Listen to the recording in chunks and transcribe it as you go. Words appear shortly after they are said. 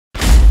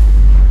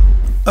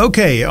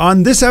Okay,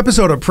 on this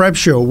episode of Prep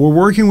Show, we're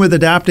working with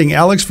adapting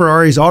Alex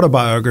Ferrari's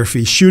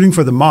autobiography, Shooting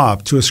for the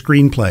Mob, to a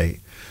screenplay.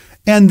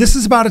 And this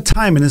is about a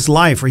time in his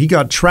life where he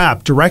got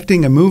trapped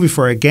directing a movie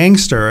for a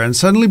gangster and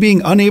suddenly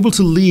being unable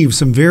to leave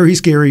some very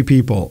scary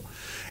people.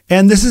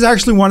 And this is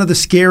actually one of the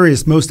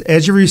scariest, most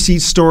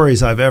edge-of-your-seat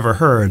stories I've ever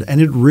heard, and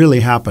it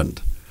really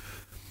happened.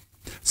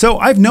 So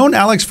I've known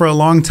Alex for a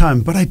long time,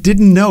 but I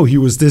didn't know he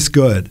was this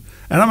good.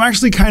 And I'm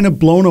actually kind of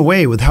blown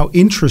away with how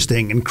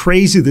interesting and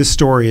crazy this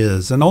story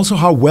is, and also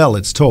how well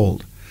it's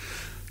told.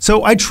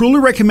 So I truly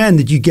recommend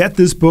that you get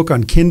this book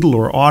on Kindle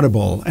or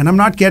Audible, and I'm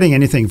not getting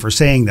anything for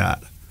saying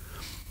that.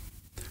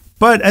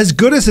 But as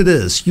good as it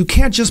is, you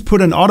can't just put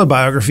an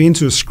autobiography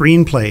into a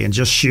screenplay and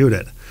just shoot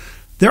it.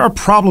 There are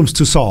problems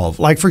to solve,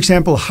 like, for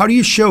example, how do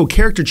you show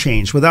character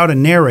change without a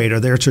narrator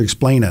there to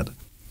explain it?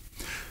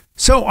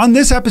 So on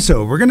this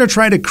episode, we're going to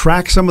try to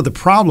crack some of the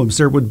problems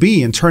there would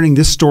be in turning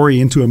this story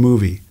into a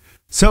movie.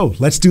 So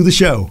let's do the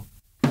show.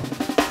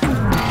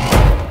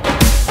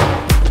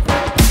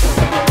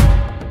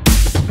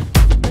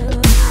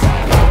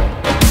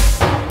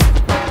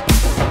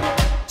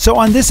 So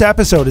on this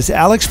episode is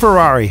Alex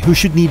Ferrari, who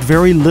should need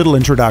very little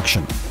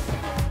introduction.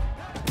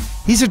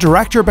 He's a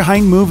director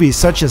behind movies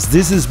such as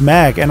This Is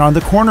Meg and On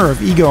the Corner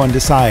of Ego and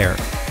Desire.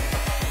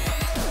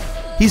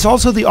 He's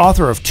also the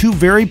author of two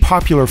very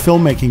popular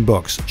filmmaking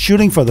books,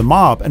 Shooting for the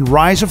Mob and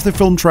Rise of the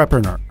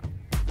Filmtrepreneur.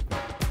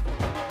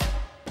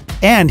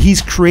 And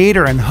he's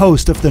creator and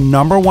host of the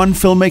 #1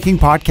 filmmaking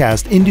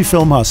podcast, Indie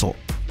Film Hustle.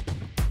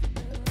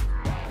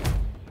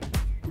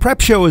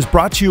 Prep Show is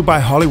brought to you by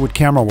Hollywood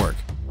Camera Work.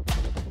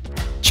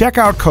 Check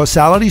out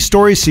Causality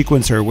Story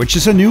Sequencer, which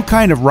is a new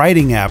kind of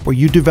writing app where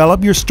you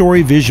develop your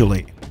story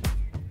visually.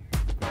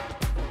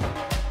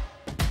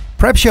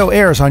 Prep Show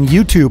airs on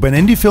YouTube and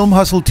Indie Film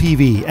Hustle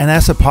TV and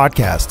as a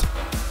podcast.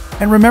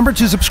 And remember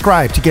to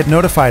subscribe to get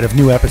notified of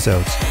new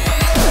episodes.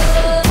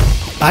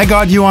 I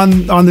got you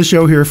on the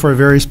show here for a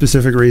very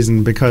specific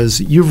reason, because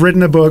you've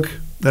written a book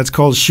that's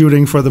called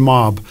Shooting for the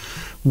Mob,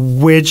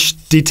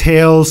 which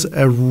details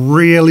a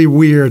really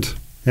weird,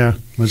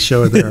 let's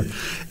show it there,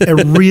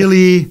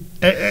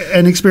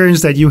 an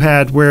experience that you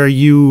had where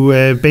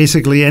you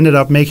basically ended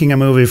up making a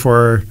movie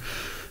for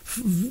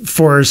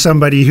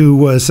somebody who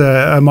was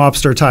a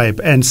mobster type,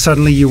 and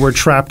suddenly you were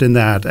trapped in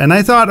that. And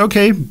I thought,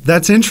 okay,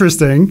 that's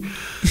interesting.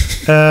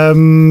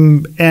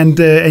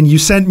 And you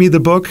sent me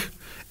the book,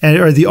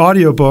 or the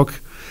audiobook,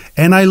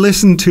 and I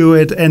listened to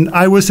it, and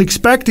I was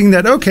expecting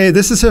that, okay,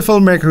 this is a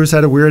filmmaker who's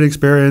had a weird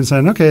experience,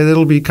 and okay,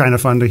 it'll be kind of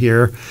fun to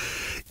hear.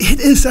 It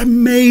is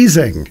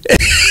amazing.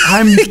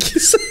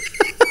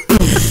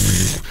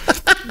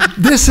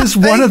 This is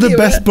one of the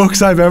best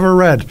books I've ever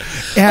read.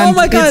 And oh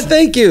my God,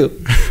 thank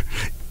you.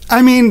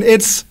 I'm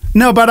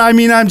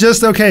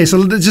just, okay,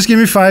 so just give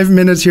me 5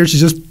 minutes here to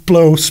just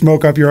blow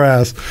smoke up your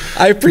ass.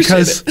 I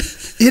appreciate it.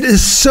 It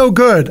is so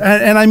good,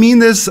 and I mean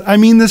this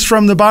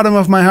from the bottom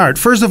of my heart.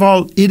 First of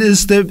all, it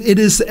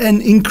is an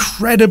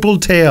incredible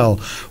tale.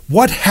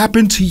 What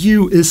happened to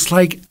you is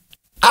like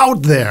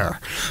out there,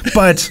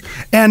 but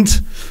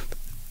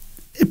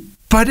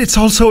it's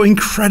also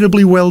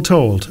incredibly well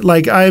told.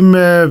 Like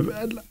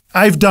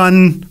I've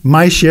done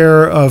my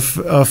share of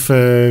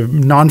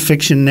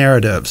nonfiction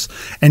narratives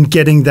and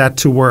getting that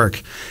to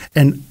work,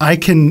 and I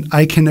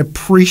can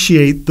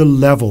appreciate the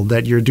level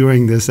that you're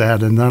doing this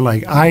at. And I'm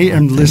like, I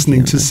am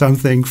listening to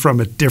something from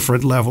a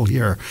different level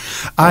here.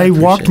 I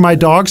walked my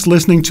dogs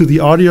listening to the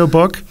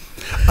audiobook.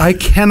 I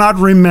cannot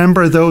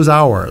remember those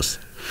hours.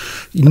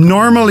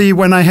 Normally,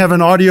 when I have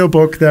an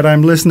audiobook that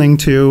I'm listening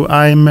to,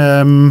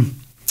 I'm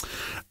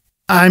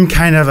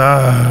kind of,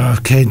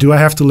 okay, do I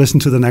have to listen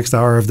to the next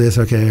hour of this?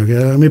 Okay,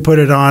 let me put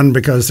it on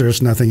because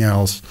there's nothing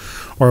else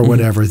or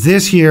whatever.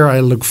 This here,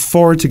 I look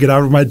forward to get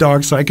out with my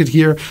dog so I could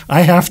hear.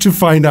 I have to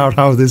find out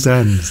how this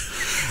ends.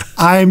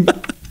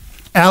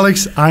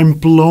 Alex, I'm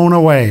blown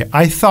away.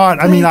 I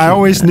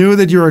always knew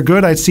that you were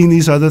good. I'd seen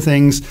these other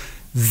things.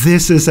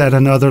 This is at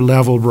another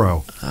level,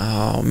 bro.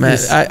 Oh, man.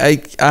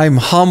 I'm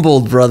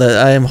humbled, brother.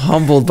 I am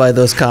humbled by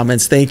those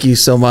comments. Thank you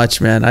so much,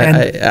 man.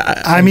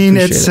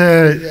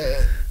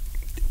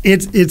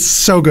 It's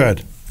so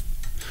good.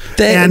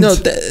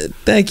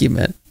 Thank you,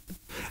 man.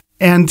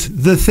 And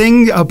the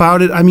thing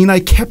about it, I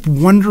kept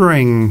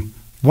wondering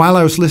while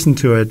I was listening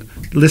to it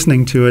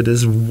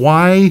is,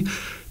 why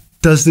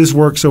does this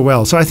work so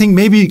well? So I think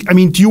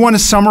do you want to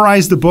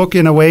summarize the book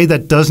in a way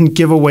that doesn't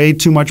give away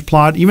too much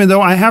plot? Even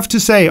though I have to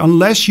say,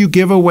 unless you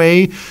give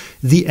away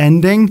the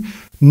ending,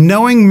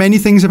 knowing many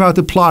things about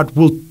the plot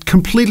will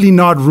completely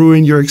not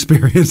ruin your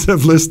experience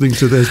of listening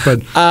to this.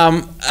 But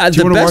the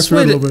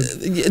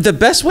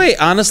best way,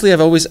 honestly,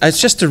 it's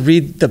just to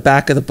read the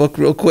back of the book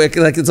real quick.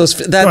 Like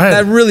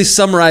that really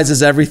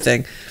summarizes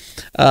everything.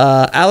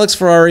 Alex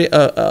Ferrari,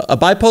 a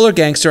bipolar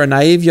gangster, a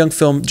naive young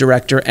film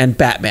director, and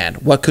Batman.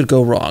 What could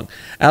go wrong?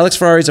 Alex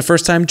Ferrari is a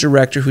first-time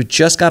director who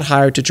just got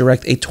hired to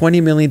direct a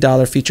 $20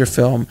 million feature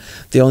film.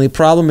 The only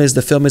problem is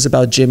the film is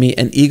about Jimmy,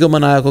 an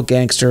egomaniacal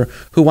gangster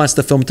who wants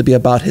the film to be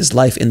about his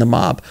life in the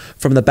mob.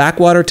 From the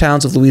backwater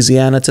towns of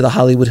Louisiana to the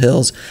Hollywood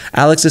Hills,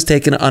 Alex is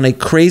taken on a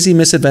crazy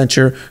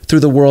misadventure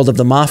through the world of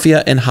the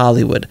mafia and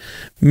Hollywood.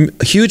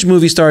 Huge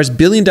movie stars,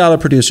 billion-dollar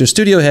producers,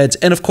 studio heads,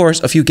 and of course,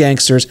 a few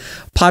gangsters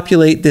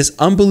populate this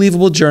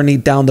unbelievable journey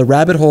down the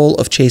rabbit hole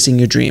of chasing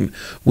your dream.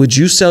 Would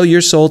you sell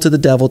your soul to the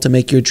devil to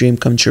make your dream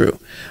come true?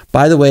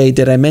 By the way,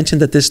 did I mention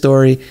that this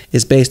story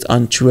is based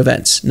on true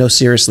events? No,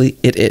 seriously,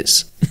 it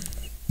is.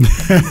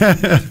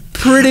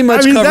 Pretty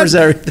much covers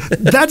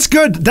everything. That's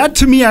good. That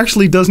to me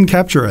actually doesn't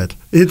capture it.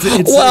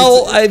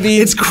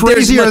 It's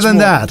crazier than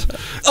that.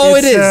 Oh,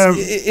 it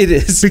is. It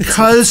is.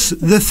 Because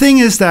the thing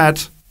is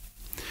that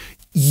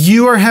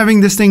you are having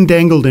this thing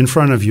dangled in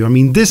front of you. I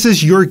mean, this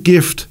is your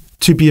gift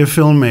to be a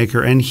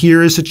filmmaker, and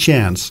here is a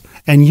chance.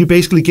 And you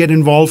basically get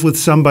involved with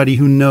somebody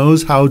who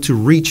knows how to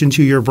reach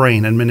into your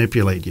brain and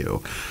manipulate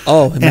you.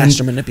 Oh,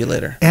 master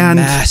manipulator.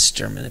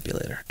 Master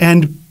manipulator.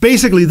 And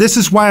basically, this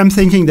is why I'm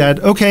thinking that,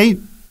 okay,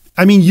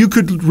 I mean, you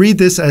could read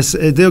this as,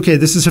 okay,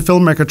 this is a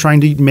filmmaker trying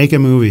to make a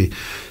movie.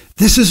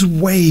 This is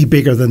way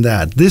bigger than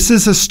that. This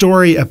is a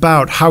story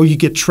about how you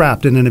get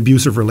trapped in an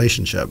abusive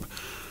relationship.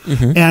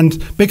 Mm-hmm.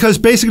 And because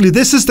basically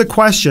this is the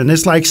question.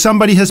 It's like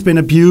somebody has been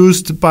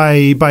abused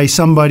by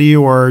somebody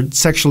or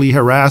sexually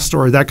harassed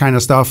or that kind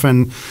of stuff.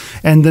 And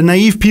the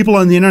naive people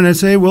on the internet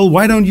say, well,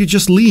 why don't you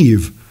just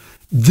leave?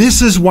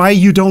 This is why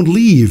you don't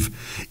leave.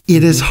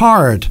 It is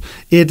hard.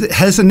 It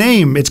has a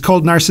name. It's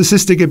called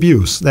narcissistic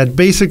abuse. That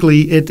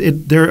basically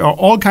there are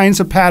all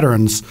kinds of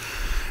patterns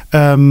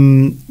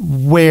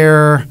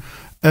where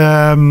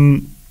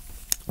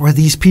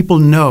these people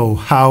know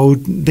how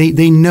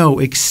they know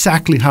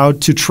exactly how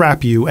to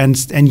trap you,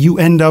 and you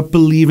end up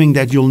believing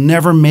that you'll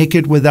never make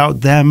it without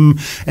them,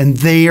 and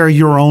they are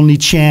your only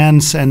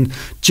chance. And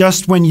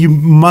just when you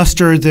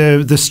muster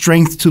the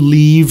strength to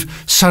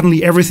leave,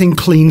 suddenly everything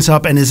cleans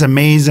up and is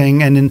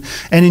amazing. And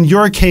in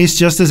your case,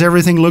 just as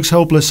everything looks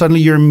hopeless, suddenly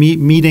you're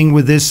meeting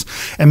with this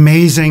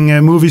amazing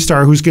movie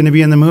star who's going to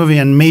be in the movie,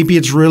 and maybe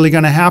it's really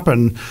going to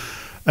happen.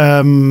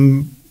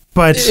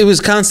 But it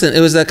was constant.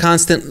 It was that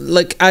constant.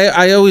 Like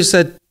I always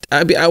said,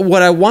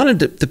 what I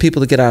wanted the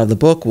people to get out of the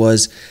book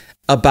was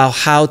about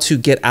how to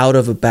get out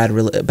of a bad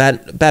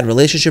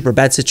relationship or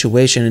bad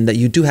situation, and that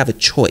you do have a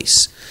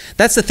choice.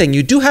 That's the thing.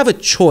 You do have a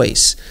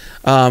choice,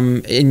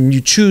 and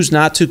you choose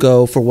not to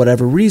go for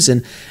whatever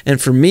reason. And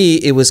for me,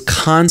 it was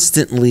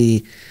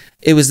constantly.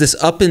 It was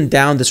this up and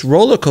down, this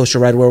roller coaster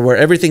ride where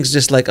everything's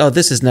just like, oh,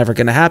 this is never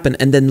going to happen.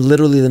 And then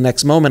literally the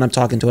next moment I'm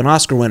talking to an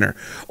Oscar winner,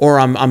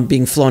 or I'm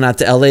being flown out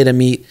to LA to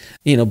meet,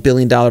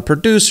 billion-dollar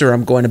producer.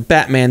 I'm going to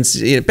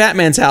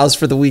Batman's house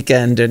for the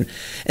weekend and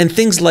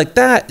things like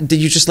that. That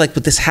you just like,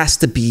 but this has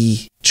to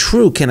be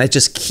true. Can I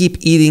just keep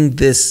eating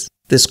this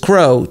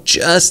crow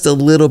just a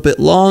little bit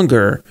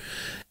longer?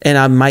 And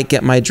I might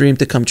get my dream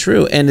to come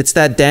true. And it's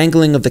that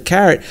dangling of the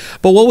carrot.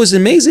 But what was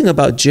amazing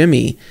about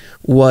Jimmy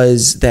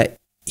was that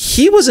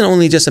he wasn't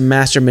only just a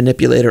master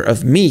manipulator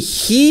of me,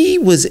 he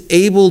was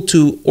able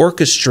to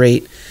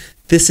orchestrate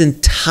this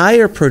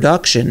entire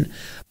production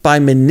by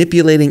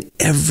manipulating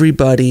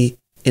everybody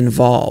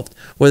involved,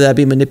 whether that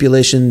be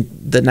manipulation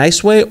the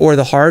nice way or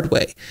the hard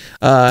way.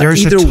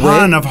 There's a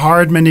ton of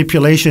hard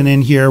manipulation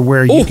in here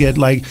where you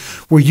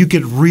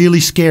get really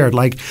scared.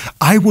 Like,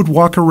 I would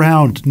walk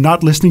around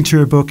not listening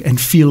to a book and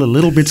feel a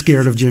little bit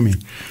scared of Jimmy.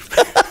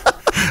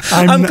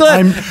 I'm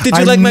glad.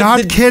 I'm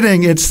not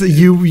kidding. It's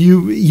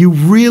you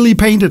really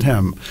painted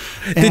him.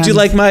 Did you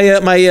like my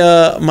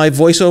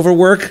voiceover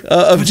work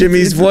of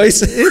Jimmy's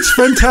voice? It's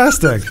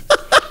fantastic.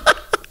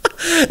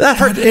 That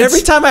hurt.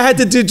 Every time I had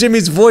to do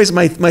Jimmy's voice,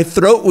 my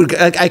throat would.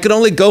 I could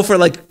only go for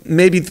like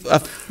maybe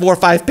 4 or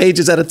 5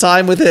 pages at a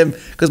time with him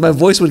because my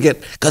voice would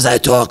get. Because I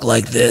talk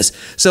like this,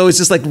 so it's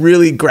just like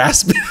really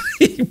grasping.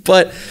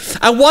 But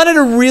I wanted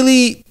to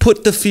really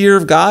put the fear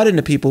of God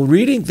into people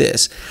reading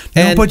this.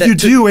 No, but you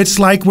do. It's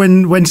like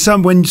when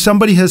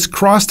somebody has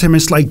crossed him.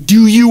 It's like,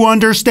 do you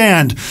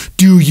understand?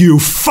 Do you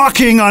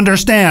fucking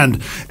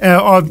understand?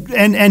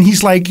 And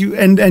he's like,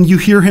 and you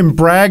hear him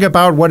brag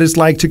about what it's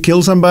like to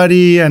kill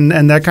somebody and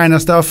that kind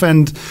of stuff.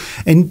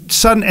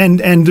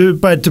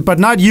 But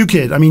not you,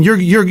 kid. I mean, you're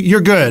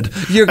good.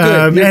 You're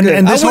good.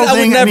 And this whole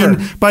thing. I mean,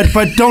 but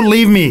don't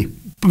leave me.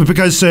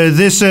 Because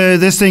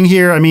this thing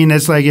here, I mean,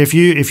 it's like if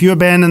you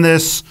abandon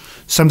this,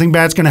 something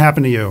bad's going to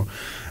happen to you.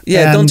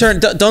 Yeah, don't turn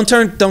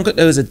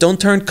colors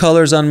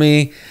on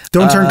me.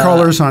 Don't turn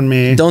colors on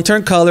me. Don't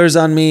turn colors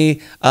on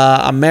me.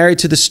 I'm married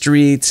to the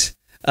street.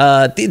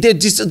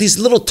 These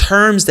little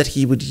terms that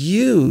he would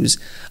use,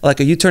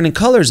 like, are you turning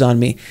colors on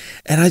me?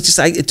 And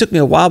it took me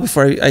a while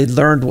before I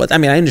learned what. I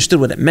mean, I understood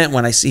what it meant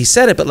when he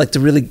said it, but like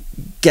to really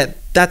get,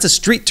 that's a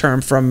street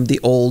term from the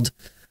old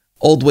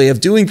way of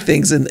doing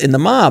things in the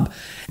mob.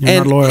 You're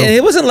not loyal. And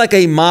it wasn't like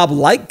a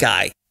mob-like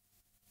guy.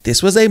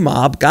 This was a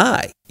mob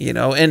guy.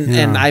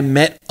 and I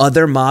met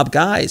other mob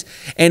guys,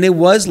 and it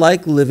was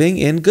like living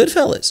in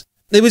Goodfellas.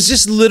 It was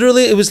just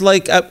literally, it was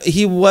like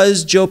he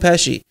was Joe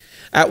Pesci.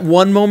 At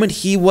one moment,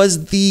 he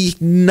was the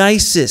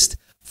nicest,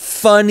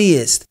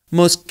 funniest,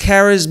 most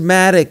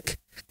charismatic,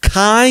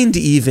 kind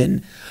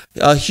even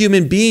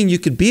human being you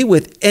could be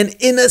with. And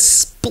in a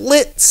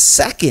split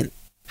second,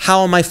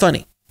 how am I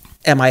funny?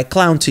 Am I a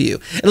clown to you?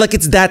 And like,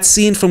 it's that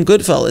scene from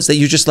Goodfellas that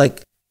you're just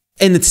like,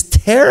 and it's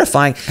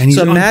terrifying. And he's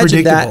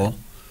unpredictable.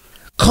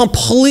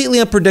 Completely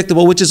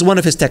unpredictable, which is one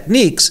of his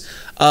techniques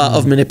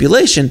of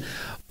manipulation.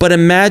 But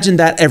imagine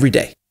that every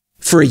day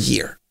for a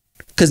year.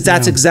 Because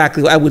that's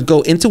exactly what I would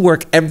go into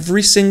work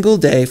every single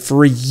day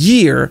for a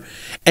year.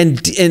 And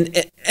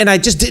I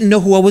just didn't know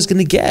who I was going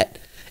to get.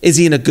 Is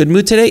he in a good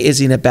mood today? Is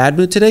he in a bad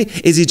mood today?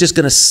 Is he just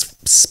going to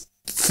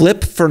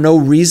flip for no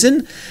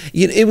reason?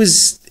 It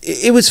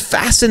was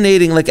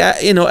fascinating. Like,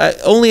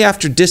 only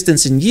after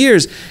distance and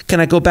years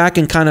can I go back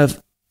and kind of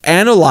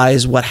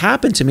analyze what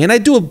happened to me. And I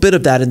do a bit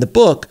of that in the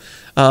book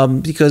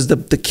because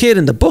the kid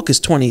in the book is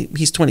 20.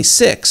 He's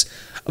 26,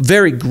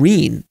 very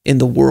green in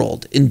the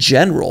world in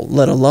general,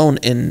 let alone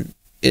in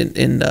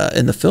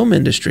the film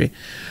industry.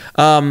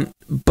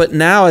 But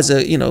now, as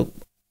a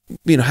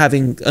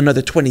having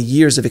another 20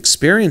 years of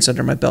experience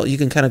under my belt, you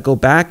can kind of go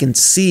back and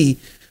see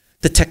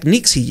the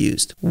techniques he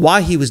used,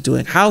 why he was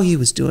doing, how he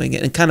was doing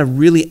it, and kind of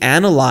really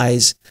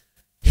analyze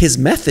his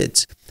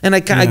methods. And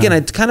I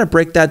kind of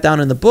break that down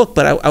in the book,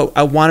 but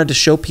I wanted to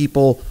show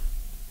people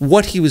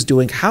what he was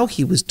doing, how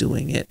he was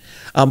doing it.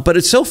 But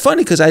it's so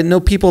funny because I know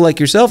people like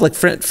yourself, like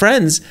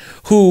friends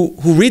who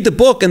read the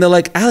book and they're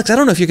like, Alex, I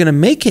don't know if you're going to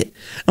make it.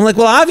 I'm like,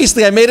 well,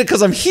 obviously I made it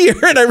because I'm here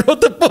and I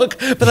wrote the book.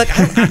 But like,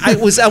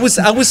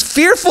 I was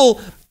fearful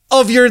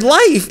of your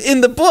life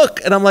in the book,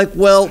 and I'm like,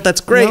 well, that's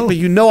great, but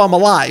I'm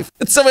alive.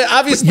 And so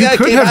obviously, I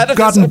could have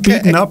gotten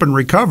beaten up and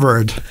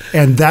recovered,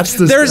 and that's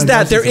the. There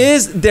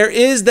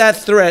is that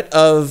threat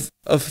of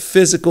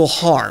physical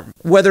harm,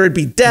 whether it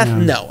be death. Yeah.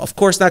 No, of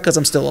course not, because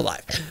I'm still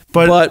alive.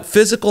 But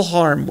physical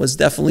harm was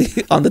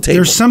definitely on the table.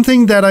 There's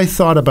something that I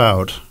thought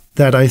about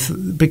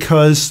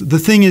because the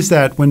thing is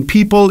that when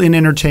people in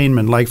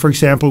entertainment, like for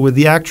example, with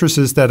the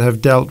actresses that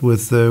have dealt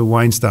with the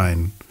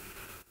Weinstein.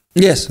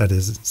 Yes, that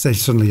is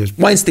certainly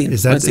Weinstein.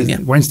 Is that Weinstein? Yeah.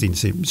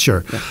 Weinstein,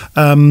 sure.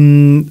 Yeah.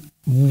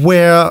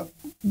 Where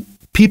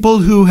people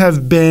who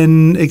have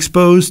been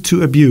exposed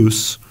to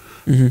abuse,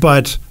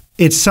 but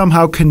it's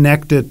somehow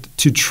connected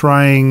to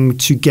trying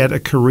to get a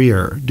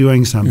career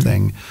doing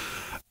something.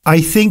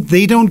 I think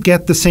they don't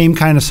get the same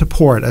kind of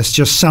support as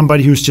just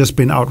somebody who's just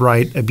been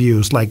outright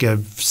abused, like a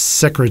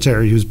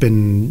secretary who's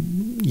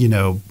been,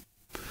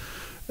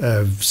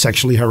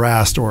 sexually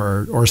harassed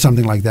or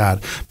something like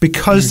that,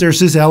 because there's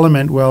this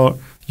element, well,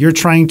 you're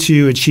trying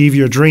to achieve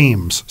your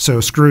dreams,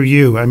 so screw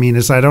you. I mean,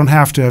 I don't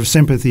have to have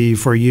sympathy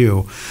for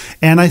you.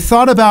 And I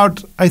thought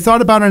about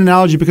an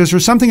analogy, because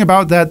there's something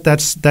about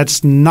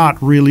that's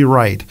not really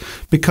right,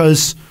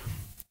 because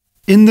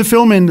in the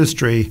film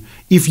industry,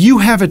 if you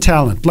have a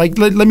talent, like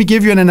let me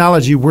give you an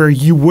analogy where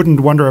you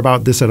wouldn't wonder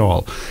about this at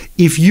all.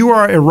 If you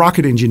are a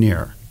rocket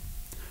engineer,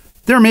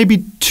 there may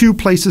be two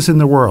places in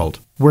the world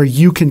where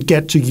you can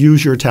get to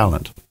use your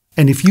talent.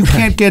 And if you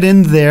can't get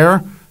in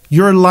there,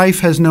 your life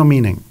has no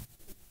meaning.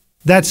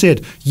 That's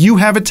it. You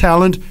have a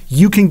talent,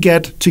 you can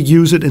get to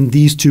use it in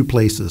these two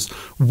places.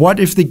 What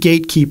if the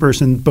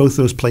gatekeepers in both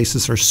those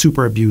places are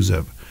super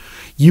abusive?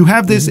 You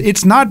have this,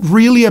 it's not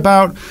really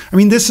about,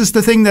 this is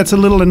the thing that's a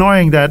little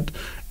annoying, that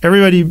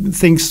everybody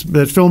thinks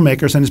that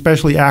filmmakers, and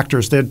especially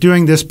actors, they're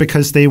doing this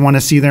because they want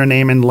to see their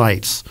name in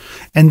lights.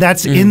 And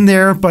that's in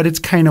there, but it's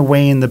kind of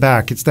way in the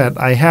back. It's that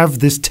I have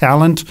this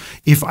talent.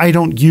 If I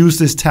don't use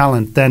this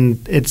talent, then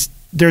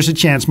there's a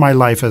chance my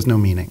life has no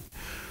meaning.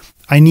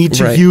 I need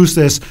to use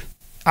this.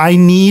 I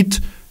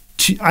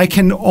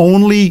can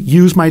only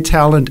use my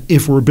talent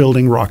if we're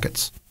building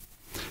rockets.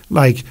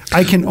 Like,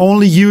 I can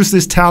only use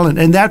this talent.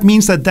 And that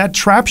means that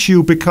traps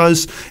you,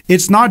 because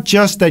it's not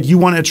just that you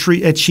want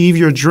to achieve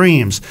your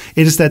dreams.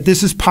 It is that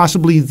this is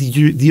possibly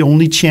the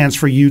only chance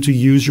for you to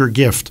use your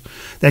gift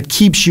that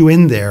keeps you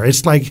in there.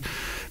 It's like,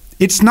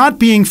 it's not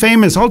being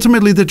famous.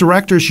 Ultimately, the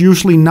director's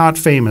usually not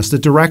famous. The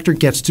director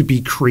gets to be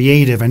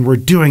creative, and we're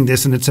doing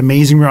this, and it's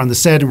amazing. We're on the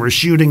set, and we're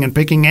shooting and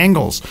picking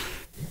angles.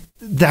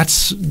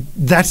 That's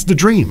the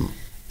dream.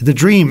 The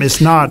dream is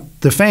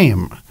not the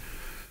fame.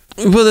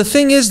 Well, the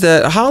thing is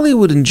that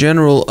Hollywood in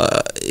general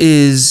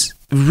is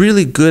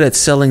really good at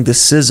selling the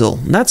sizzle,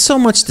 not so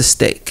much the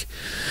steak.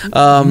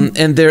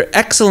 And they're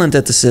excellent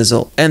at the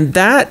sizzle. And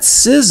that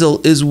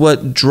sizzle is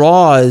what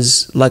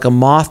draws, like a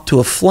moth to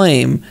a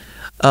flame,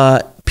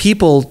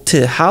 people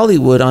to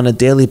Hollywood on a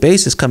daily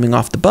basis coming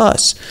off the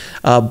bus.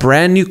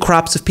 Brand new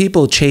crops of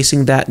people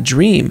chasing that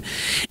dream.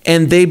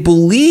 And they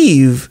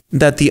believe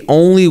that the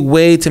only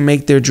way to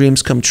make their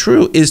dreams come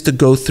true is to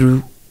go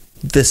through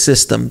the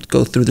system,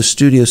 go through the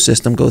studio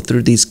system, go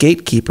through these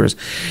gatekeepers.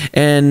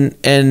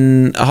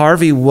 And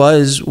Harvey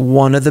was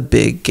one of the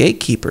big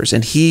gatekeepers,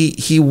 and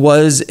he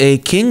was a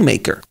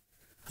kingmaker.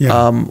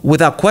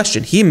 Without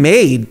question. He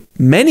made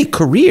many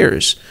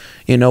careers.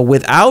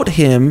 Without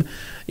him,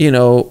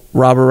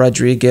 Robert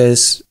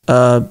Rodriguez,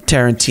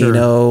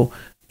 Tarantino, sure.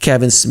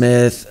 Kevin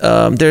Smith.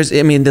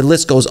 The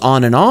list goes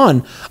on and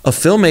on of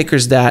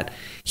filmmakers that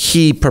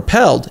he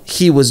propelled.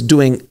 He was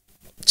doing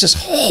just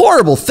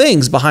horrible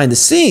things behind the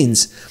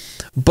scenes,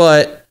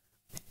 but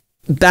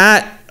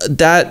that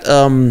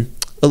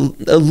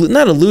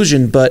not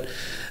illusion, but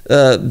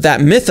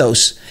that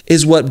mythos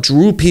is what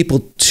drew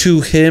people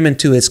to him and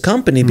to his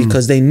company,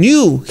 because they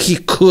knew he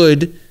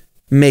could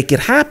make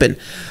it happen.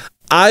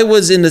 I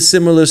was in a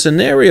similar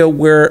scenario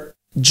where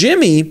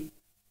Jimmy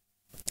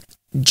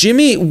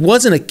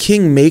wasn't a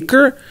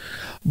kingmaker,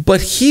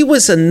 but he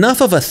was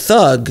enough of a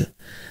thug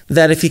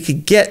that if he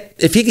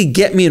could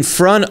get me in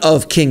front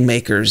of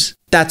kingmakers,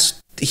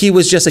 he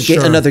was just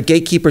another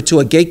gatekeeper to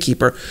a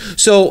gatekeeper.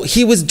 So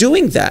he was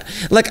doing that.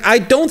 Like, I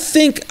don't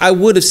think I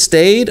would have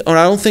stayed, or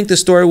I don't think the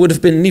story would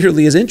have been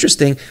nearly as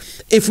interesting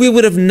if we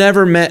would have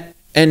never met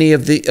any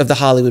of the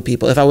Hollywood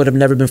people. If I would have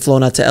never been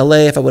flown out to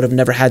LA, if I would have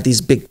never had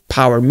these big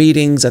power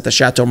meetings at the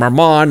Chateau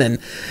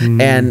Marmont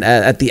and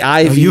at the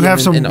Ivy. You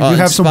have some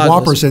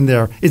whoppers in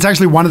there. It's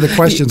actually one of the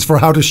questions for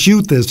how to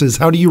shoot this is,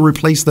 how do you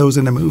replace those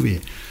in a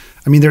movie?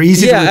 I mean, they're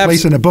easy to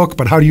replace in a book,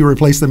 but how do you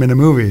replace them in a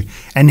movie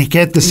and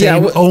get the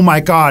same? Oh my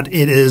God,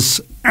 it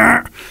is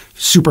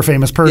super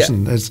famous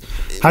person. Yeah.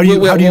 How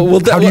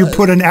do you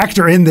put an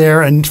actor in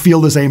there and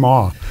feel the same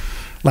awe?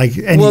 Like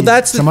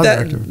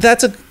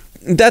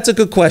that's a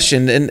good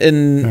question,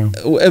 and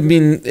I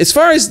mean, as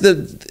far as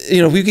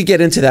we could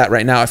get into that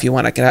right now if you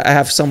want. I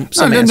have some.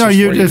 No,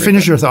 you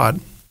finish your thought.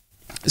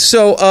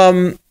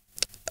 So,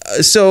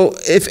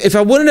 if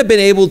I wouldn't have been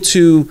able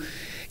to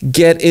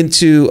get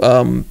into,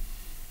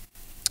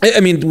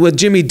 what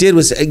Jimmy did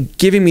was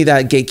giving me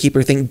that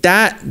gatekeeper thing.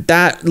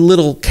 That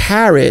little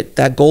carrot,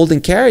 that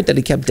golden carrot that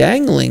he kept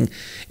dangling,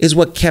 is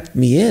what kept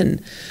me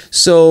in.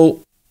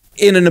 So,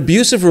 in an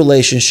abusive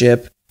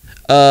relationship,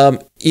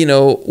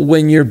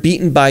 when you're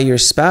beaten by your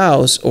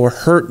spouse or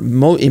hurt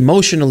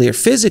emotionally or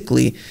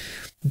physically,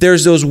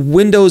 there's those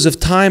windows of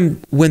time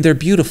when they're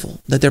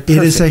beautiful, that they're perfect.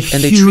 It is a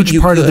huge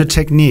part of the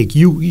technique.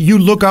 You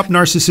look up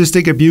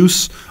narcissistic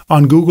abuse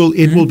on Google,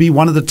 it will be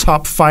one of the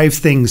top 5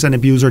 things an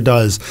abuser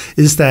does,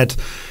 is that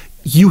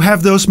you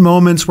have those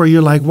moments where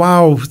you're like,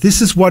 wow,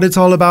 this is what it's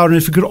all about. And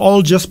if it could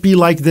all just be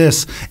like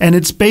this. And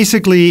it's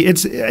basically, I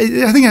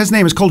think his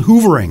name is called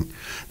hoovering.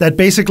 That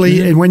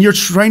basically, and when you're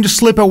trying to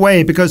slip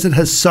away because it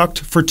has sucked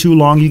for too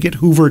long, you get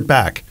hoovered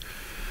back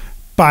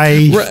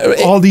by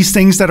all these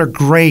things that are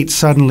great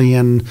suddenly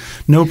and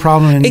no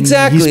problem. And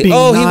exactly. He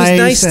was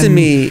nice to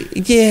me.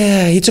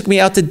 Yeah, he took me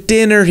out to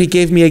dinner. He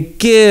gave me a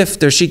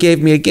gift, or she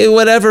gave me a gift,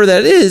 whatever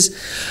that is.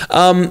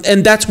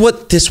 And that's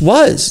what this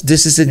was.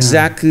 This is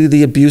exactly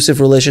the abusive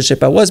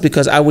relationship I was,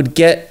 because I would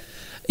get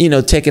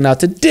taken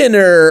out to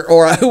dinner,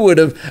 or I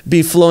would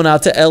be flown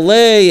out to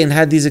LA and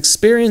had these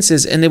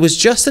experiences. And it was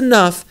just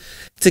enough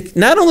to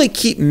not only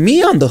keep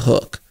me on the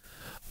hook,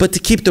 but to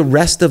keep the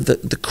rest of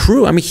the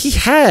crew. I mean, he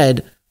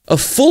had a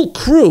full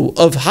crew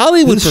of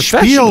Hollywood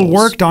professionals. Spiel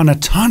worked on a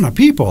ton of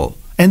people,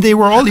 and they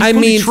were all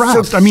equally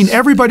trapped.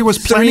 Everybody was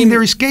planning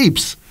their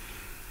escapes.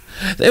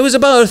 It was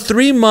about a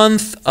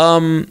 3-month,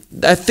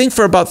 I think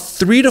for about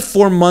 3 to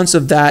 4 months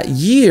of that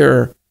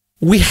year,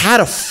 we had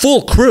a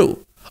full crew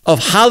of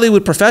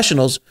Hollywood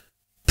professionals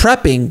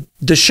prepping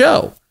the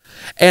show.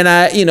 And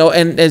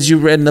and as you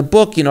read in the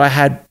book, I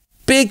had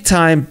big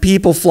time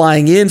people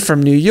flying in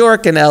from New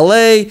York and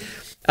LA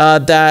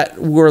that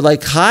were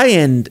like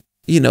high-end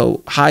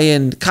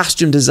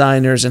costume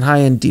designers and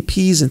high-end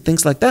DPs and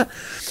things like that.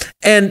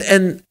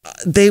 And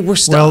they were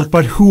stuck. Well,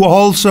 but who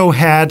also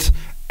had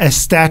a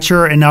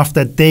stature enough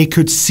that they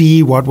could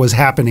see what was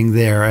happening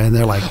there, and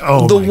they're like,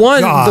 "Oh, the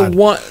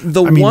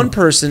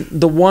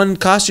one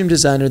costume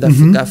designer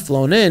that got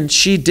flown in,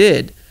 she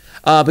did,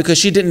 because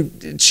she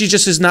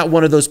just is not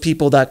one of those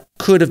people that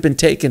could have been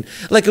taken.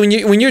 Like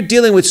when you're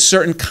dealing with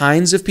certain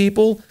kinds of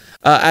people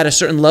at a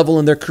certain level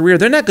in their career,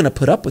 they're not going to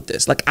put up with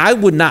this. Like, I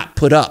would not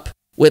put up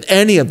with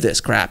any of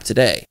this crap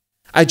today.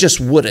 I just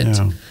wouldn't.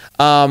 Yeah.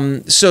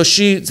 So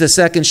the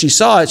second she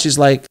saw it,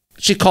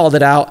 she called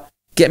it out.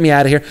 Get me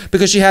out of here,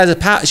 because she has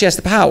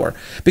the power,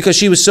 because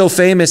she was so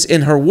famous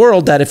in her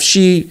world that if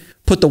she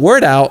put the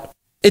word out,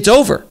 it's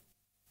over.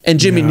 And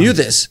Jimmy knew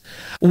this.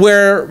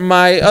 Where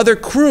my other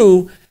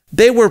crew,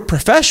 they were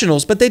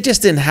professionals, but they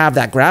just didn't have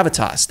that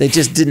gravitas. They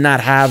just did not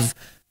have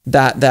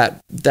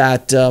that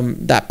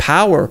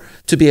power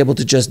to be able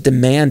to just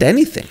demand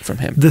anything from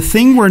him. The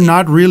thing we're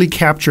not really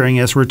capturing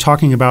as we're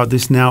talking about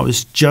this now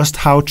is just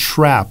how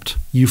trapped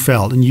you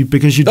felt, and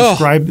because you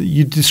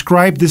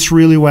described this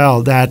really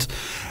well, that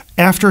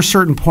after a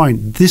certain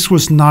point, this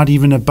was not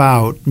even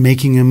about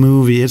making a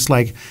movie. It's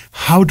like,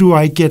 how do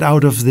I get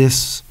out of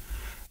this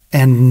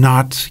and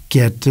not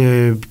get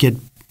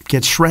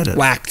shredded?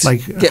 Whacked.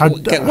 Like,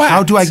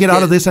 how do I get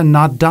out of this and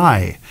not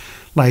die?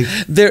 Like,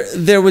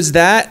 there was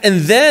that,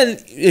 and then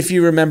if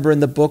you remember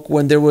in the book,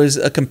 when there was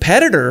a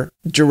competitor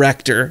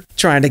director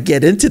trying to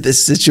get into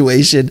this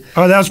situation.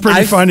 Oh, that was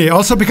pretty funny.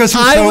 Also because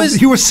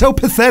he was so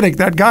pathetic.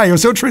 That guy, he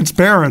was so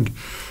transparent.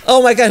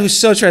 Oh my God, who's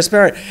so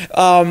transparent.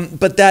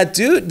 But that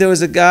dude, there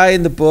was a guy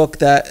in the book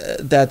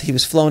that he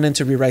was flown in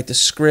to rewrite the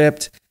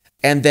script.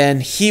 And then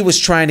he was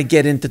trying to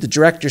get into the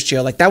director's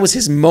chair. Like, that was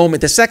his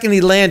moment. The second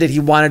he landed, he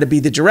wanted to be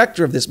the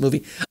director of this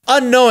movie,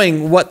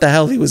 unknowing what the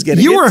hell he was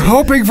getting into. You were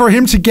hoping for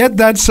him to get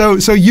that so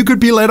you could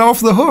be let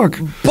off the hook.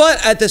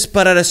 But at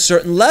a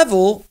certain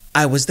level,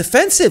 I was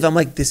defensive. I'm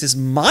like, this is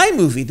my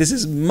movie. This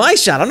is my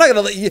shot. I'm not going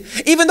to let you,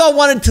 even though I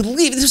wanted to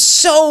leave. This was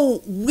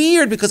so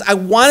weird because I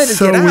wanted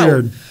to get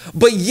out.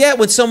 But yet,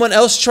 when someone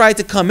else tried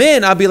to come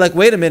in, I'll be like,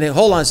 wait a minute,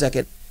 hold on a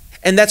second.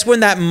 And that's when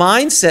that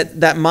mind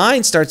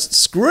starts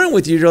screwing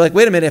with you. You're like,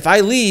 wait a minute, if I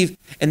leave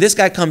and this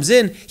guy comes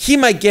in, he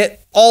might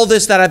get all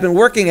this that I've been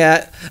working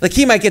at. Like,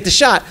 he might get the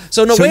shot.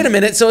 So wait a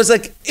minute. So it's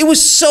like, it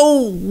was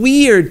so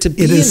weird to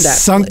be in that place. It is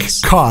sunk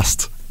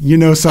cost. You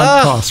know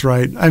sunk cost,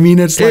 right? I mean,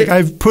 it's like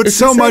I've put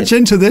so much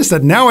into this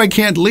that now I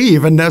can't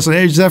leave. And that's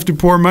I just have to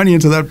pour money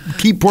into that,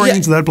 keep pouring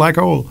into that black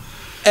hole.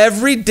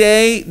 Every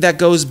day that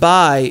goes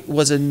by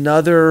was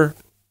another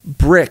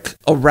brick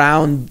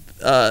around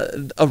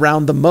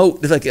the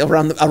moat, like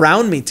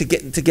around me to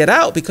get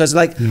out, because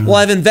well,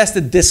 I've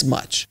invested this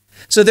much.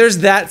 So there's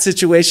that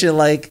situation.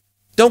 Like,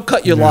 don't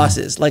cut your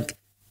losses. Like,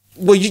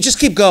 well, you just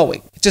keep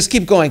going. Just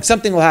keep going.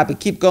 Something will happen.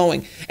 Keep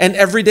going. And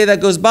every day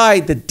that goes by,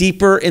 the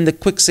deeper in the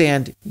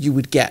quicksand you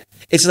would get.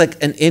 It's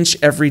like an inch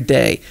every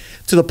day,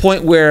 to the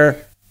point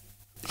where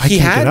he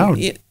can't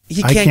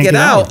get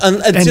out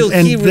until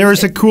he. And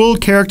there's a cool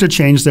character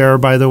change there,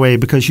 by the way,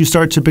 because you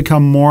start to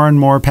become more and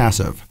more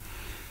passive.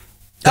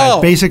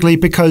 Basically,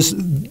 because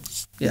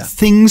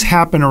things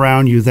happen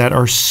around you that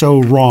are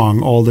so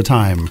wrong all the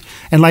time.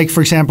 And like,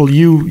 for example,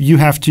 you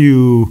have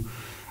to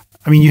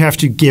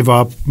give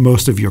up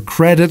most of your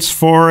credits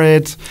for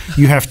it.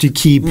 You have to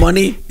keep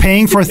money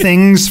paying for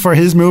things for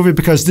his movie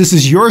because this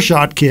is your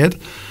shot,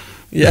 kid.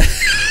 Yeah.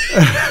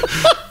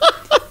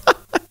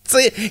 So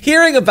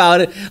hearing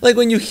about it, like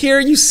when you hear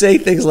you say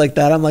things like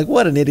that, I'm like,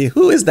 what an idiot.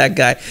 Who is that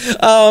guy?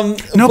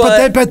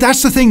 But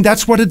that's the thing.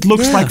 That's what it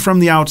looks like from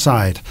the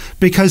outside.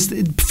 Because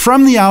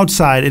from the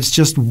outside, it's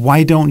just,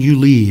 why don't you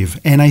leave?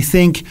 And I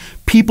think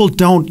people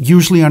don't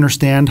usually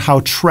understand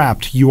how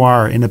trapped you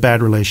are in a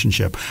bad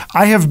relationship.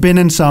 I have been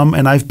in some,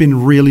 and I've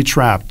been really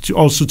trapped,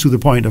 also to the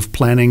point of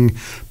planning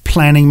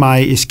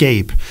my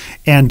escape.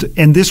 And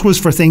this was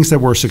for things that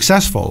were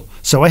successful.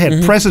 So I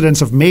had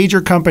presidents of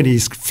major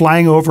companies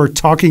flying over,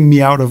 talking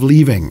me out of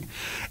leaving.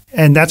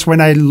 And that's when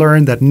I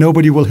learned that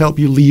nobody will help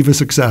you leave a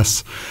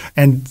success.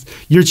 And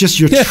you're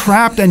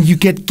trapped, and you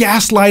get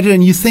gaslighted,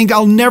 and you think,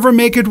 I'll never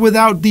make it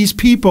without these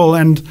people.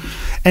 And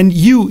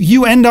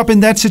you end up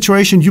in that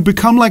situation. You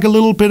become like a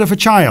little bit of a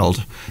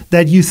child,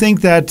 that you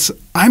think that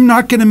I'm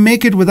not going to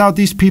make it without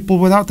these people.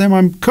 Without them,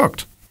 I'm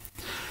cooked.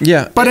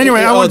 Yeah. But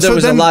anyway, there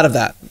was a lot of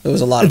that.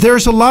 There's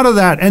a lot of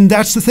that. And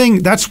that's the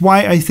thing. That's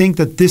why I think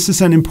that this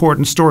is an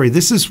important story.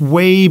 This is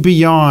way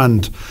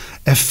beyond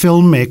a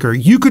filmmaker.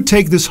 You could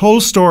take this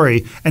whole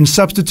story and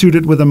substitute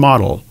it with a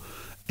model,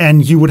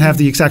 and you would have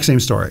the exact same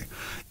story.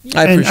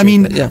 I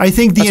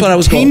think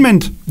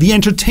the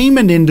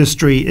entertainment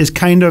industry is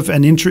kind of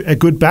a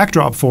good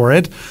backdrop for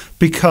it,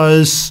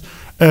 because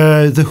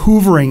the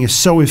hoovering is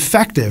so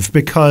effective,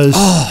 because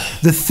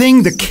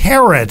the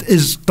carrot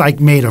is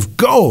like made of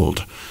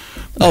gold.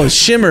 Oh, it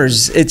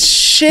shimmers. It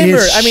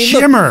shimmers.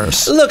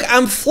 Shimmers. Look,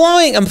 I'm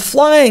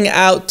flying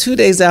out 2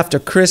 days after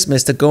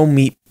Christmas to go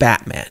meet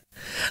Batman.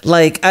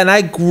 And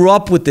I grew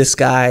up with this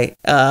guy,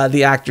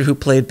 the actor who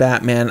played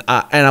Batman,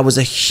 and I was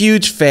a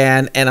huge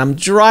fan. And I'm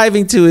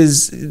driving to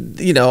his,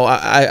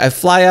 I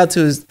fly out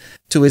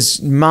to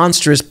his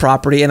monstrous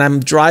property, and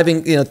I'm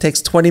driving. It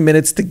takes 20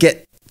 minutes to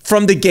get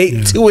from the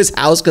gate to his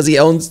house, because he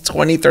owns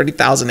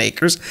 30,000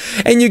 acres.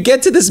 And you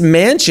get to this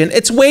mansion.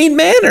 It's Wayne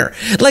Manor.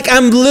 Like,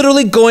 I'm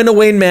literally going to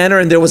Wayne Manor,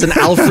 and there was an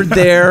Alfred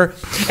there.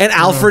 And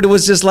Alfred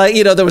was just like,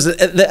 there was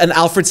an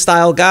Alfred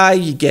style guy.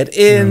 You get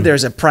in,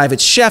 there's a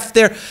private chef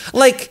there.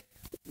 Like,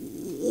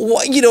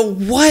 what?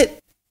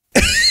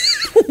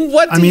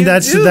 What do you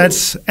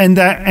do?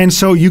 And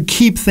so you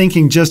keep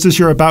thinking, just as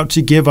you're about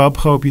to give up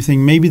hope, you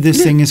think maybe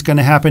this thing is going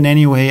to happen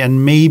anyway,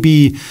 and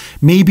maybe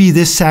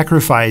this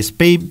sacrifice,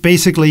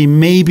 basically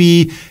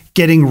maybe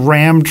getting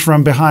rammed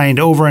from behind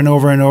over and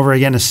over and over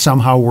again is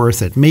somehow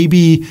worth it.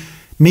 Maybe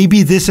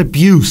this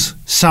abuse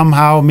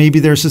somehow, maybe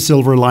there's a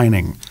silver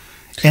lining,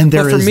 and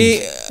there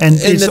isn't. And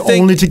it's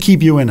only to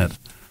keep you in it.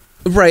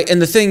 Right,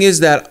 and the thing is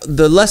that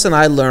the lesson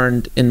I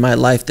learned in my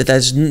life, that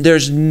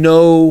there's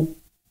no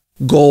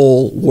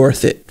goal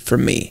worth it for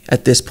me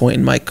at this point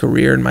in my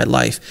career, in my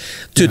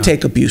life, to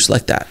take abuse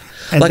like that.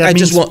 And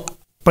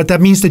but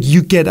that means that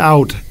you get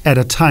out at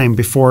a time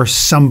before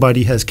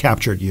somebody has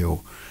captured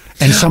you,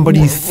 and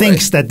somebody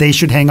thinks that they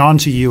should hang on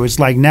to you. It's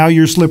like, now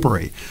you're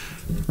slippery,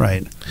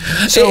 right?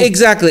 So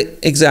exactly.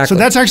 So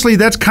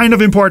that's kind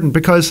of important,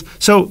 because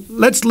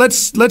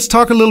let's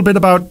talk a little bit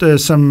about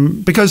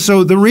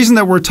the reason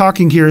that we're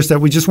talking here is that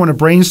we just want to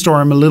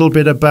brainstorm a little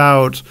bit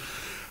about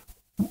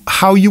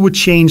how you would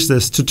change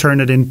this to turn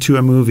it into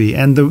a movie.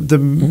 And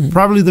the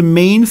probably the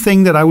main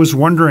thing that I was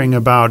wondering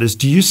about is,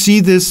 do you see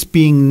this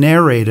being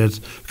narrated?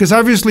 Because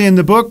obviously in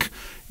the book,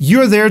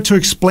 you're there to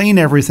explain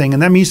everything,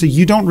 and that means that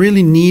you don't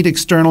really need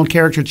external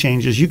character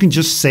changes. You can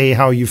just say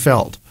how you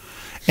felt.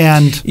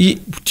 And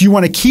do you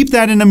want to keep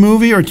that in a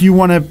movie, or do you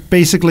want to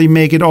basically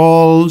make it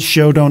all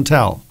show, don't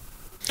tell?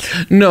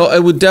 No,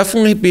 it would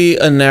definitely be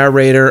a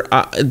narrator.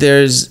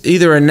 There's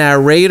either a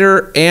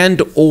narrator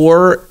and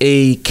or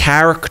a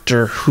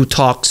character who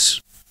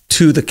talks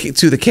to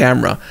the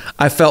camera.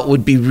 I felt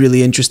would be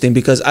really interesting,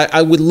 because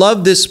I would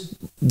love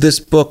this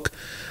book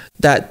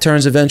that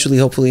turns eventually,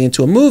 hopefully,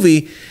 into a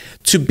movie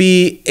to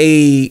be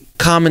a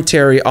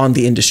commentary on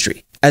the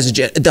industry as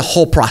the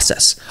whole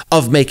process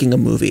of making a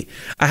movie.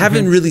 I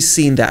haven't really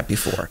seen that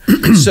before.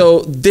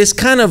 So this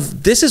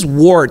is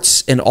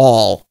warts and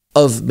all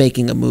of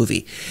making a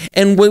movie.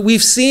 And what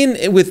we've seen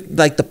with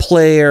like The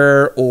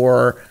Player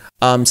or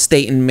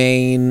State and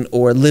Maine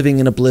or Living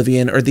in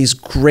Oblivion, or these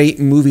great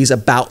movies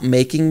about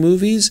making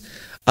movies,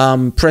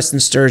 Preston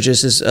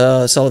Sturges's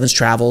Sullivan's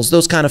Travels,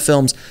 those kind of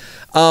films,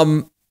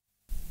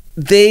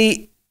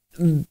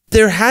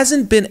 there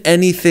hasn't been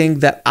anything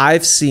that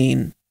I've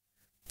seen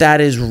that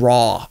is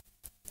raw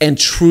and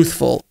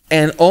truthful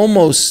and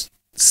almost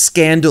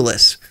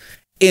scandalous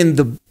in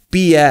the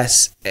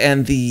BS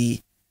and the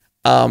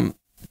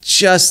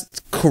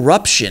just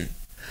corruption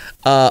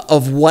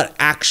of what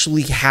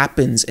actually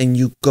happens and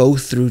you go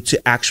through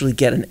to actually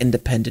get an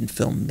independent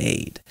film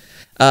made.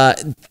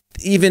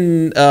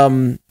 Even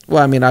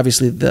well, I mean,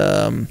 obviously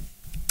the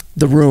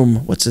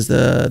Room,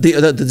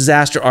 the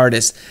Disaster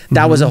Artist,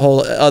 that was a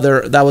whole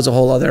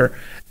other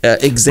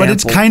example. But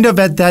it's kind of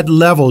at that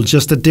level,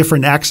 just a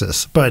different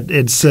axis. But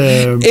it's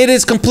it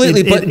is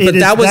completely.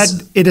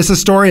 It is a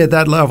story at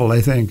that level, I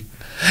think.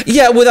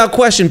 Yeah, without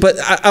question. But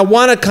I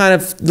want to kind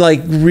of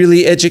like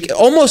really educate,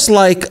 almost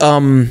like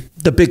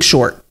The Big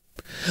Short.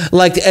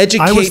 Like to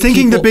educate. I was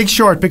thinking people. The Big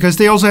Short, because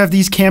they also have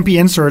these campy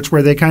inserts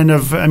where they kind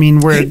of,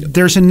 where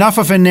there's enough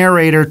of a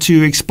narrator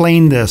to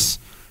explain this.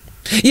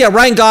 Yeah,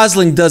 Ryan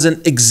Gosling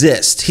doesn't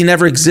exist. He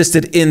never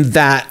existed in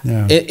that,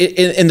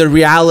 in the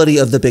reality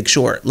of The Big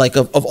Short, like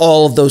of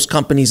all of those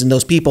companies and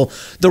those people.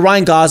 The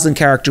Ryan Gosling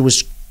character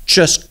was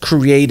just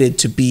created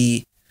to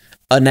be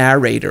a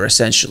narrator,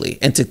 essentially,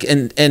 and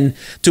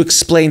to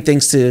explain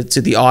things to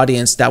the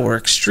audience that were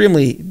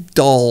extremely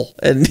dull.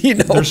 And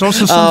there's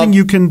also something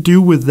you can do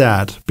with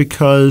that,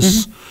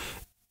 because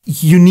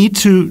you need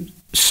to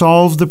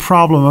solve the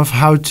problem of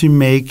how to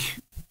make.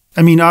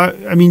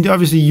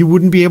 Obviously, you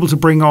wouldn't be able to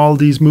bring all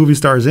these movie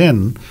stars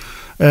in,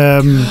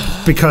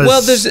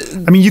 because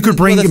you could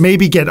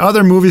maybe get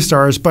other movie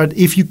stars, but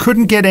if you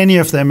couldn't get any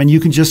of them and you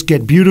can just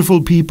get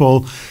beautiful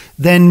people,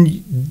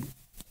 then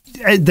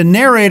the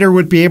narrator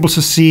would be able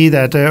to see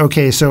that.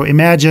 Okay, so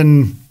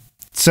imagine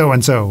so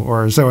and so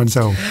or so and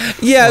so.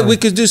 Yeah, we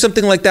could do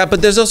something like that.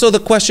 But there's also the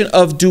question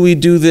of, do we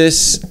do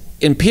this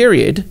in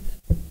period,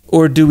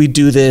 or do we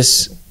do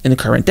this in the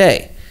current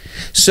day?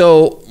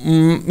 So,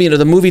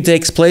 the movie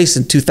takes place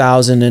in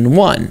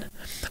 2001,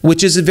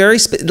 which is a very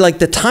like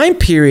the time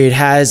period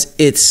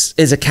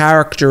is a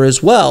character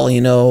as well. Do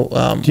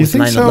you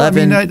think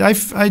 9/11.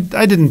 So?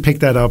 I didn't pick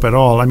that up at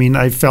all.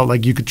 I felt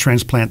like you could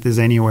transplant this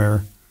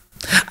anywhere.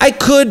 I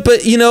could,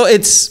 but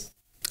it's.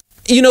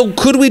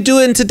 Could we do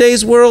it in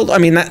today's world?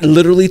 Not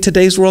literally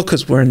today's world,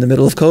 because we're in the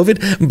middle of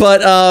COVID,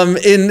 but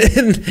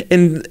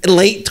in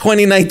late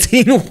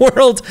 2019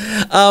 world.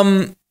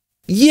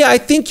 Yeah, I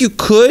think you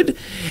could.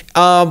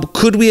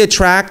 Could we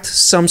attract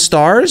some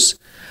stars?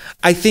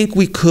 I think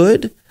we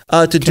could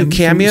do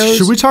cameos.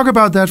 Should we talk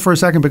about that for a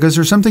second? Because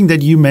there's something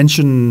that you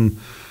mention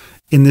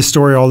in this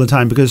story all the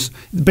time. Because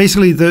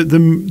basically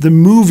the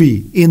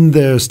movie in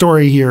the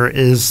story here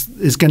is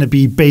going to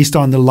be based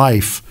on the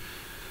life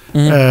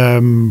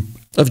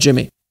of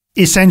Jimmy.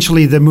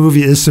 Essentially, the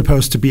movie is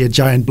supposed to be a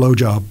giant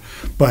blowjob,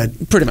 but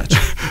pretty much.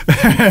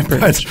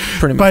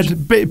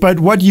 But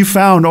what you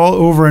found all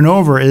over and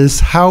over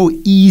is how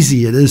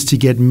easy it is to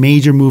get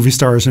major movie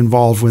stars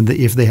involved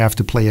if they have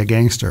to play a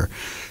gangster.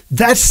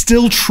 That's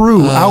still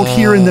true out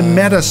here in the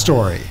meta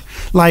story.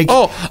 Like,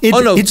 to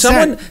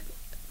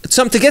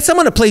get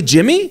someone to play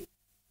Jimmy.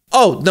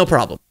 Oh, no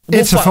problem.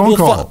 It's a phone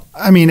call.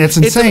 It's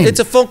insane. It's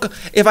a phone call.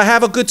 If I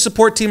have a good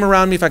support team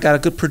around me, if I got a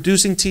good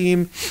producing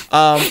team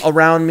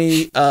around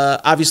me,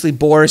 obviously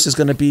Boris is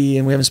going to be,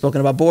 and we haven't spoken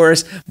about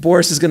Boris.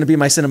 Boris is going to be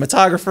my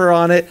cinematographer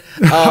on it.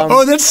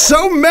 That's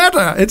so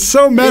meta. It's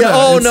so meta.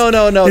 Yeah,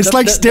 no. It's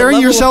like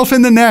staring yourself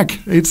in the neck.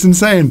 It's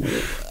insane.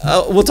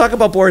 We'll talk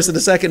about Boris in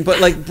a second, but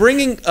like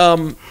bringing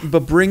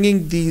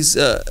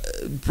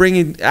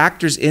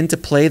actors in to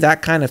play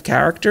that kind of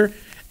character.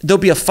 There'll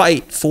be a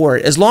fight for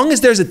it. As long as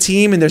there's a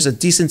team and there's a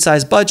decent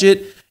sized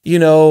budget,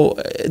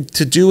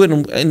 to do it.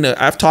 And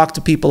I've talked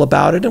to people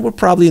about it, and we're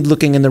probably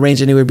looking in the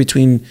range anywhere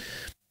between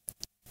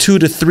 2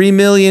 to 3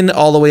 million,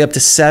 all the way up to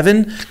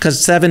 7,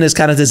 because 7 is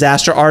kind of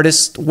Disaster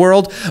Artist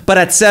world. But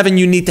at 7,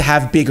 you need to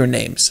have bigger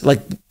names, like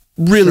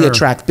really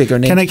attract bigger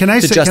names. Can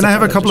I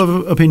have a couple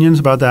of opinions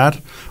about that?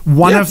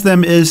 One of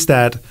them is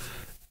that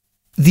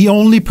the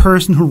only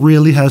person who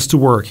really has to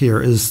work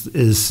here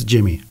is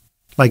Jimmy.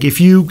 Like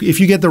if you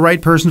get the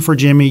right person for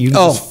Jimmy, you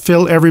just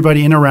fill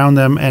everybody in around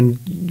them, and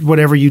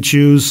whatever you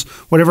choose,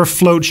 whatever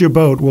floats your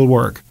boat will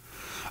work.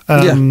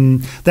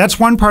 That's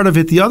one part of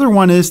it. The other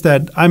one is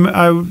that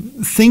I'm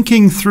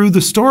thinking through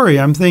the story.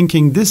 I'm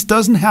thinking this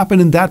doesn't happen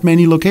in that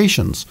many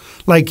locations.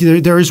 Like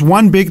there is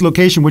one big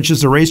location, which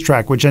is the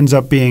racetrack, which ends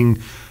up being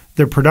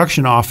the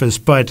production office.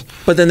 But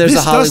then there's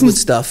the Hollywood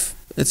stuff.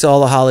 It's all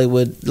the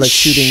Hollywood, like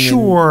shooting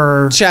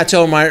in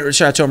Chateau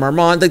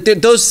Marmont, like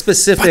those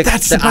specific.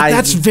 But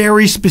that's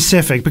very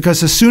specific,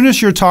 because as soon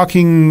as you're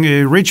talking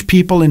rich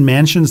people in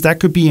mansions, that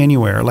could be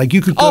anywhere. Like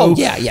you could go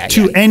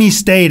to any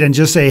state and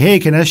just say, "Hey,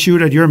 can I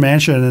shoot at your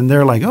mansion?" And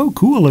they're like, "Oh,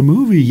 cool, a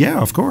movie, yeah,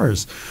 of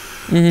course."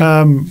 It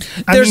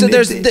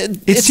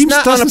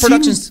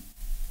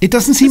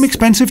doesn't seem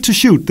expensive to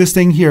shoot this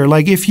thing here.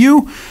 Like if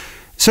you,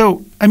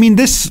 Oh,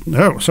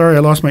 sorry, I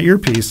lost my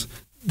earpiece.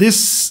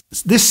 This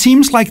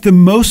seems like the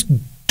most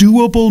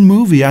doable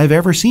movie I've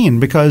ever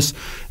seen, because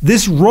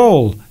this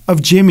role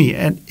of Jimmy,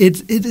 and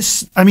it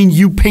is. I mean,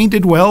 you paint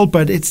it well,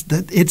 but it's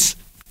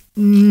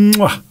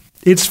an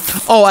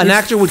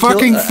actor would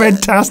fucking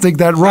fantastic,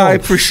 that role. I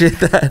appreciate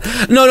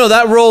that. No,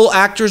 that role,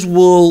 actors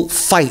will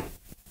fight.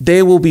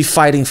 They will be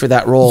fighting for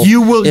that role.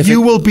 You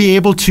will be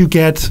able to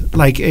get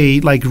like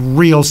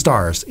real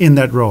stars in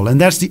that role,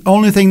 and that's the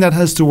only thing that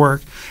has to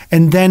work.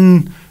 And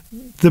then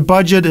the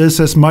budget is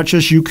as much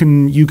as you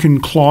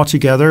can claw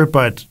together,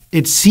 but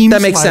it seems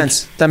that makes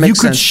sense. That makes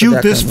sense. You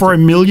could shoot this for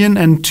 $1 million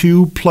and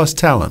 2 plus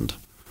talent.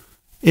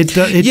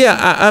 Yeah,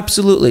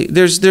 absolutely.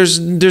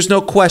 There's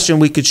no question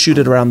we could shoot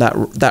it around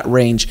that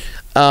range.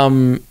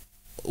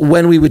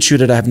 When we would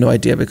shoot it, I have no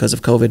idea because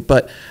of COVID.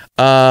 But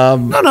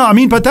no. I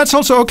mean, but that's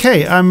also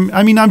okay.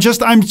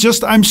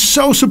 I'm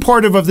so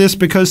supportive of this,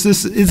 because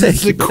this is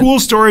a cool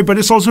story. But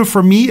it's also,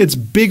 for me, it's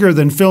bigger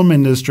than film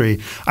industry.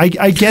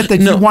 I get that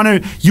you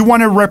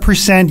want to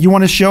represent, you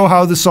want to show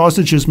how the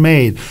sausage is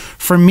made.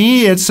 For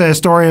me, it's a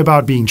story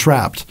about being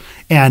trapped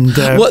and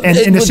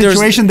in a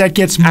situation that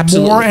gets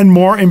more and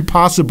more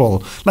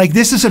impossible. Like,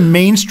 this is a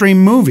mainstream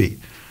movie.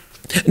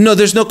 No,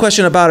 there's no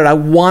question about it.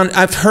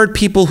 I've heard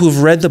people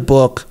who've read the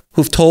book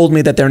who've told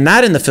me that they're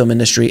not in the film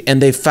industry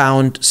and they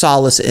found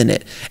solace in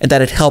it, and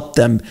that it helped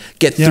them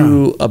get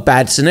through a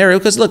bad scenario.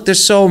 Because look,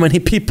 there's so many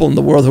people in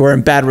the world who are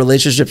in bad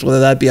relationships, whether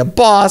that be a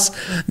boss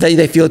that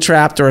they feel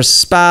trapped, or a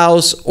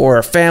spouse, or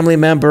a family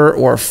member,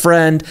 or a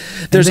friend.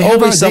 There's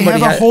always somebody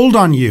they have a hold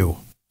on you.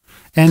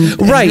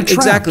 And right,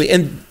 exactly.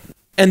 And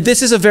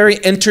this is a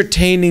very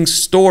entertaining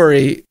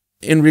story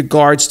in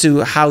regards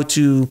to how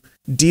to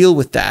deal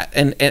with that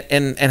and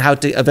how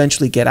to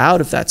eventually get out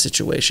of that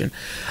situation.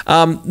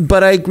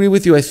 But I agree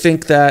with you. I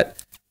think that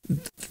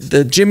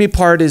the Jimmy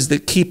part is the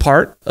key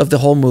part of the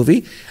whole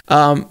movie.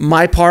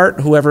 My part,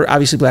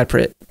 obviously Brad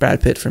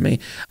Pitt for me,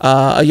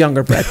 a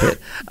younger Brad Pitt,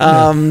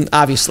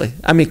 obviously.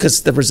 I mean,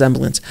 because the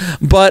resemblance.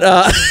 But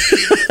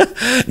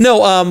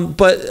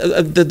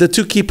the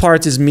two key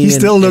parts is me. He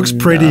still looks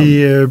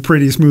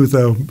pretty smooth,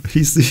 though.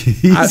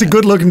 He's a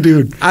good looking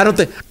dude. I don't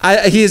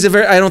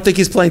think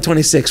he's playing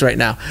 26 right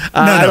now.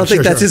 I don't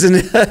think that's his.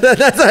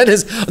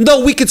 No,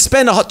 we could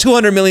spend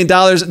 $200 million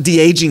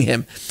de-aging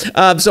him.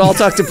 So I'll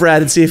talk to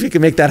Brad and see if he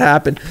can make that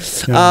happen.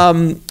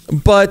 Yeah.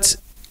 But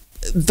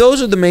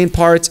those are the main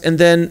parts, and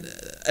then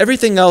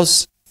everything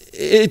else,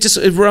 it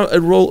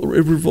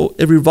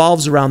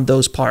revolves around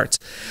those parts.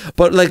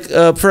 But like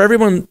for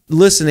everyone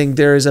listening,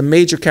 there is a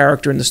major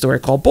character in the story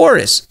called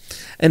Boris,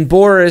 and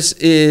Boris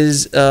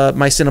is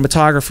my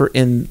cinematographer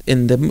in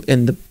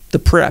the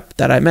prep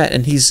that I met,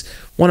 and he's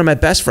one of my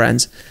best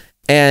friends,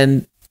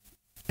 and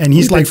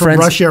he's like from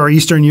Russia or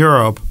Eastern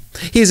Europe.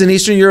 He's an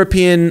Eastern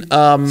European.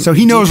 So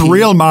he knows DP.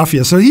 Real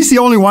mafia. So he's the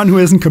only one who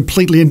isn't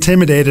completely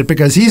intimidated,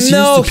 because he's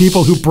used to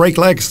people who break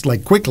legs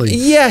like quickly.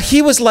 Yeah,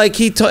 he was like,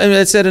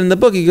 I said in the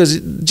book, he goes,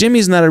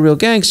 Jimmy's not a real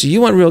gangster. You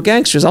want real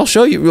gangsters? I'll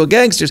show you real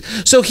gangsters.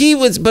 So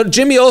but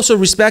Jimmy also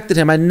respected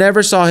him. I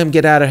never saw him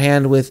get out of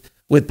hand with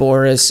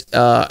Boris.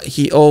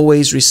 He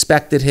always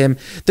respected him.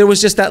 There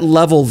was just that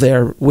level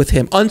there with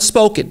him,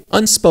 unspoken.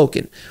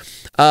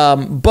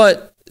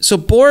 So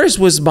Boris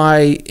was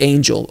my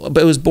angel,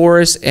 but it was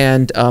Boris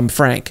and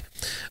Frank.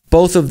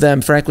 Both of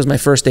them, Frank was my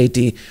first AD.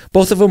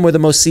 Both of them were the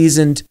most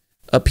seasoned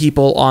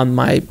people on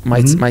my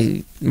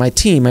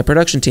team, my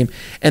production team,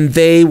 and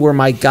they were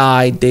my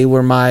guide. They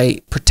were my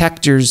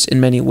protectors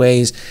in many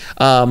ways.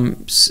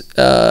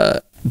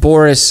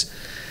 Boris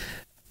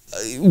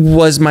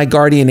was my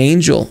guardian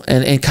angel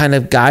and kind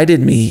of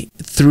guided me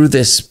through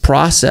this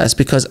process,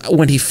 because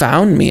when he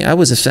found me, I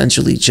was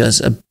essentially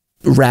just a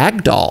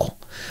rag doll.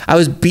 I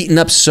was beaten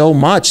up so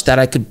much that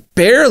I could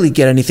barely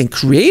get anything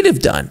creative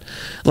done.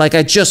 Like,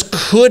 I just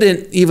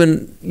couldn't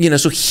even,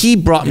 so he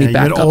brought me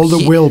back up. You had all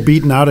the will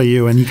beaten out of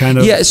you, and he kind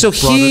of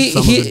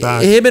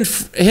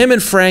him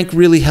and Frank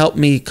really helped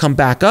me come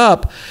back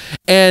up.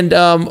 And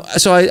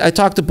so I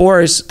talked to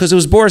Boris, because it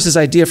was Boris's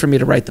idea for me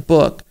to write the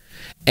book.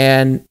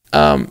 And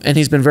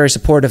he's been very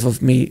supportive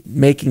of me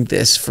making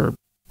this for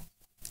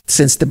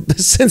since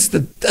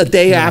the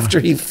day after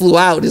he flew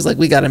out. He's like,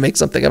 we got to make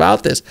something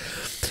about this.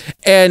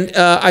 And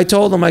I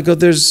told him, I go,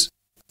 there's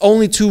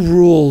only 2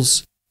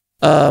 rules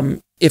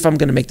if I'm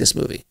going to make this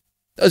movie.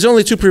 There's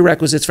only 2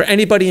 prerequisites for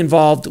anybody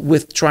involved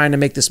with trying to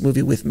make this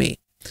movie with me,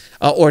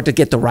 or to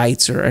get the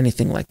rights or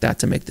anything like that,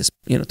 to make this,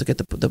 to get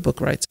the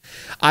book rights.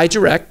 I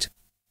direct,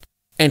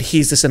 and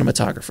he's the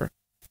cinematographer.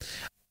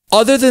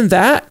 Other than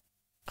that,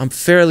 I'm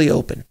fairly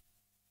open.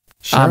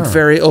 Sure. I'm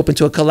very open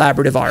to a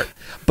collaborative art,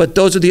 but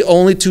those are the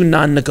only 2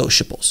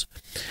 non-negotiables.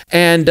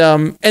 And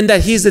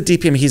that he's the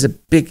DP. I mean,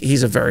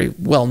 he's a very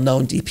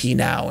well-known DP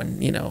now,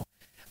 and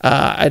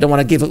I don't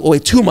want to give away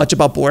too much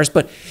about Boris,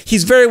 but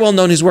he's very well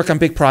known. He's worked on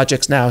big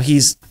projects now.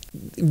 He's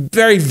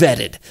very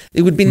vetted.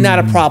 It would be not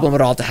a problem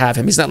at all to have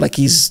him. He's not like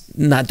he's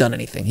not done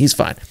anything. He's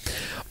fine.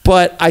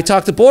 But I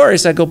talked to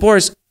Boris. I go,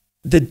 Boris,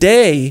 the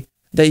day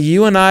that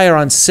you and I are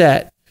on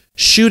set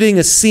shooting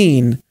a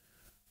scene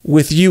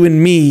with you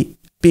and me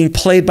being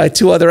played by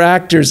 2 other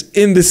actors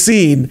in the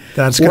scene,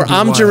 where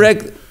I'm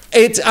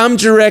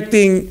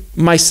directing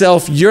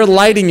myself, you're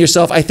lighting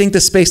yourself, I think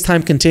the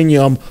space-time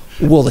continuum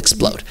will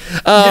explode.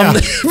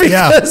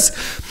 Because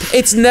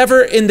it's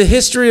never, in the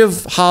history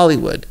of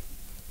Hollywood,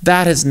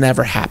 that has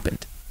never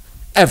happened,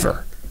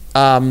 ever.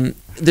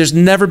 There's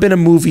never been a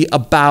movie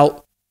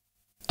about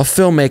a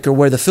filmmaker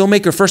where the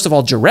filmmaker, first of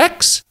all,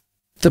 directs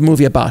the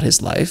movie about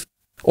his life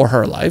or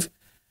her life,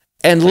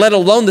 and let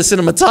alone the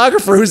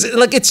cinematographer, who's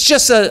like, it's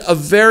just a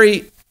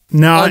very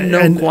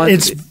unknown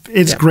quantity.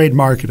 It's great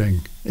marketing.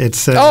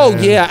 It's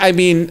I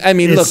mean,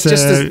 look,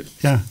 just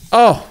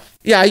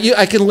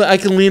I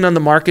can lean on the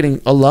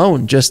marketing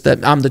alone, just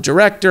that I'm the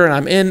director and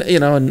I'm in,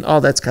 and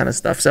all that kind of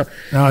stuff. So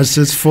no,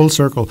 it's full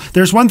circle.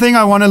 There's one thing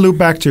I want to loop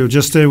back to,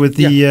 just with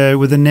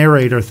the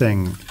narrator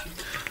thing,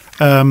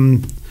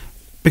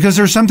 because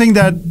there's something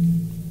that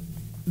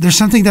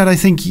I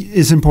think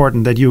is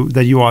important that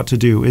you ought to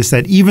do, is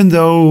that even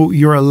though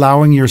you're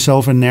allowing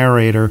yourself a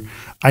narrator,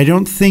 I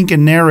don't think a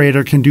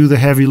narrator can do the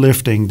heavy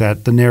lifting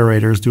that the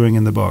narrator is doing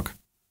in the book.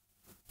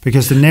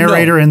 Because the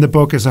narrator in the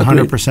book is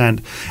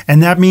 100%.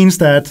 And that means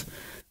that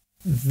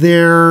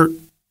there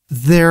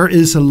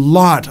is a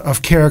lot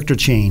of character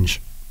change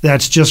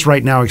that's just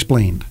right now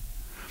explained.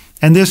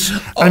 And this,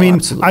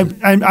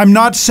 I'm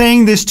not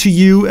saying this to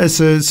you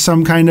as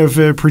some kind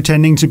of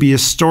pretending to be a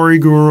story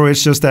guru.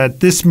 It's just that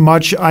this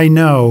much I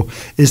know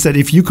is that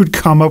if you could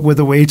come up with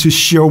a way to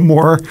show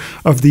more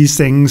of these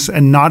things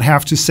and not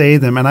have to say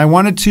them. And I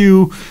wanted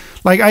to...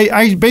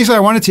 I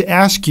wanted to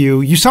ask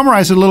you, you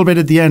summarized it a little bit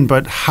at the end,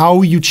 but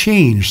how you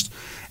changed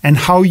and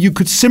how you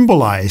could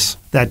symbolize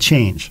that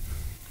change.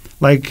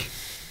 Let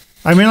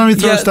me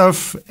throw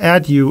stuff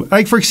at you.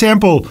 For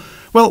example,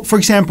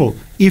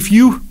 if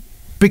you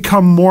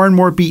become more and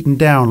more beaten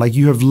down, like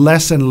you have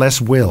less and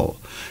less will,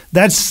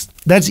 that's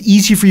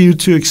easy for you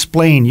to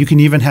explain. You can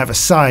even have a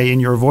sigh in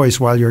your voice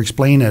while you're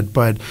explaining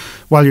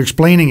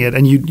it,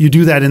 and you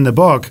do that in the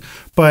book.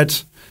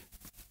 But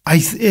I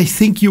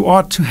think you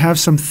ought to have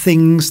some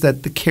things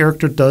that the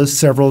character does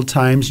several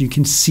times. You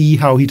can see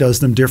how he does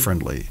them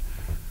differently.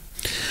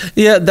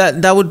 Yeah,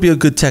 that would be a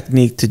good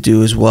technique to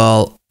do as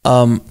well.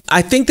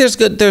 I think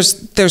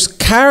there's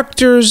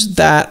characters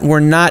that were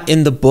not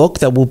in the book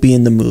that will be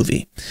in the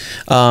movie.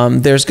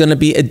 There's going to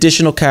be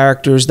additional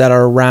characters that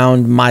are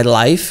around my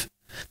life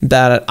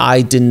that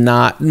I did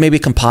not, maybe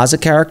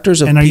composite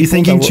characters. And are you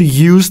thinking to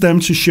use them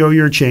to show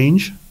your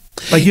change?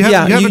 Like you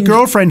have a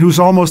girlfriend who's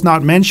almost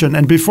not mentioned,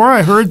 and before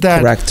I heard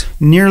that,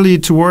 nearly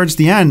towards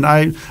the end,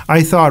 I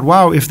thought,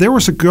 wow, if there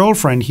was a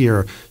girlfriend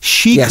here,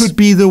 she could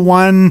be the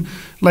one,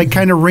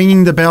 kind of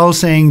ringing the bell,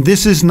 saying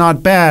this is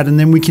not bad, and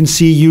then we can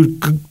see you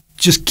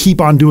just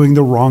keep on doing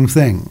the wrong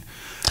thing.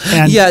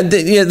 And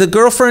the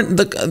girlfriend.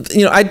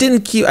 I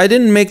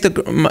didn't make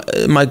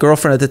my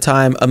girlfriend at the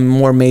time a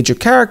more major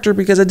character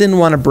because I didn't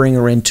want to bring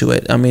her into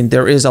it. I mean,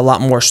 there is a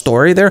lot more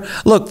story there.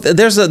 Look,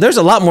 there's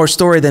a lot more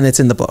story than it's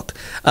in the book.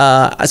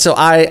 So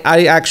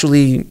I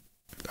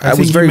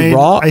was very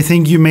raw. I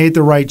think you made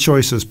the right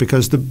choices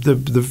because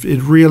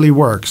it really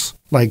works.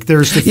 Like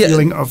there's the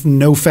feeling of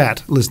no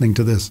fat listening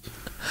to this.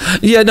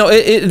 Yeah, no,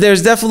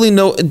 there's definitely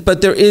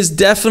but there is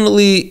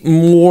definitely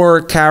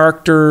more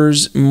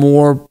characters,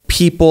 more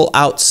people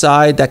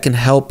outside that can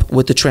help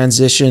with the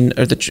transition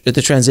or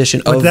the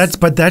transition of.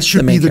 But that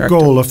should be the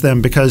goal of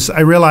them, because I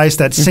realized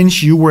that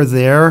since you were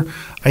there,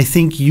 I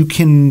think you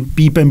can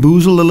be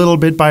bamboozled a little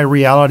bit by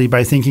reality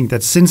by thinking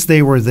that since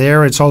they were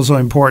there, it's also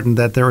important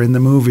that they're in the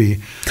movie.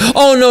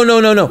 Oh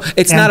no!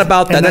 It's not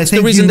about that. That's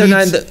the reason they're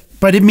not.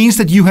 But it means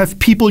that you have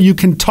people you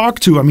can talk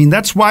to. I mean,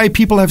 that's why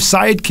people have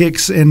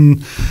sidekicks in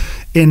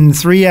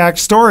 3-act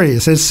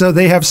stories. It's so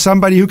they have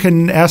somebody who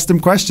can ask them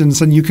questions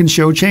and you can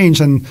show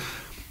change. And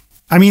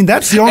I mean,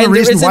 that's the only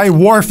reason why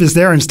Worf is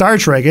there in Star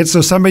Trek. It's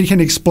so somebody can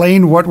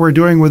explain what we're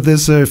doing with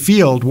this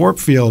warp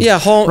field. Yeah,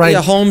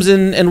 Holmes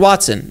and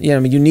Watson. Yeah, I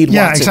mean, you need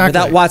Watson. Yeah, exactly.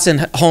 Without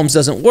Watson, Holmes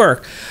doesn't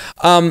work.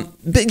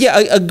 But yeah,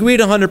 I agreed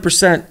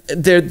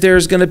 100%.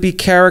 There's going to be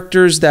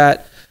characters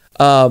that.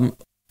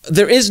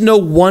 There is no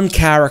one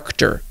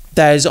character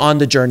that is on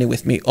the journey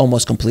with me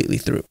almost completely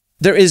through.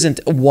 There isn't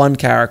one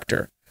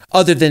character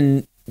other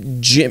than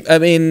Jim. I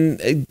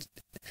mean,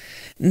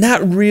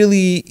 not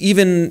really.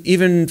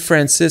 Even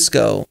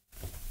Francisco.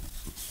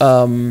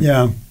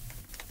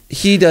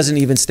 He doesn't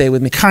even stay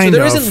with me. Kind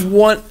of. Isn't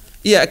one.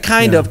 Yeah,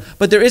 kind of.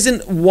 But there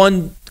isn't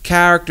one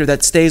character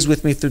that stays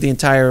with me through the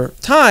entire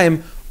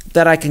time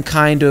that I can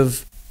kind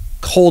of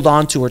hold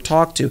on to or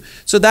talk to.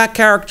 So that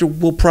character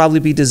will probably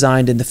be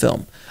designed in the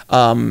film,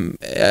 or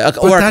a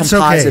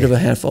composite of a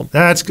handful.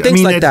 That's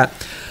things like that.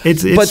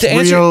 It's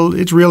real.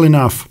 It's real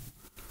enough.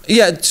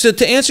 Yeah. So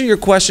to answer your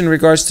question in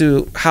regards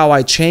to how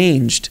I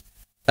changed,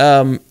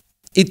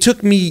 it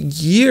took me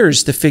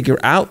years to figure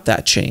out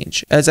that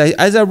change. As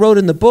I wrote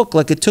in the book,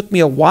 like, it took me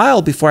a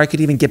while before I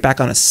could even get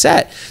back on a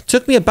set. It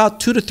took me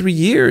about 2 to 3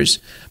 years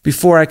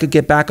before I could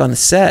get back on a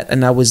set,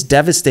 and I was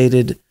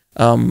devastated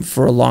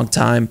for a long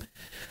time.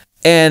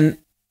 And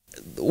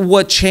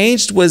what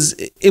changed was,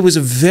 it was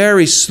a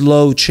very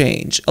slow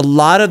change. A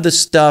lot of the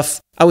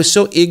stuff, I was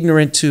so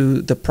ignorant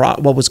to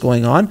what was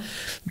going on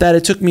that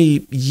it took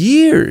me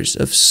years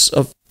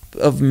of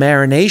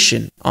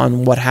marination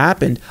on what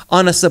happened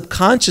on a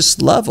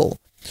subconscious level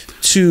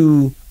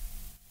to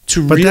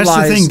realize. But that's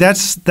the thing.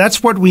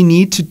 That's what we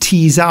need to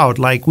tease out.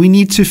 Like, we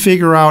need to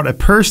figure out a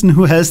person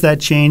who has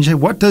that change.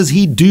 What does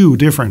he do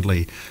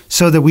differently,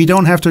 so that we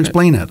don't have to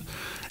explain it.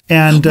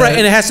 And right,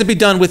 and it has to be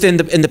done within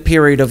the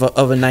period of a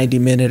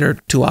 90-minute or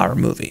 2-hour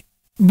movie.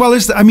 Well,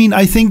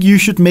 I think you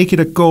should make it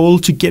a goal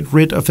to get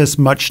rid of as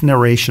much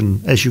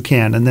narration as you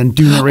can, and then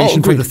do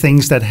narration for the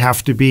things that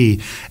have to be.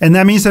 And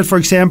that means that, for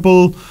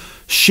example,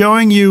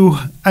 showing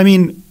how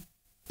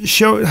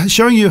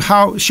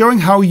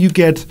you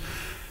get,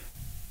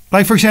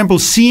 like, for example,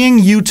 seeing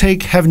you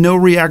have no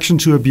reaction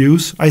to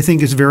abuse, I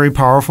think is very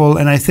powerful.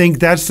 And I think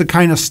that's the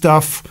kind of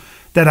stuff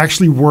that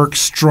actually works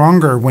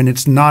stronger when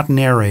it's not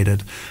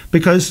narrated.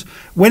 Because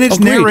when it's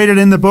narrated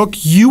in the book,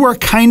 you are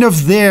kind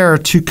of there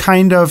to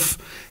kind of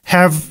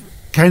have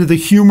kind of the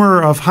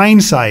humor of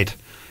hindsight.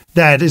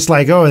 That it's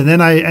like, oh, and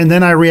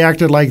then I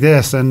reacted like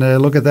this, and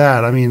look at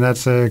that. I mean,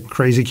 that's a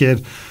crazy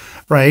kid,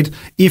 right?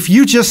 If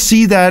you just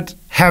see that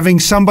having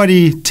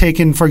somebody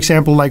taken, for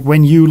example, like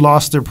when you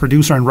lost the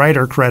producer and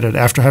writer credit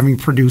after having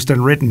produced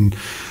and written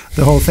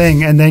the whole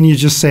thing, and then you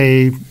just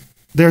say,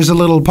 there's a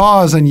little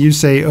pause, and you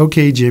say,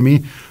 okay,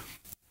 Jimmy,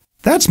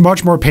 that's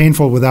much more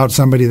painful without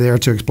somebody there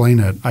to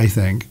explain it, I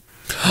think.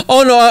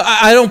 Oh, no,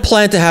 I don't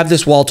plan to have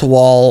this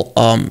wall-to-wall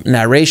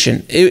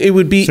narration. It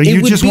would be... So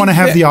you just want to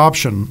have the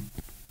option.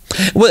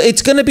 Well,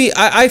 it's going to be...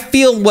 I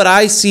feel what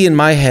I see in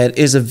my head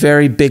is a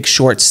very Big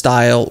Short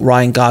style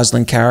Ryan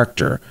Gosling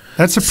character.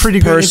 That's a pretty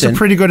good. It's a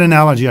pretty good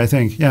analogy, I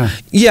think. Yeah.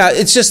 Yeah,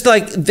 it's just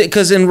like,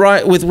 because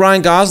with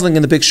Ryan Gosling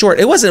in The Big Short,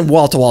 it wasn't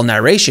wall-to-wall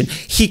narration.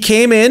 He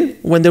came in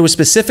when there were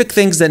specific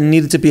things that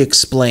needed to be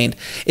explained.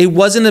 It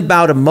wasn't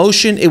about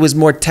emotion. It was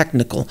more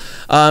technical,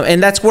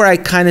 and that's where I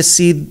kind of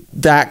see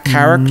that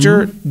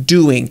character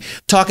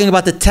talking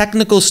about the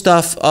technical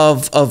stuff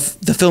of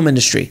the film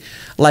industry,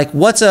 like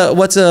what's a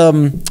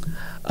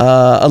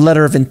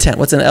letter of intent,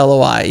 what's an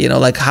LOI,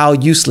 like how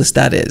useless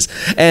that is.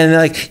 And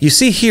like, you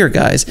see here,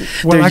 guys,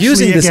 they're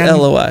using this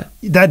LOI.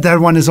 That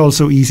one is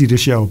also easy to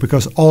show,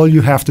 because all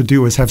you have to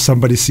do is have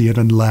somebody see it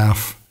and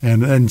laugh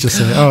and just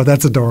say, oh,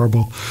 that's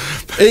adorable.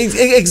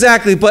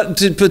 Exactly. But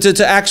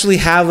to actually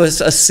have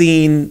a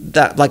scene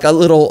that, like a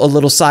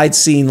little side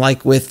scene,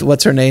 like with,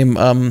 what's her name?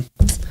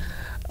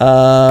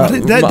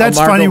 That's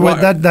funny.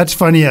 That's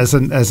funny as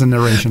a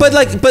narration. But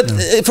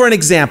for an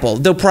example,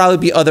 there'll probably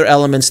be other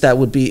elements that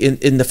would be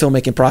in the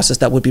filmmaking process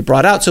that would be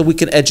brought out, so we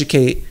can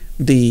educate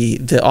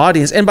the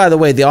audience. And by the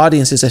way, the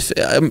audience is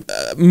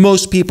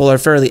most people are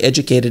fairly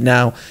educated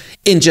now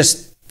in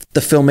just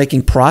the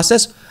filmmaking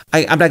process.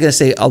 I'm not going to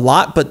say a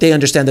lot, but they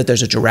understand that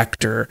there's a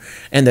director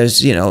and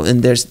there's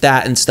and there's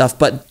that and stuff.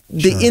 But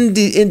in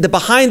the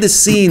behind the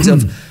scenes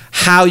of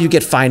how you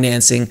get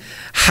financing,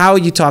 how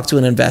you talk to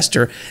an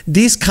investor,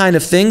 these kind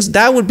of things,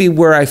 that would be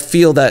where I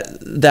feel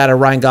that a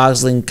Ryan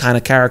Gosling kind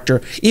of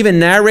character, even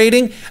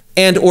narrating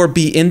and or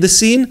be in the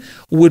scene,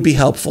 would be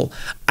helpful.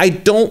 I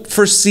don't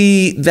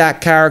foresee that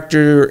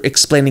character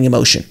explaining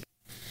emotion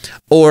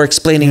or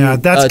explaining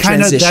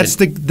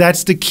transition.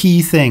 That's the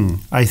key thing,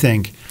 I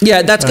think.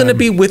 Yeah, that's going to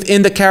be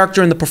within the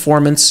character and the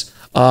performance,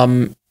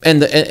 and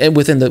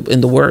within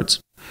the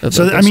words.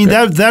 So I mean,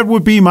 that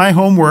would be my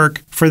homework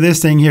for this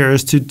thing here,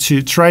 is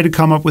to try to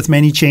come up with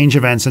many change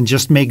events and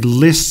just make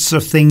lists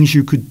of things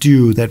you could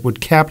do that would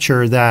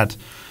capture that,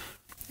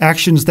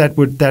 actions that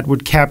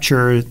would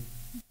capture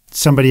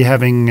somebody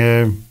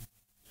having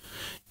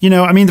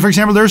I mean, for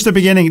example, there's the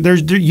beginning.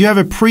 You have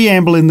a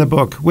preamble in the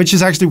book, which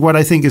is actually what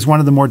I think is one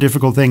of the more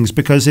difficult things,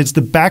 because it's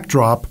the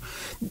backdrop.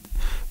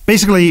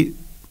 Basically,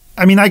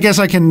 I mean, I guess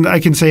I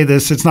can say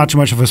this. It's not too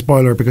much of a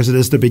spoiler because it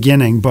is the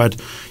beginning, but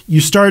you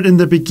start in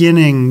the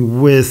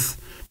beginning with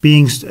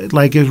being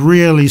like a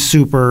really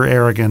super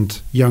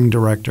arrogant young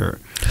director.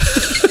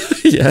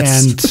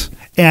 Yes.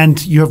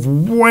 And you have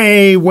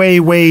way, way,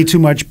 way too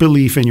much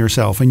belief in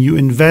yourself, and you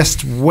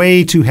invest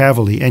way too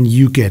heavily, and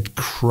you get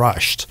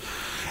crushed.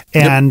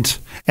 And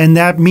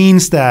that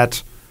means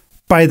that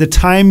by the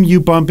time you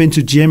bump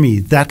into Jimmy,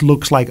 that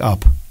looks like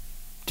Up.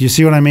 Do you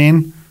see what I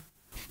mean?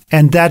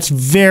 And that's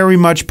very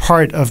much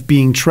part of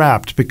being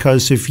trapped,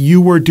 because if you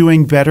were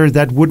doing better,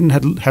 that wouldn't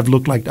have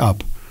looked like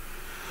Up.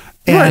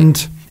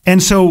 And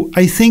so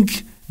I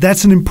think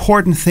that's an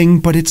important thing,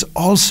 but it's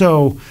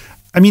also,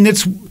 I mean,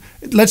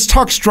 let's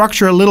talk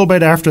structure a little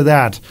bit after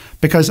that,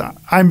 because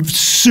I'm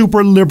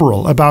super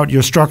liberal about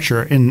your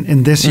structure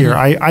in this here.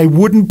 I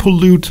wouldn't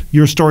pollute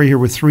your story here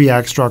with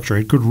 3-act structure.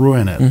 It could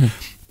ruin it.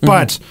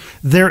 But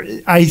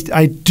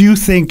I do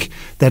think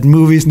that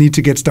movies need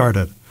to get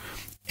started.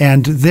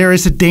 And there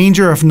is a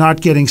danger of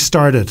not getting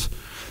started.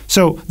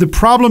 So the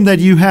problem that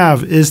you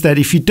have is that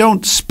if you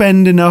don't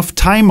spend enough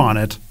time on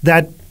it,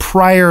 that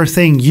prior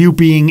thing, you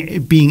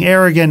being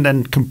arrogant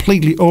and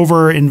completely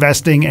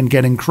over-investing and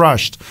getting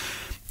crushed,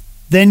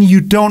 then you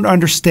don't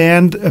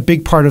understand a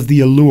big part of the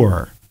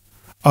allure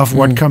of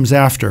what comes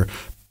after.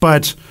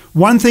 But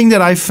one thing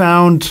that I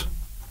found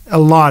a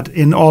lot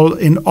in all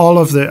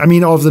of the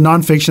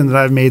nonfiction that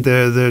I've made,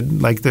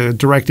 the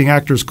directing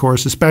actors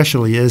course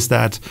especially, is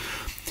that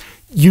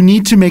you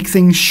need to make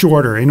things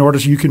shorter in order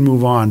so you can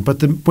move on.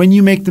 But when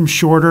you make them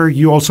shorter,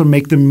 you also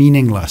make them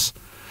meaningless.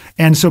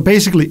 And so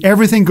basically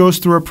everything goes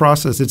through a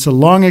process. It's a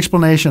long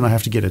explanation. I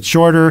have to get it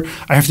shorter.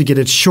 I have to get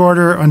it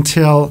shorter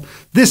until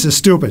this is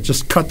stupid.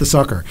 Just cut the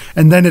sucker.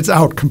 And then it's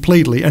out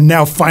completely. And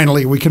now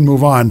finally we can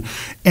move on.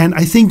 And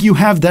I think you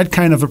have that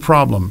kind of a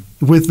problem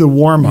with the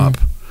warm-up.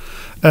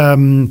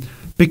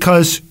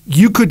 Because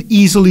you could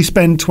easily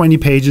spend 20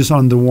 pages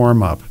on the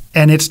warm-up.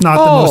 And it's not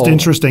the most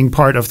interesting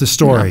part of the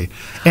story.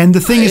 Yeah. And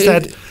the thing is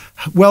that,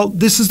 well,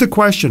 this is the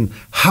question.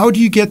 How do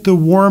you get the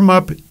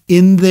warm-up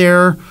in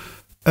there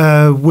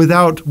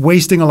without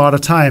wasting a lot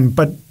of time,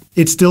 but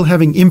it's still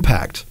having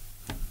impact?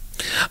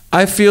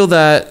 I feel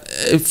that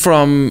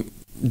from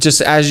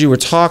just as you were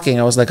talking,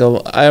 I was like,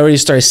 oh, I already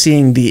started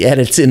seeing the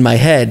edits in my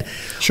head.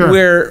 Sure.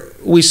 Where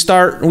we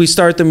start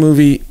the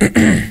movie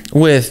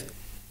with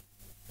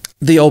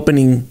the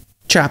opening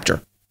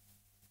chapter.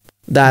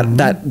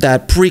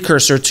 That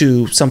precursor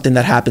to something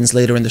that happens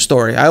later in the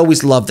story. I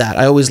always love that.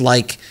 I always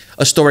like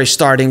a story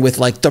starting with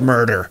like the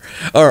murder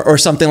or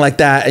something like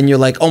that. And you're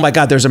like, oh my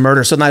God, there's a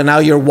murder. So now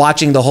you're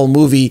watching the whole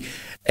movie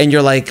and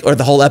you're like, or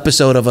the whole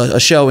episode of a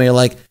show, and you're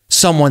like,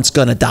 someone's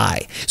gonna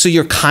die. So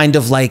you're kind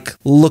of like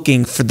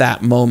looking for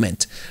that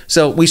moment.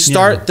 So we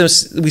start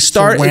this,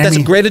 that's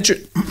a great,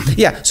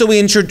 so we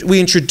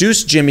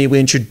introduce Jimmy, we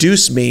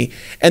introduce me.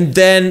 And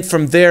then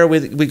from there,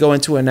 we go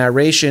into a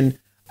narration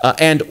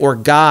and or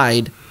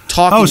guide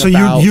talking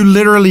about... you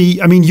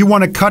literally, I mean, you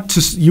want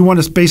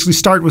to basically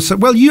start with,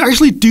 well, you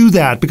actually do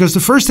that, because the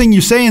first thing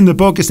you say in the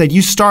book is that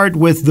you start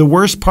with the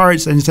worst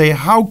parts and say,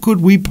 how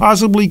could we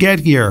possibly get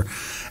here?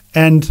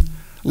 And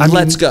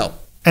let's go.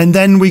 And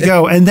then we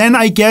go. And then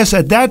I guess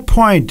at that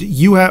point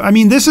you have, I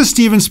mean, this is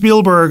Steven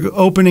Spielberg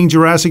opening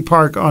Jurassic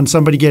Park on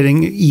somebody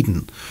getting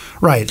eaten.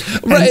 Right.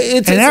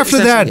 And after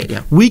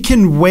that, we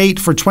can wait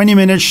for 20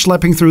 minutes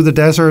schlepping through the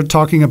desert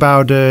talking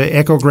about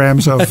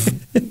echograms of,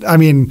 I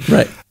mean,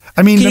 right.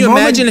 I mean, can you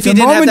imagine if you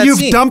didn't have that you've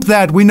scene? Dumped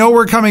that, we know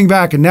we're coming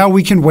back, and now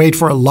we can wait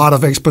for a lot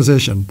of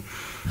exposition.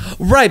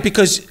 Right,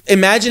 because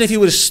imagine if you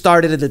would have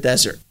started in the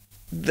desert.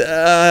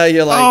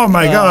 You're like, oh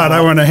my God,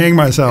 I want to hang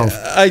myself.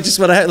 I just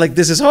want to, like,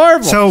 this is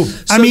horrible. So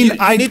I mean,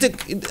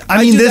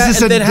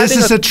 this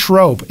is a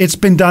trope. It's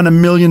been done a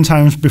million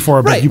times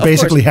before, but you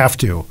basically have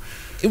to.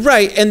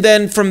 Right, and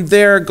then from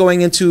there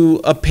going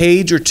into a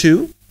page or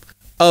two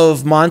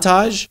of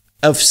montage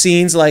of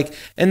scenes, like,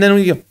 and then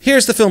we go,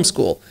 here's the film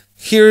school.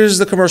 Here's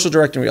the commercial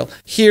directing reel.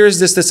 Here's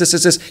this.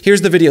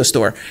 Here's the video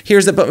store.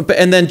 Here's the,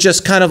 and then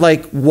just kind of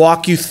like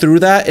walk you through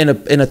that in a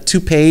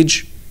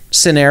 2-page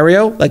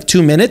scenario, like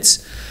 2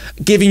 minutes,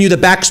 giving you the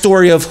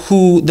backstory of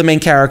who the main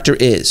character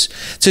is,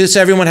 so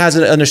everyone has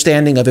an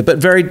understanding of it. But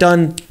very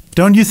done.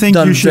 Don't you think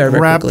you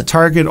should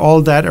target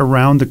all that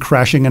around the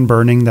crashing and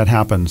burning that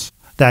happens?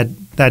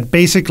 That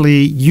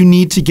basically you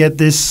need to get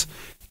this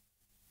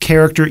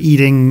character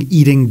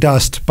eating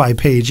dust by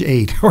page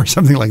 8 or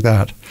something like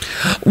that.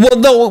 Well,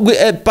 no,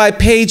 by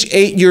page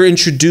 8 you're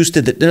introduced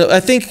to the. I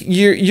think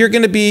you're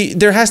going to be.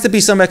 There has to be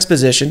some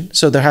exposition,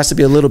 so there has to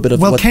be a little bit of.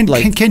 Well, can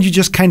you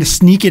just kind of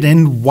sneak it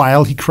in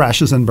while he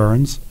crashes and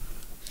burns?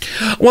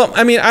 Well,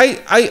 I mean,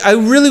 I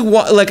really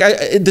want, like,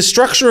 the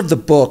structure of the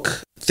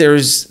book.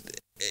 There's,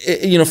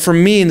 you know, for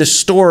me in the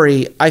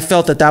story, I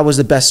felt that was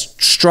the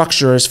best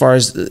structure as far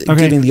as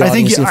giving the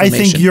audience information. I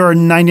think you're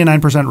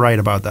 99% right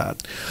about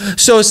that.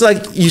 So it's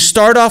like you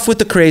start off with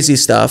the crazy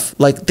stuff,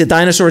 like the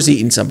dinosaurs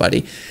eating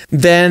somebody.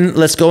 Then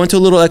let's go into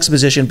a little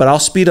exposition, but I'll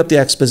speed up the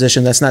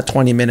exposition. That's not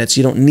 20 minutes.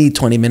 You don't need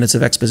 20 minutes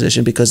of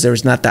exposition because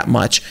there's not that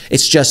much.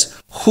 It's just,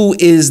 who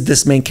is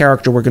this main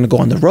character we're going to go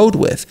on the road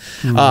with?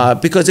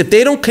 Because if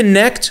they don't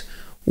connect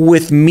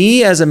with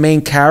me as a main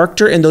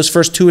character in those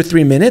first 2 or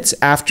 3 minutes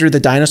after the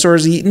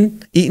dinosaurs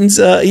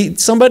eat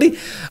somebody,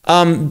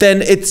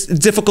 then it's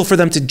difficult for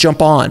them to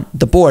jump on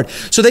the board.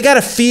 So they got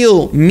to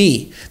feel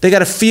me. They got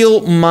to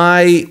feel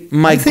my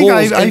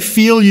goals. I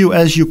feel you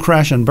as you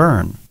crash and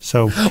burn.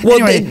 So well,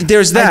 anyway,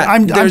 there's that.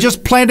 I'm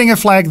just planting a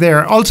flag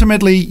there.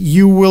 Ultimately,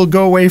 you will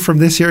go away from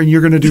this here, and you're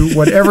going to do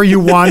whatever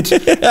you want.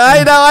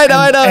 I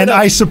know. And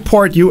I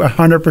support you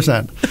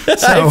 100%.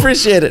 So, I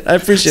appreciate it.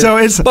 So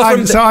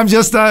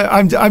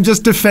I'm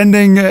just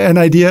defending an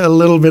idea a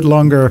little bit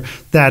longer.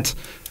 That,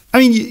 I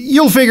mean,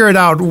 you'll figure it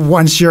out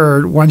once you're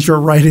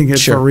writing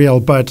it for real.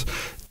 But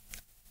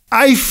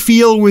I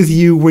feel with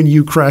you when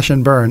you crash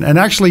and burn. And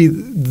actually,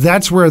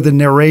 that's where the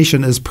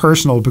narration is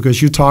personal,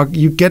 because you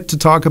get to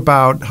talk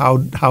about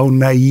how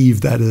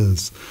naive that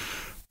is.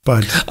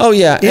 But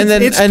and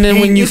then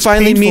when you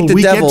finally meet the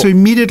devil, we get to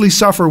immediately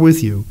suffer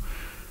with you.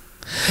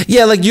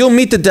 Yeah, like you'll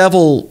meet the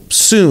devil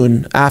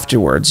soon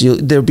afterwards.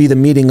 There'll be the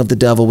meeting of the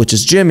devil, which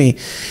is Jimmy.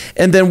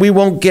 And then we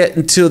won't get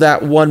into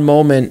that one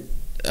moment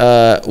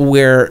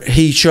where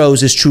he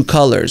shows his true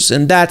colors,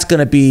 and that's going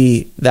to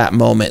be that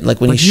moment,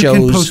 like when he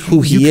shows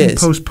who he is. You can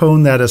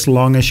postpone that as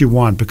long as you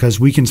want, because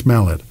we can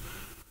smell it.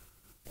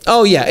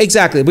 Oh yeah,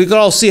 exactly. We could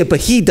all see it, but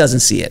he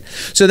doesn't see it.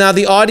 So now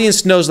the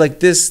audience knows, like,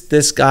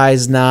 this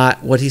guy's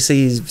not what he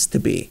seems to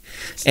be,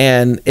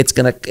 and it's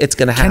gonna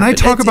happen. Can I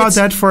talk about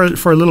that for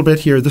a little bit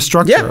here? The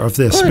structure of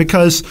this,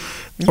 because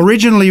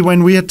originally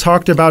when we had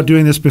talked about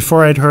doing this,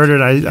 before I'd heard it,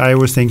 I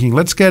was thinking,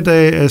 let's get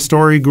a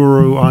story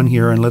guru on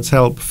here and let's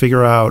help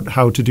figure out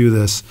how to do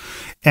this.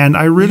 And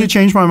I really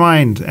changed my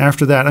mind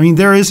after that. I mean,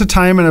 there is a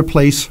time and a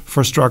place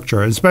for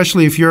structure,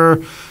 especially if you're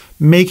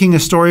making a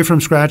story from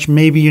scratch.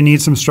 Maybe you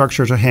need some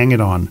structure to hang it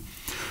on.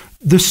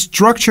 The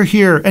structure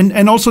here,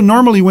 and also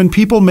normally when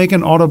people make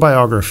an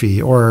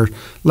autobiography, or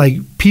like,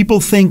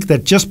 people think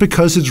that just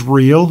because it's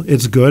real,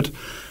 it's good,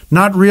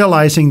 not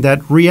realizing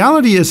that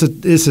reality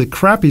is a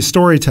crappy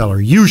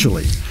storyteller,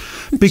 usually.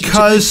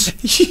 Because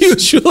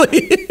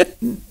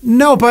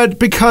no, but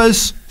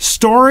because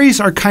stories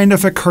are kind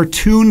of a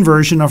cartoon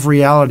version of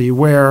reality,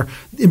 where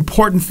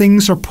important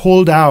things are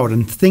pulled out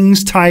and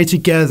things tie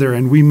together,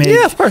 and we make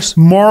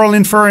moral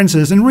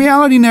inferences. And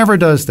reality never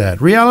does that.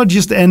 Reality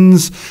just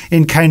ends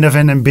in kind of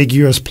an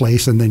ambiguous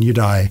place, and then you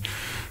die.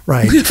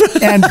 Right.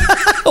 And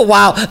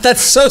wow,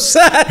 that's so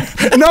sad.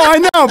 No, I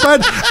know,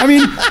 but I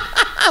mean,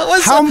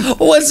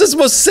 what's this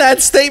most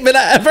sad statement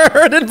I ever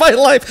heard in my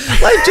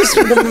life? Life just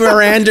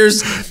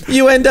meanders.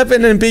 You end up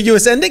in an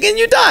ambiguous ending and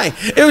you die.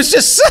 It was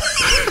just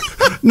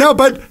No,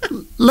 but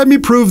let me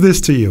prove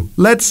this to you.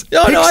 Let's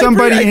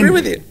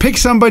pick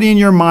somebody in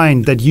your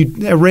mind that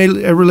a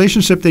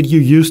relationship that you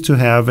used to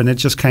have, and it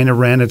just kind of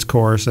ran its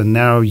course, and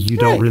now you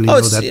don't really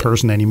know that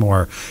person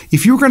anymore.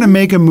 If you're going to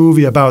make a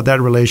movie about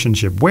that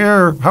relationship,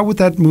 how would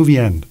that movie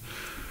end?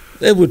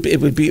 It would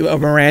be a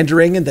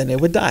meandering, and then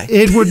it would die.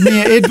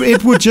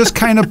 It would just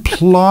kind of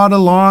plod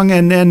along,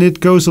 and then it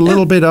goes a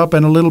little bit up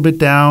and a little bit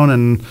down,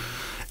 and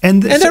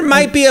there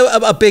might be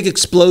a big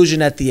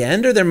explosion at the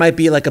end, or there might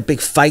be like a big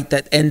fight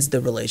that ends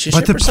the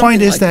relationship. But the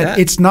point is that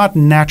it's not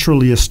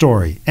naturally a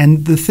story.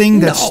 And the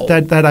thing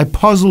that I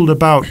puzzled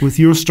about with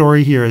your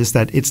story here is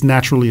that it's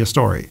naturally a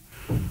story.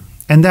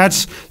 And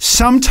that's,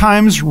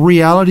 sometimes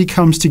reality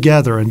comes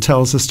together and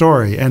tells a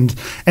story. And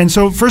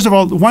so, first of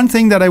all, one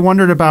thing that I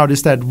wondered about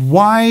is that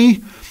why,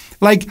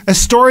 like, a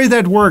story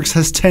that works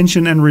has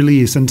tension and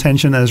release, and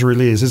tension as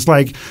release. It's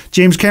like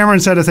James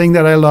Cameron said a thing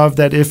that I love,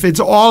 that if it's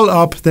all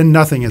up, then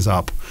nothing is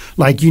up.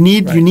 Like, you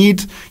need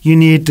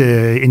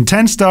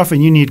intense stuff,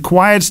 and you need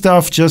quiet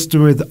stuff, just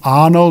with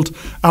Arnold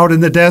out in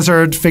the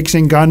desert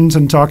fixing guns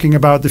and talking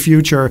about the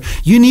future.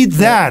 You need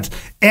that,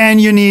 and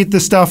you need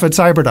the stuff at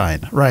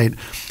Cyberdyne, right?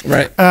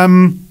 Right.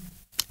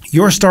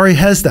 Your story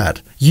has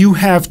that. You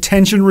have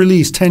tension,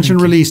 release, tension,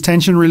 release,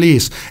 tension,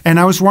 release. And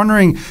I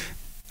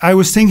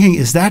was thinking,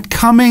 is that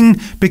coming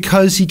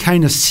because he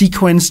kind of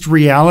sequenced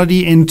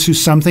reality into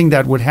something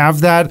that would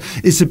have that?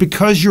 Is it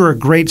because you're a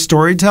great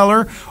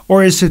storyteller,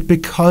 or is it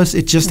because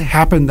it just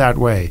happened that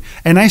way?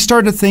 And I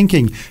started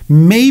thinking,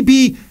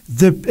 maybe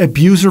the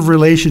abusive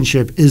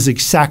relationship is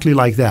exactly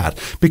like that,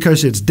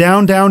 because it's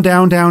down, down,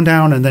 down, down,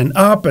 down, and then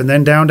up, and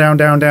then down, down,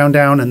 down, down,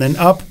 down, and then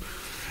up.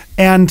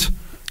 And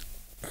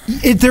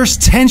there's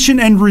tension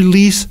and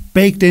release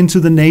baked into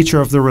the nature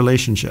of the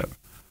relationship.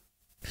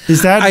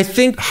 Is that? I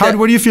think.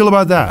 What do you feel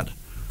about that?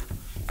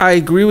 I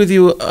agree with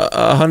you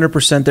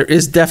 100%. There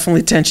is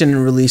definitely tension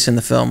and release in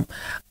the film,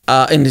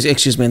 in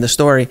the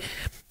story.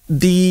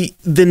 The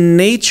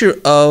nature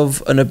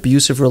of an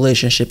abusive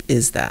relationship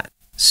is that.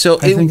 So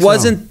it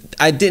wasn't. So.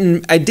 I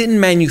didn't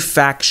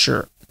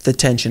manufacture the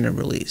tension and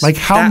release. Like,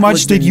 how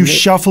much did you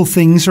shuffle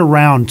things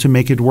around to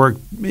make it work?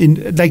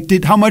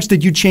 How much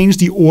did you change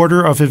the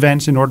order of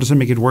events in order to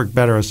make it work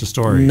better as a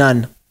story?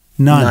 None.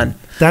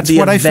 That's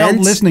what I felt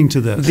listening to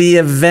this. The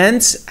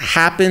events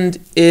happened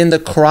in the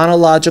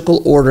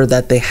chronological order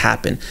that they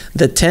happened.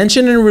 The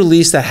tension and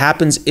release that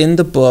happens in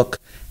the book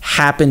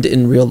happened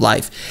in real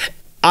life.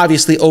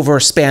 Obviously, over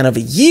a span of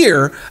a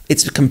year,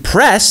 it's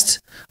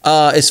compressed,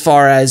 as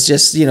far as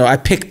just, I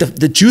picked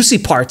the juicy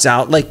parts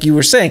out. Like you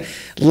were saying,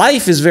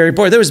 life is very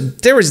boring.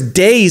 There was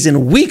days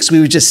and weeks we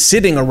were just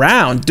sitting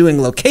around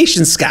doing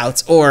location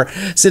scouts or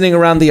sitting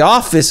around the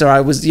office, or I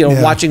was,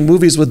 watching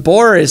movies with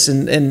Boris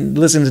and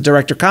listening to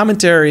director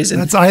commentaries.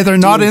 And that's either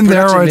not in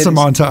there or it's a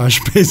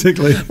montage,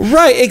 basically.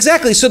 Right,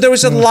 exactly. So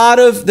there's a lot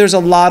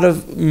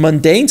of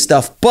mundane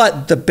stuff,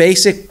 but the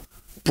basic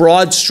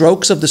broad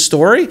strokes of the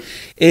story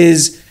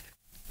is,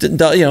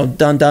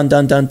 done,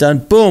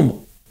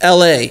 boom.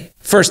 LA,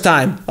 first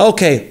time.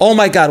 Okay. Oh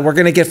my God, we're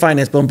going to get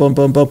finance. Boom, boom,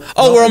 boom, boom.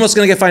 Oh, we're almost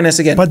going to get finance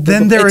again. But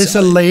then there is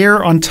a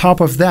layer on top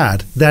of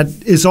that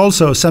is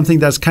also something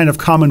that's kind of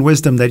common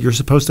wisdom that you're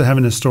supposed to have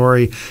in a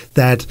story,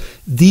 that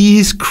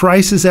these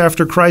crisis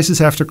after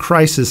crisis after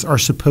crisis are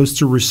supposed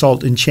to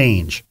result in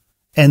change.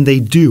 And they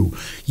do.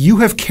 You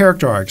have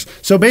character arcs.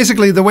 So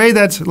basically the way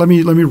that, let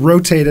me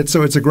rotate it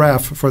so it's a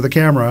graph for the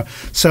camera.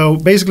 So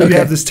basically you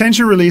have this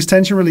tension release,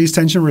 tension release,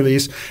 tension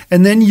release,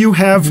 and then you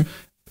have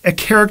a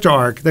character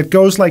arc that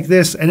goes like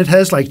this, and it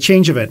has like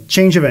change event,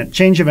 change event,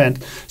 change event.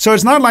 So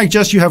it's not like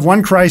just you have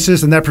one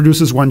crisis and that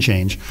produces one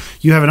change.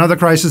 You have another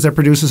crisis that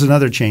produces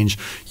another change.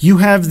 You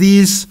have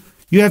these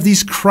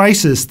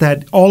crises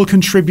that all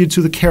contribute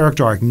to the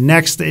character arc.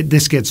 Next,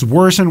 this gets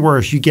worse and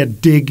worse. You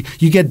get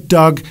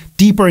dug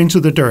deeper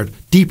into the dirt,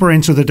 deeper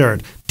into the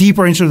dirt,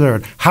 deeper into the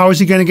dirt. How is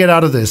he going to get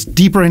out of this?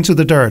 Deeper into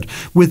the dirt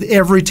with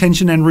every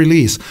tension and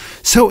release.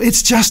 So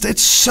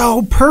it's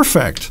so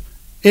perfect.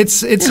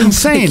 It's insane.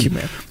 Thank you,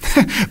 man.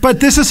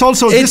 But this is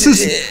also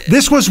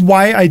this was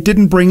why I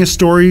didn't bring a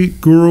story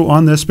guru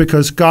on this,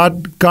 because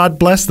God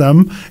bless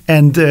them,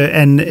 and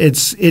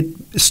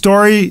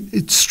story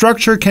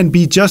structure can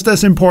be just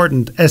as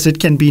important as it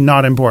can be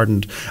not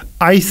important.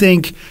 I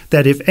think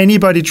that if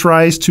anybody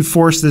tries to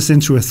force this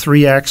into a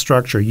 3-act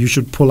structure, you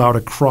should pull out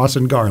a cross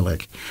and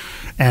garlic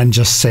and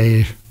just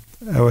say,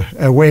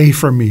 away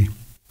from me.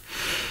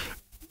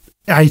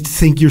 I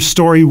think your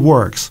story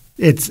works.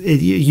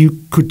 You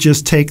could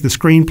just take the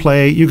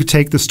screenplay, you could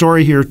take the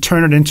story here,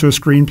 turn it into a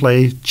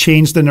screenplay,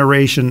 change the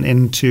narration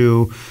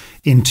into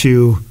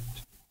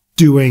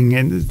doing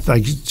and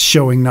like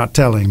showing, not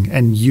telling,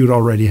 and you'd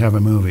already have a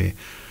movie.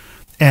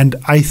 And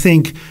I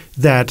think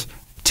that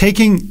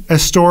taking a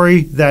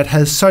story that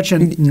has such a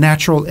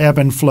natural ebb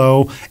and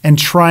flow and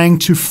trying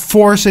to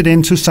force it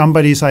into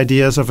somebody's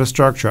ideas of a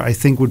structure, I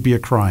think would be a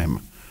crime.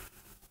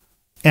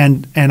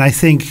 And I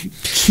think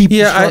keep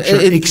the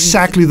structure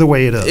exactly the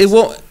way it is. It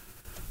won't.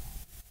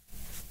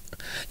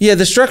 Yeah,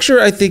 the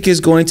structure I think is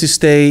going to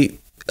stay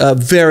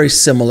very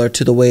similar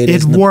to the way it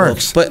is in the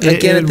works. book. But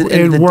again, at the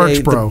end of the works,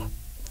 day, bro.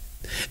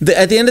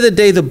 At the end of the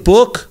day, the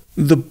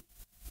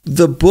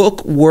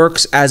book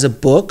works as a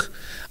book.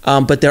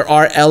 But there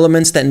are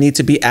elements that need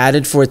to be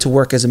added for it to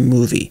work as a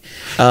movie.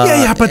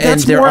 But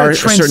that's more a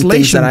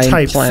translation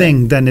type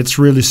thing than it's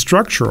really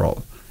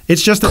structural.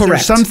 It's just that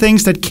there's some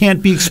things that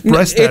can't be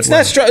expressed that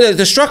way.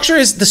 The structure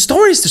is the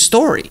story is the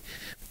story.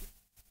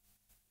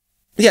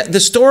 Yeah, the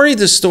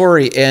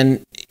story.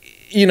 And,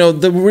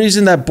 the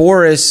reason that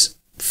Boris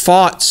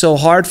fought so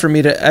hard for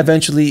me to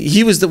eventually,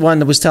 he was the one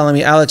that was telling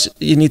me, Alex,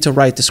 you need to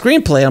write the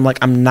screenplay. I'm like,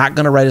 I'm not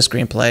going to write a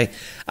screenplay.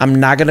 I'm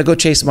not going to go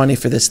chase money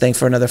for this thing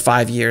for another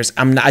 5 years.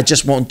 I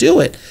just won't do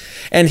it.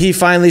 And he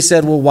finally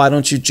said, well, why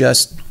don't you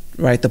just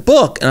write the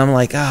book? And I'm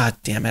like,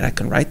 damn it, I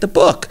can write the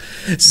book.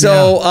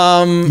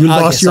 So you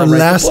lost your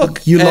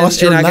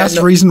last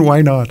reason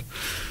why not.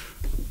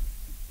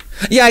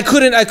 Yeah, I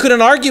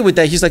couldn't argue with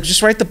that. He's like,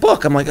 just write the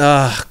book. I'm like,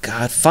 oh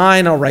God,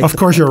 fine, I'll write. Of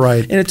course, you're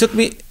right. And it took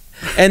me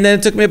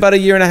about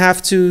 1.5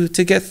 years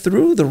to get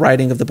through the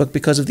writing of the book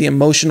because of the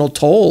emotional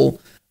toll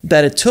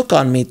that it took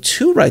on me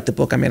to write the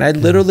book. I mean, I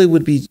literally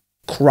would be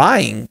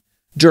crying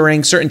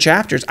during certain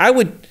chapters. I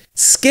would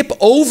skip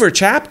over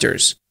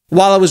chapters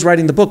while I was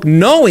writing the book,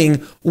 knowing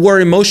where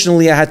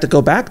emotionally I had to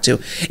go back to.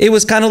 It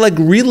was kind of like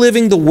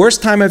reliving the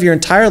worst time of your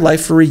entire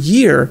life for a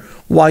year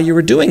while you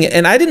were doing it.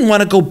 And I didn't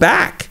want to go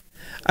back.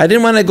 I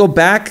didn't want to go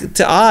back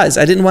to Oz.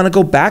 I didn't want to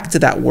go back to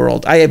that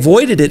world. I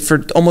avoided it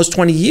for almost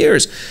 20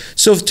 years.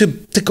 So to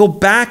go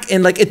back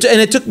and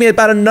it took me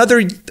about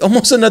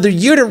almost another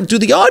year to do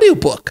the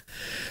audiobook,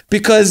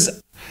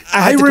 because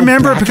I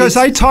remember because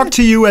I talked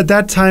to you at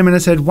that time and I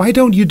said, why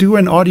don't you do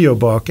an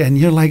audiobook? And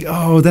you're like,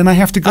 then I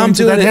have to go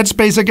into that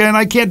headspace again.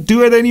 I can't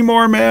do it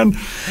anymore, man.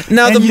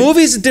 Now the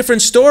movie's a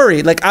different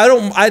story.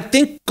 I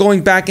think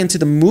going back into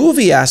the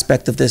movie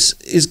aspect of this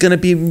is going to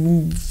be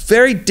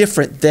very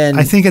different than.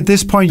 I think at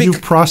this point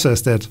you've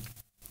processed it.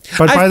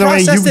 But by the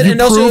way,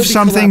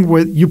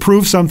 you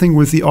prove something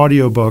with the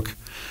audiobook,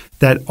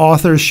 that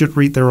authors should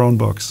read their own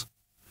books.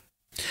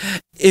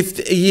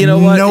 If you know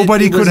what,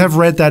 nobody could have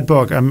read that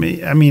book. I mean,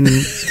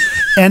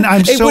 and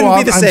I'm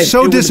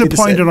so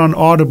disappointed on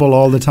Audible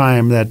all the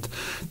time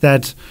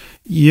that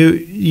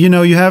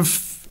you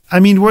have. I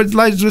mean, what's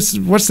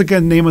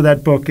the name of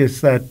that book?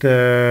 Is that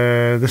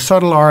The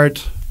Subtle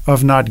Art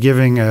of not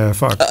giving a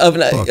fuck.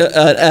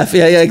 F.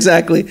 Yeah,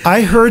 exactly.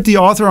 I heard the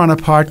author on a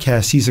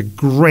podcast. He's a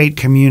great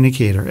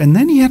communicator. And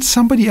then he had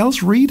somebody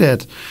else read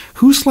it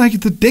who's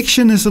like, the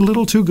diction is a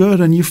little too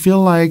good and you feel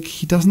like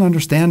he doesn't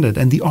understand it.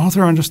 And the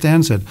author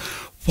understands it.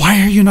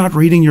 Why are you not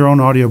reading your own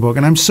audiobook?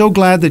 And I'm so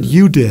glad that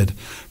you did,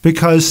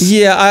 because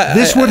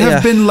this would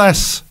have been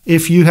less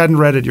if you hadn't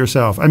read it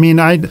yourself. I mean,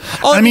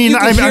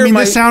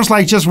 this sounds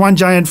like just one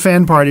giant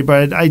fan party,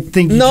 but I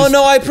think did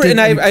an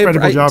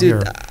incredible job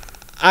here.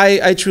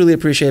 I truly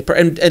appreciate Per,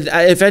 and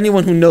if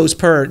anyone who knows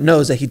Per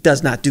knows that he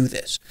does not do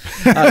this.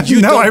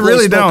 No, I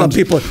really don't.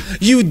 People,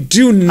 you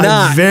do not.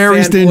 I'm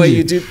very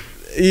stingy.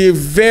 You're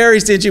very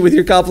stingy with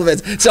your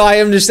compliments. So I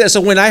understand. So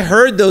when I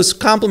heard those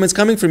compliments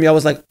coming from you, I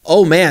was like,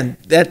 oh man,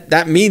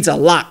 that means a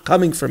lot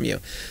coming from you.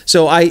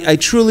 So I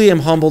truly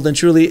am humbled and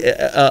truly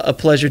a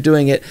pleasure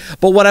doing it.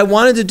 But what I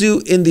wanted to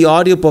do in the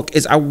audiobook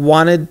is I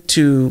wanted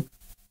to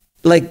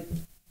like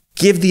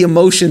give the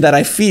emotion that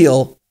I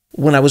feel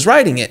when I was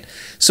writing it.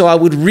 So I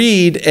would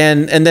read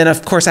and then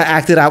of course I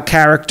acted out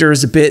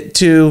characters a bit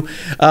too,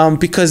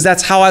 because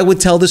that's how I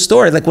would tell the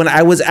story. Like when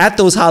I was at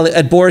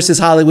at Boris's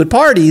Hollywood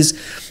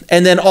parties,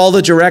 and then all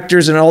the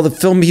directors and all the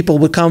film people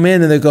would come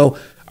in and they go,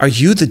 "Are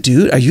you the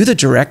dude? Are you the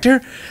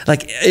director?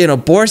 Like,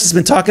 Boris has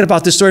been talking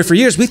about this story for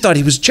years. We thought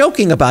he was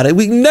joking about it.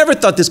 We never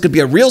thought this could be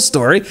a real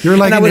story." You're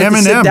like an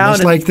M&M.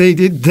 It's like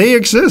they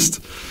exist.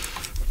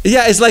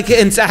 Yeah, it's like,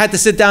 and I had to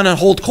sit down and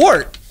hold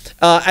court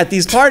at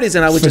these parties,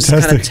 and I would just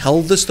kind of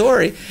tell the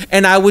story,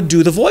 and I would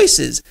do the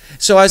voices.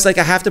 So I was like,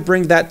 I have to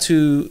bring that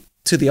to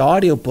the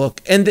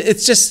audiobook. And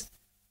it's just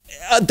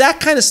that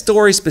kind of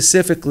story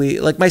specifically.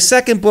 Like my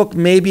second book,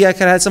 maybe I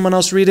could have had someone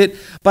else read it,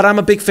 but I'm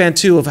a big fan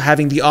too of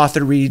having the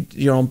author read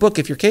your own book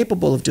if you're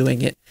capable of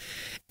doing it.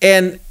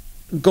 And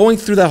going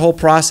through that whole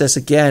process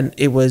again,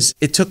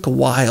 it took a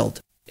while.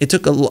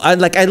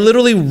 I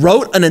literally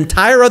wrote an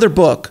entire other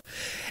book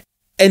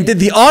and did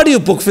the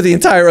audiobook for the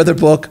entire other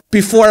book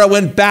before I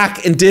went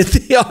back and did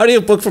the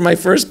audiobook for my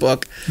first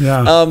book.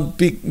 Yeah.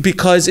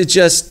 Because it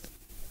just,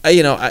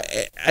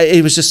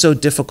 it was just so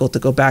difficult to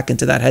go back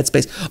into that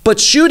headspace. But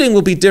shooting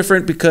will be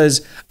different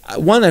because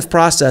one, I've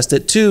processed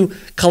it. Two,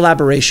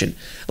 collaboration.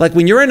 Like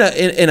when you're in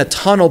a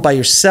tunnel by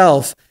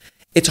yourself,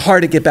 it's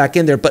hard to get back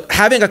in there. But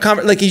having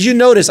like as you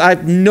notice, I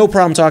have no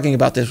problem talking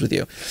about this with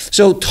you.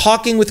 So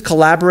talking with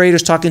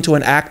collaborators, talking to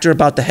an actor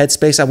about the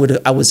headspace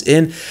I was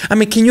in. I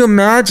mean, can you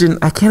imagine?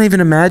 I can't even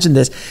imagine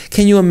this.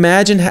 Can you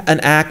imagine an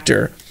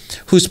actor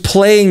who's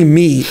playing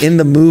me in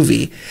the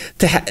movie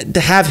to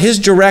have his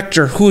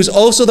director, who is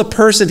also the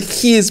person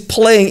he is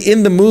playing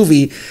in the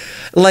movie,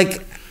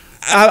 like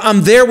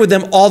I'm there with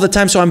them all the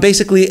time. So I'm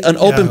basically an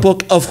open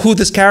book of who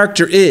this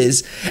character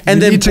is. And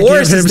then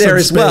Boris is there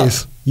as well.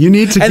 You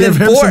need to give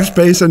him some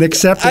space and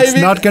accept it's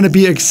not going to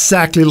be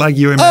exactly like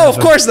you imagine. Oh, of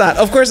course not.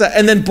 Of course not.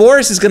 And then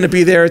Boris is going to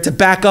be there to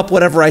back up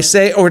whatever I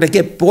say or to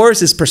get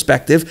Boris's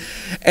perspective.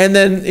 And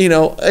then,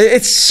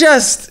 it's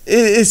just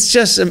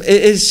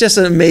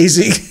an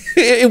amazing,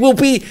 it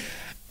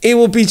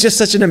will be just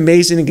such an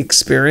amazing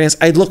experience.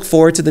 I look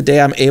forward to the day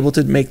I'm able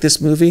to make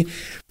this movie.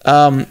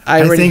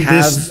 I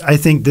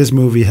think this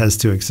movie has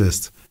to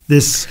exist.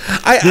 This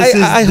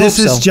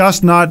is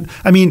just not,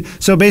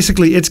 so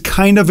basically it's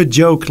kind of a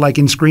joke like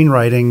in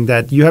screenwriting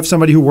that you have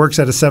somebody who works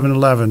at a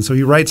 7-Eleven. So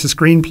he writes a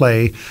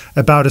screenplay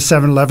about a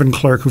 7-Eleven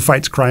clerk who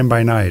fights crime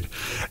by night.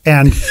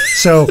 And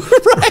so,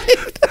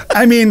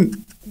 and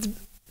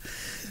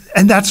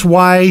that's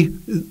why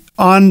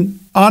on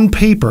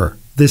paper,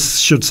 this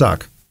should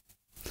suck.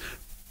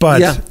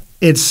 But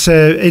it's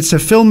a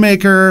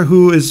filmmaker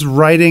who is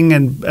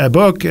writing a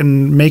book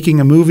and making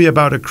a movie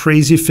about a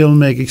crazy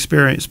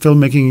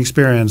filmmaking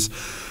experience.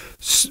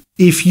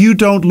 If you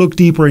don't look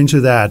deeper into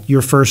that,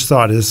 your first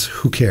thought is,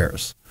 who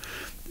cares?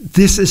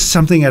 This is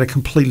something at a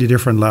completely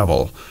different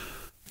level.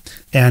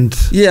 And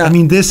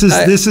this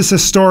is a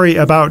story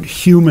about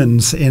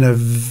humans in a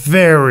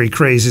very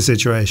crazy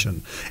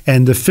situation.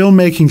 And the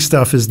filmmaking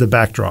stuff is the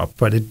backdrop,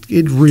 but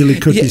it really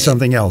could be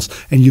something else.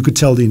 And you could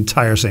tell the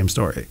entire same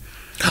story.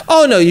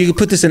 Oh, no, you could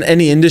put this in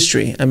any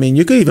industry. I mean,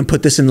 you could even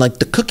put this in like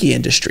the cookie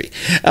industry.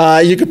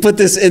 You could put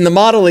this in the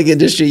modeling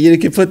industry. You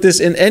could put this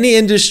in any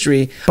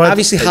industry. But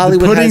obviously,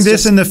 Hollywood putting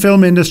this in the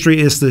film industry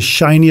is the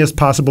shiniest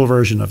possible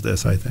version of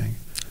this, I think.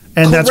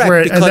 And that's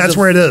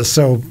where it is.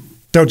 So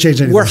don't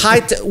change anything. We're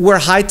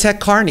high-tech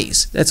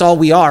carnies. That's all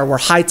we are. We're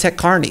high-tech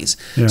carnies.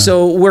 Yeah.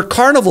 So we're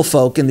carnival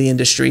folk in the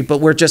industry, but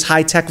we're just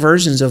high-tech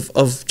versions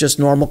of just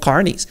normal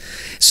carnies.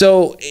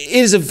 So it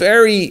is a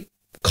very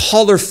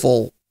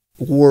colorful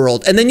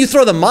world. And then you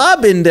throw the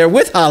mob in there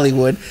with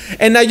Hollywood,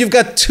 and now you've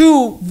got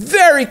two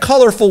very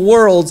colorful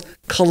worlds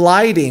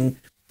colliding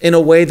in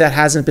a way that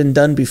hasn't been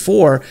done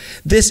before.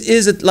 This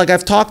is like,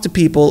 I've talked to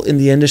people in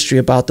the industry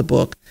about the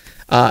book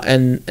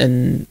and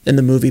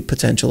the movie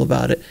potential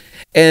about it.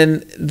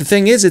 And the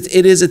thing is,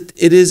 it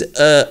is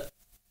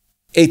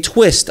a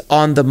twist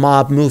on the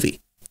mob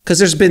movie. Because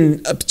there's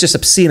been just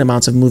obscene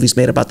amounts of movies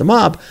made about the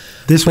mob.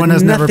 This one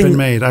has never been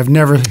made. I've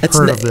never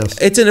heard of this.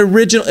 It's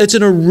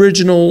an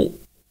original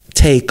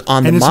take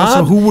on the and it's mob.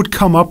 also, who would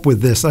come up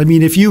with this? I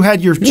mean, if you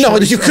had your you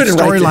couldn't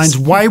write storylines, this.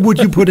 why would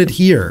you put it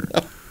here?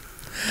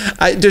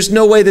 There's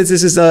no way that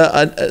this is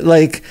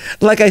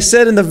like I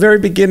said in the very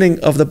beginning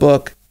of the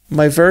book,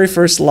 my very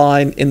first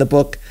line in the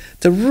book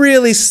to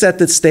really set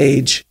the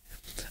stage.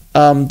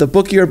 The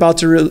book you're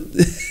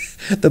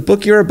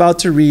about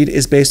to read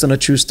is based on a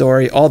true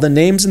story. All the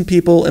names and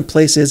people and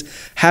places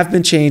have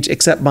been changed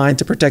except mine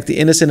to protect the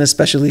innocent,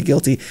 especially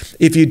guilty.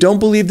 If you don't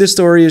believe this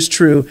story is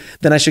true,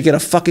 then I should get a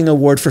fucking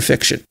award for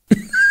fiction.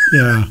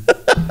 Yeah.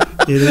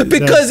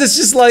 Because it's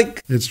just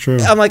like, it's true.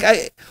 I'm like,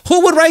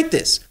 who would write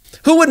this?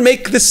 Who would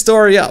make this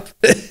story up?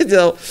 You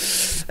know?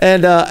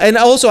 And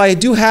also I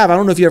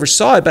don't know if you ever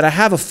saw it, but I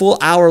have a full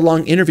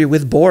hour-long interview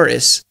with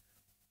Boris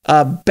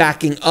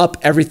backing up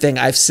everything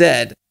I've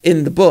said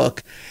in the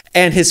book.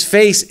 And his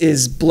face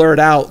is blurred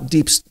out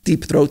deep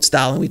throat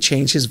style, and we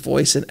changed his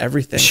voice and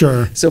everything.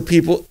 Sure. So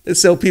people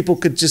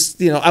could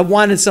just, you know, I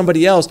wanted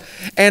somebody else.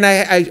 And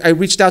I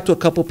reached out to a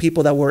couple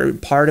people that were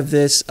part of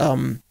this.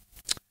 Oh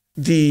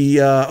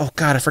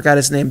God, I forgot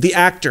his name. The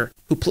actor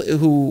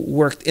who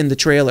worked in the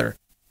trailer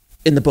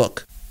in the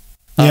book.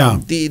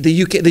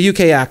 The UK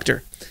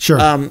actor.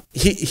 Sure.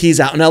 He's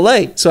out in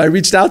LA. So I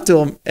reached out to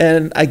him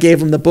and I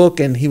gave him the book,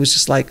 and he was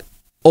just like,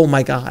 oh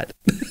my God.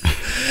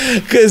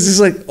 Because he's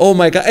like, oh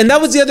my God. And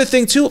that was the other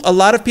thing too. A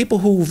lot of people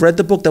who read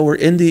the book that were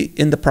in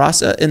the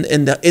process, in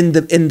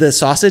the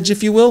sausage,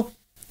 if you will,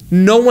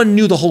 no one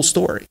knew the whole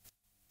story.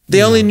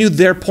 They only knew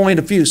their point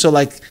of view. So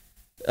like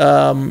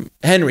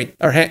Henry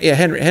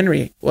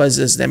was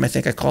his name. I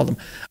think I called him.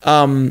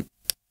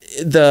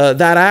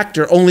 That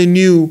actor only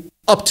knew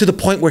up to the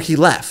point where he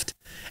left.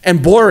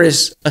 And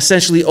Boris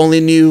essentially only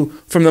knew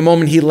from the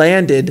moment he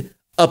landed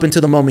up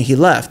until the moment he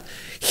left.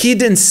 He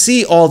didn't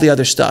see all the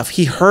other stuff.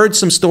 He heard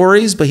some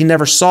stories, but he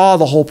never saw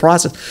the whole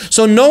process.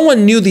 So no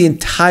one knew the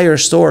entire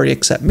story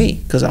except me,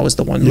 because I was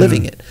the one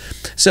living it.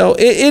 So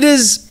it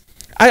is,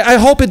 I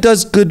hope it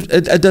does good.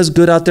 It does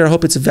good out there. I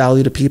hope it's a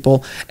value to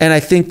people. And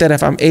I think that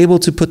if I'm able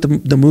to put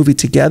the movie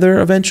together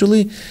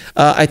eventually,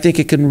 I think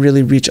it can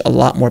really reach a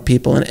lot more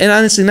people. And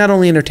honestly, not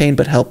only entertain,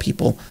 but help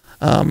people.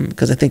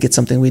 Because I think it's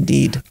something we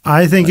need.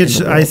 I think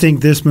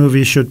this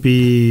movie should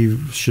be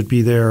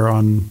there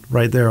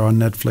right there on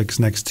Netflix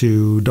next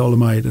to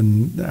Dolomite,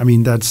 and I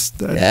mean that's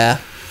yeah.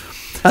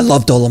 I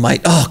love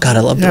Dolomite. Oh God, I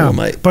love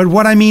Dolomite. But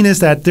what I mean is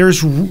that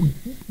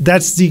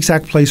that's the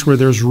exact place where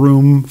there's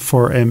room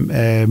for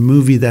a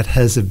movie that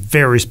has a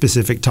very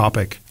specific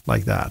topic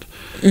like that,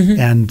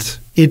 and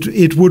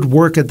it would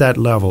work at that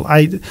level.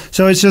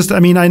 So it's just, I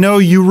mean, I know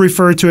you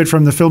refer to it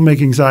from the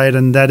filmmaking side,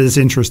 and that is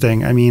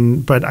interesting. I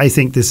mean, but I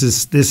think this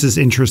is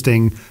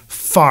interesting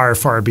far,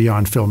 far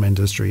beyond film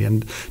industry.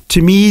 And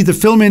to me, the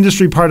film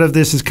industry part of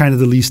this is kind of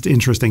the least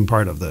interesting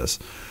part of this.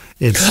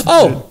 It's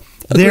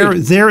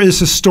there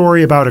is a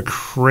story about a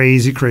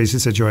crazy, crazy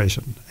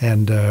situation,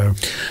 and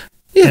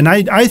and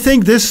I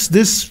think this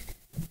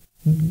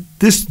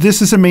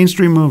is a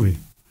mainstream movie.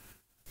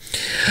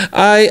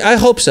 I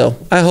hope so.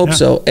 I hope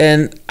so.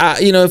 And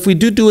you know, if we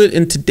do it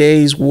in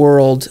today's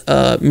world,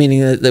 meaning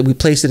that we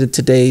place it in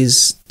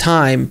today's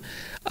time,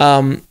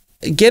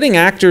 getting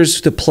actors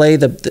to play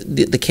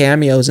the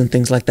cameos and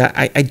things like that,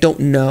 I don't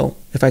know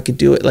if I could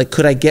do it. Like,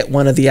 could I get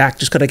one of the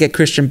actors? Could I get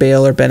Christian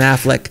Bale or Ben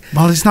Affleck?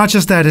 Well, it's not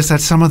just that. It's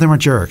that some of them are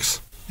jerks.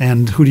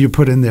 And who do you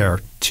put in there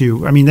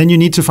to? I mean, then you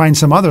need to find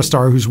some other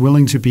star who's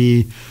willing to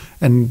be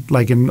an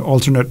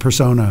alternate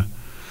persona.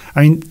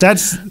 I mean,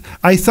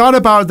 I thought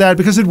about that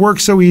because it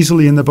works so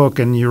easily in the book,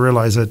 and you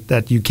realize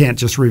that you can't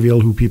just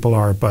reveal who people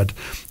are. But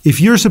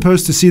if you're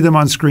supposed to see them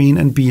on screen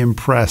and be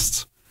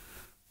impressed,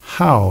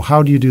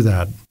 how do you do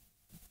that?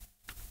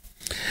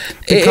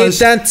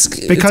 Because it's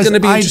going to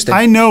be interesting.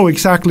 I know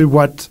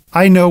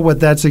what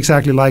that's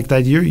exactly like.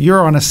 That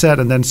you're on a set,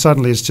 and then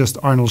suddenly it's just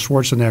Arnold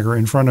Schwarzenegger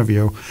in front of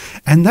you,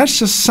 and that's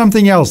just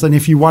something else than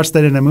if you watch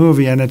that in a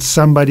movie and it's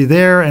somebody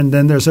there, and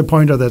then there's a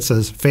pointer that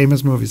says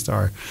famous movie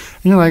star,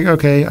 and you're like,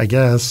 okay, I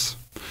guess.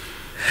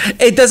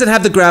 It doesn't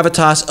have the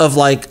gravitas of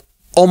like,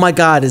 oh my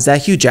God, is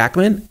that Hugh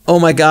Jackman? Oh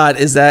my God,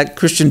 is that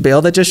Christian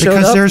Bale that just showed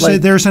up? Because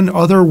there's an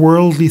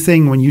otherworldly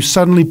thing when you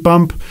suddenly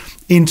bump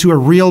into a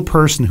real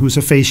person who's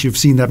a face you've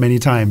seen that many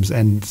times,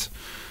 and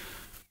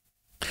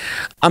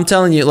I'm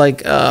telling you,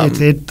 like,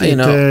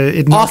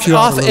 it knocks you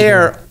out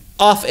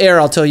off air,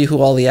 I'll tell you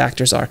who all the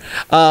actors are.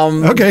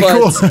 Okay,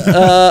 cool.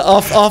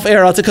 off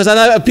air, because I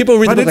know people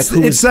read the book.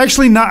 But it's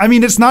actually not. I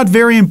mean, it's not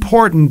very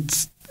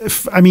important.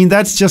 I mean,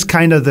 that's just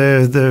kind of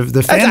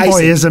the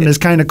fanboyism is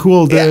kind of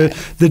cool.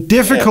 The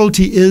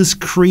difficulty is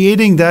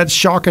creating that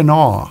shock and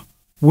awe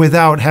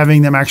without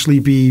having them actually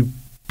be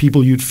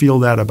people you'd feel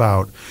that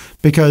about.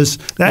 Because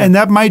and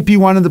that might be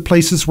one of the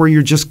places where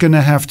you're just going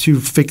to have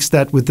to fix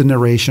that with the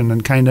narration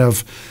and kind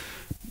of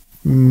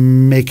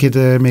make it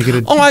a.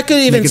 Oh, I could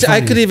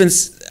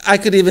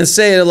even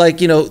say,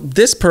 like, you know,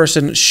 this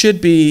person should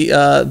be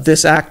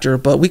this actor,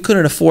 but we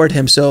couldn't afford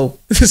him, so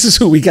this is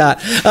who we got.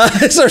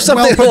 Or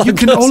something. Well, but you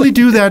can only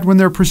do that when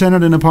they're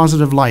presented in a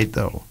positive light,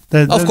 though.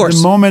 Of course.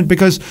 The moment,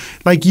 because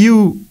like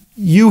you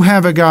you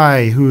have a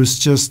guy who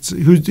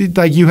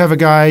like you have a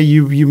guy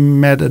you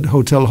met at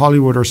Hotel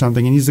Hollywood or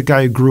something, and he's the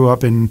guy who grew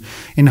up in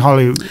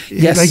Hollywood.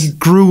 Yes. Like he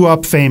grew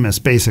up famous,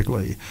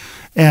 basically.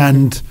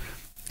 And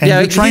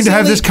you're trying to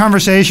have this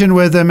conversation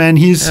with him, and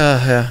he's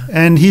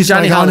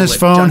Johnny like on his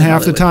phone Johnny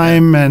half the Hollywood,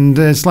 time, and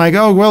it's like,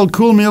 oh well,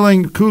 cool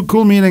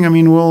meeting. I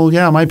mean, well,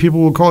 yeah, my people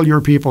will call your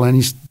people, and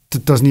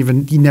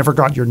he never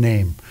got your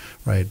name,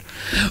 right?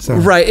 So.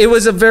 Right. It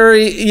was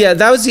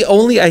that was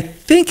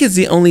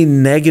the only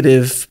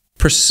negative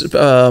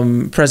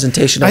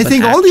presentation of I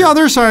think all the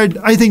others are.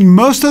 I think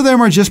most of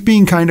them are just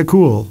being kind of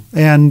cool,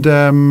 and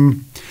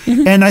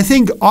and I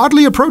think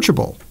oddly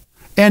approachable.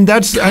 And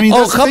that's, I mean,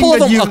 that's a couple of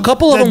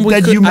them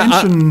you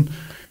mentioned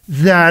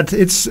that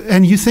it's,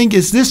 and you think,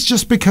 is this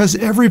just because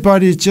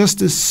everybody just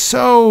is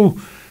so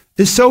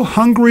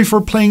hungry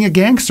for playing a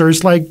gangster?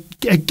 It's like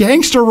a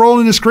gangster role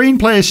in a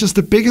screenplay is just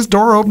the biggest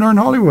door opener in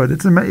Hollywood.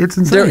 It's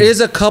insane.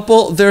 There's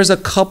a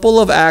couple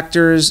of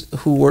actors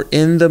who were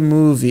in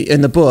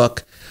the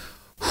book,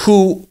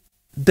 who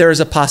there's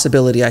a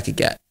possibility I could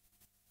get.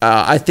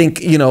 I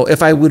think,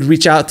 if I would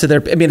reach out to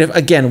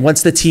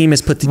once the team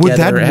is put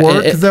together. Would that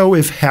work, though,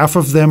 if half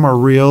of them are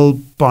real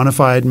bona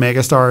fide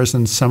megastars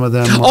and some of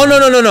them are... Oh,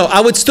 no. I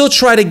would still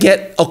try to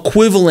get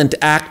equivalent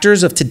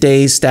actors of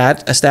today's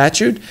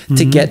statute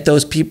to get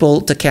those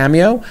people to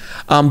cameo.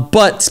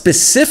 But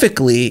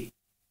specifically,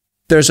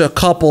 there's a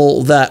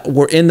couple that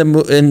were in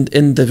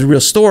the real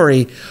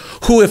story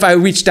who, if I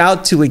reached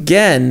out to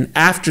again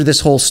after this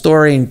whole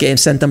story and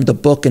sent them the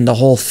book and the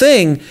whole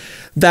thing,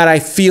 that I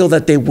feel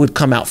that they would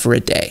come out for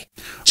a day.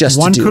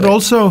 One could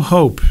also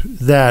hope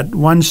that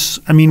once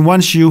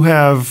you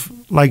have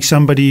like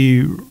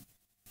somebody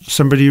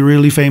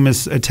really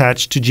famous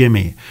attached to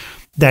Jimmy,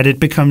 that it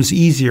becomes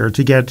easier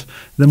to get.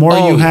 The more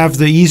you have,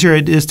 the easier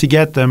it is to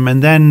get them.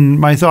 And then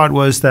my thought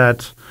was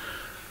that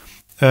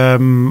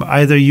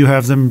either you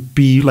have them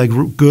be like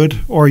good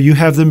or you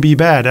have them be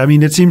bad. I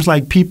mean, it seems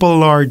like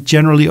people are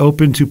generally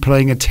open to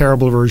playing a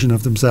terrible version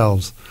of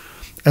themselves,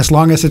 as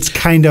long as it's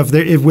kind of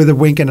there with a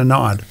wink and a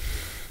nod.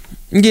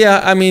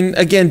 Yeah, I mean,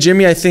 again,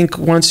 Jimmy, I think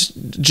once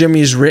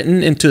Jimmy is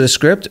written into the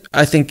script,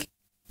 I think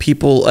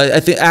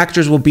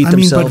actors will beat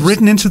themselves. But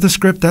written into the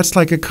script, that's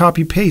like a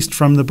copy-paste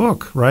from the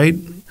book, right?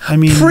 I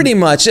mean, pretty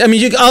much. I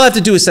mean, all I have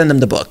to do is send them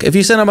the book. If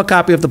you send them a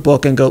copy of the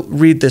book and go,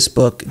 read this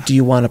book, do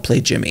you want to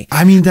play Jimmy?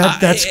 I mean,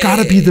 that's got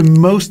to be the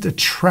most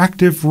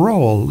attractive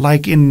role,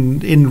 like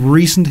in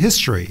recent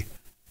history.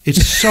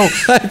 It's so...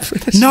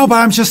 No, but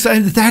I'm just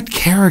saying that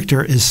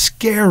character is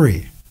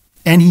scary.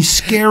 And he's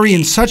scary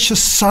in such a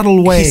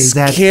subtle way. He's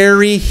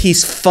scary,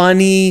 he's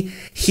funny,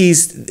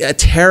 he's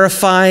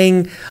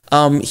terrifying,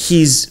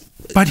 he's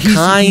kind.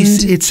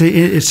 It's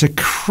a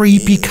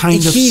creepy kind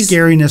of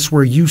scariness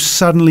where you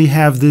suddenly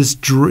have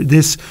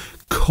this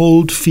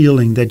cold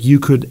feeling that you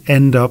could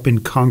end up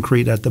in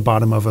concrete at the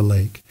bottom of a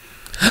lake.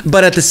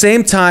 But at the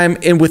same time,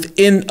 and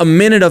within a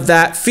minute of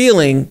that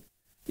feeling,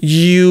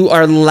 you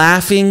are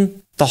laughing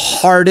the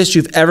hardest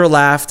you've ever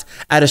laughed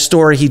at a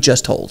story he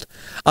just told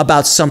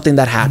about something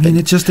that happened. I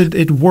mean,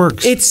 it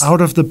works. It's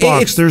out of the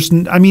box.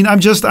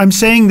 I'm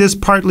saying this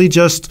partly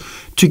just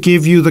to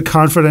give you the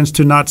confidence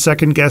to not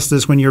second guess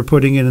this when you're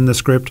putting it in the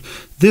script.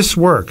 This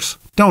works.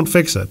 Don't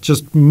fix it.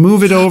 Just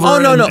move it over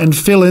and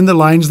fill in the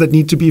lines that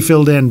need to be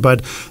filled in.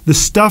 But the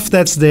stuff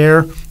that's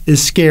there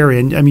is scary.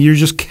 And I mean, you're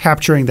just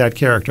capturing that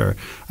character.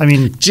 I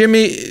mean,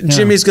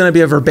 Jimmy's going to be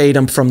a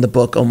verbatim from the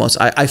book almost,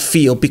 I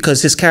feel,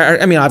 because his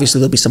character, I mean, obviously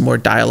there'll be some more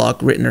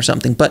dialogue written or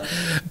something, but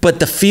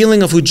the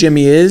feeling of who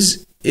Jimmy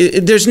is,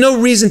 there's no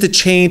reason to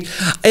change.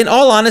 In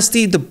all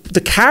honesty,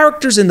 the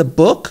characters in the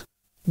book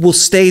will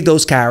stay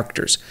those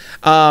characters.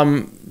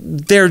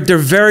 They're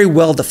very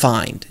well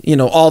defined.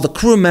 All the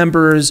crew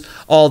members,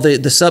 all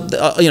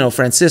the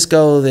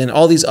Francisco, then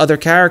all these other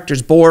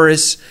characters,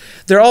 Boris,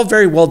 they're all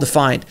very well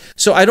defined.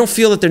 So I don't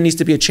feel that there needs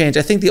to be a change.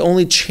 I think the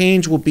only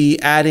change will be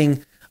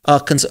adding a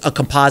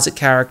composite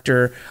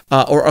character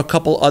or a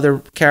couple other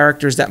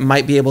characters that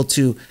might be able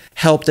to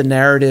help the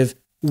narrative.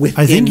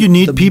 I think you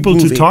need people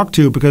to talk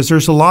to, because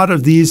there's a lot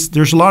of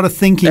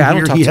thinking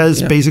here he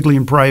has basically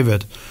in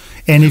private.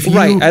 And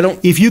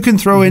if you can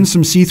throw in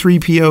some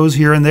C3POs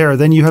here and there,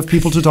 then you have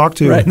people to talk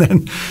to. Right. And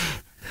then,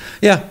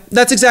 yeah,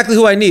 that's exactly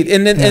who I need.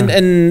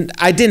 And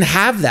I didn't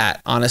have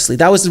that, honestly.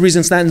 That was the reason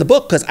it's not in the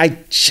book, because I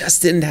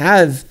just didn't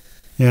have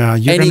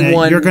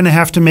anyone. You're going to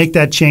have to make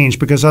that change,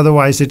 because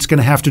otherwise it's going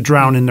to have to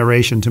drown in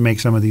narration to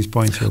make some of these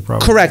points here,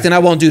 probably. Correct, and I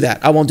won't do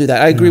that.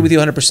 I agree with you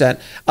 100%.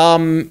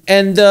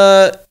 And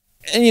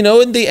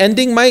the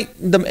ending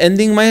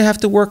might have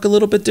to work a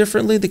little bit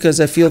differently,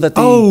 because I feel that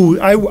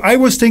I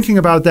was thinking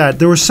about that.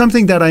 There was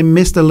something that I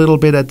missed a little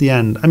bit at the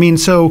end. I mean,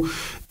 so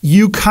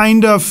you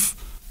kind of,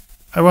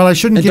 well, I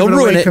shouldn't give it away. Don't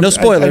ruin it. No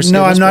spoilers.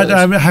 I'm not.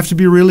 I have to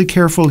be really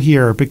careful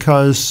here,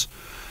 because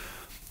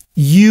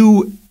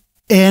you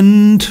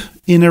end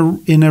in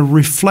a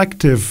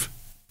reflective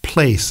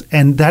place,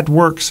 and that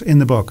works in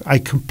the book. I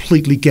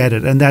completely get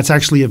it, and that's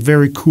actually a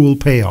very cool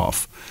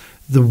payoff.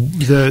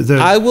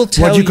 I will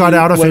tell what you got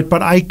out of what, it,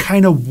 but I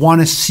kind of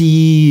want to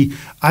see.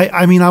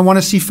 I mean, I want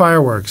to see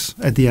fireworks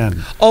at the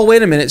end. Oh,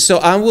 wait a minute. So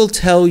I will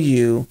tell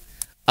you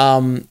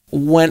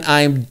when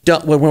I'm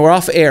done. When we're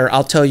off air,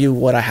 I'll tell you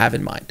what I have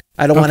in mind.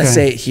 I don't want to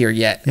say it here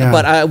yet,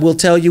 but I will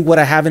tell you what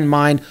I have in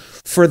mind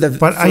for the.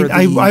 But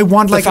I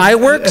want like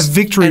fireworks, a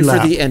victory and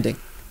lap for the ending.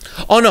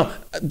 Oh no,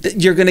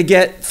 you're going to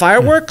get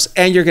fireworks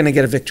and you're going to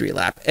get a victory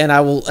lap, and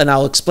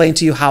I'll explain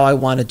to you how I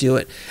want to do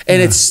it. And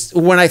it's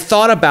when I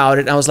thought about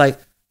it, I was like,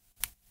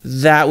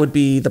 that would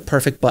be the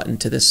perfect button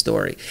to this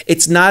story.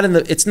 It's not in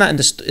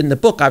the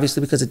book,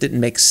 obviously, because it didn't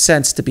make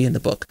sense to be in the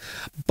book.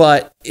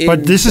 But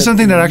this is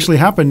something that actually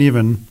happened,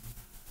 even.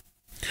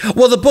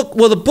 Well,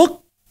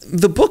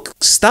 the book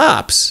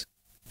stops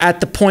at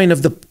the point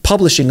of the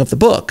publishing of the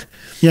book.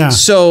 Yeah.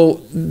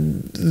 So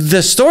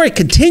the story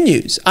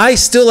continues. I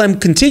still am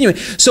continuing.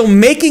 So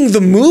making the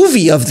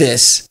movie of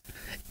this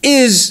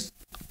is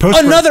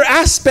another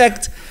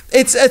aspect.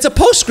 It's a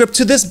postscript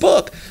to this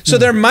book. So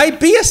there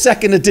might be a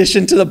second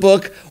edition to the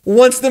book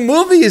once the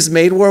movie is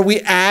made, where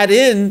we add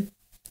in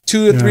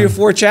 2 or 3 or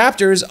 4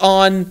 chapters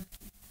on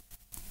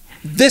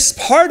this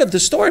part of the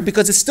story,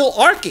 because it's still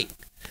arcing.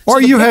 Or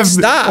you have,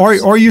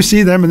 or you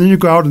see them and then you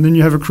go out and then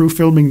you have a crew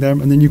filming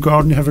them and then you go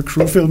out and you have a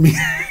crew filming.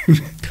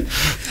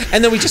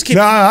 And then we just keep.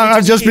 No,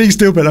 I'm just being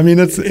stupid. I mean,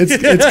 it's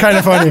kind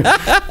of funny.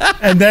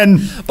 And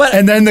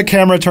then the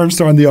camera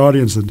turns on the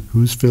audience and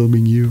who's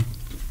filming you?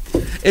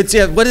 It's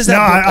What is that?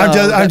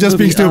 No, I'm just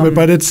being stupid,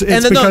 but it's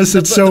because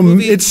it's so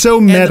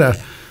meta.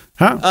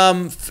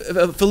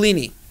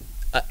 Fellini,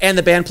 and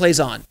the band plays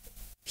on.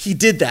 He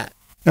did that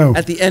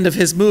at the end of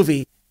his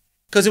movie.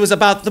 Because it was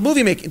about the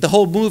movie making, the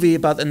whole movie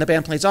about, and the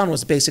band plays on,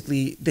 was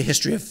basically the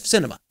history of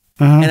cinema.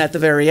 And at the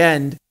very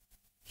end,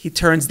 he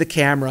turns the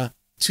camera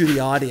to the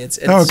audience,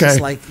 and it's just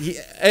like,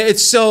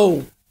 it's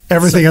so.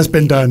 Everything has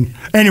been done.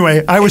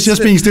 Anyway, I was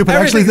just being stupid.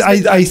 Actually,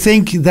 I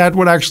think that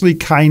would actually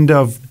kind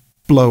of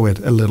blow it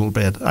a little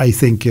bit. I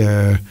think.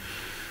 I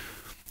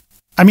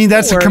mean,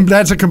 that's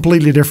a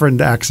completely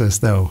different axis,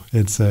 though.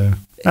 It's anyway.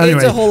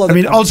 It's a whole other. I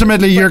mean,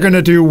 ultimately, you're going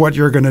to do what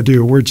you're going to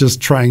do. We're just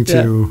trying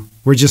to. Yeah.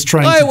 We're just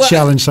trying to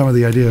challenge some of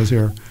the ideas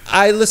here.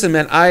 Listen,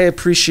 man, I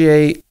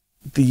appreciate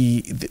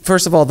the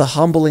first of all, the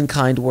humble and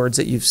kind words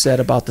that you've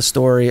said about the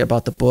story,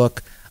 about the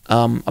book,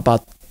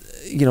 about,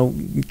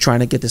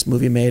 trying to get this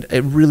movie made. It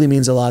really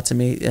means a lot to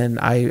me. And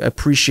I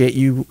appreciate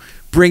you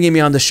bringing me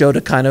on the show to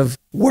kind of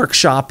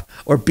workshop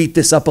or beat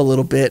this up a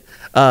little bit.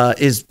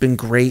 Has been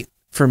great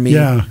for me.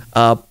 Yeah.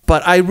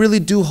 But I really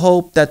do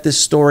hope that this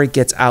story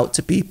gets out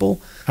to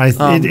people.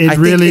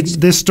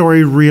 This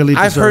story really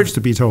deserves to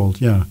be told.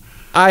 Yeah.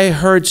 I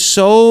heard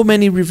so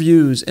many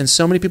reviews and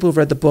so many people who've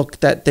read the book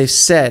that they've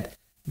said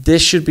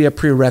this should be a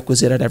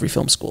prerequisite at every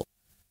film school.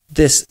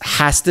 This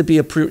has to be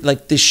every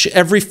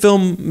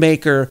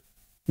filmmaker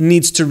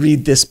needs to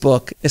read this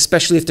book,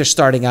 especially if they're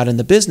starting out in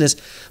the business,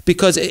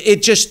 because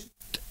it just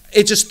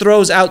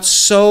throws out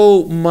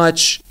so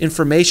much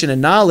information and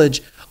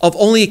knowledge of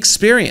only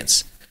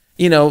experience,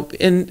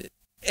 and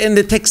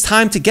it takes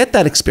time to get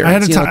that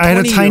experience. I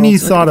had a tiny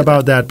thought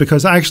about that,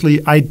 because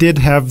actually I did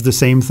have the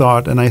same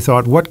thought, and I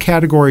thought, what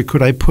category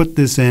could I put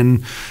this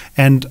in?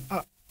 And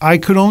I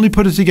could only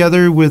put it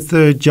together with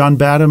John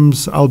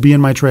Badham's I'll Be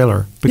in My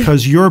Trailer,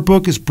 because your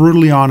book is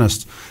brutally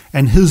honest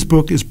and his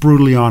book is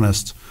brutally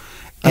honest.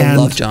 I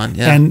love John.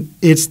 Yeah. And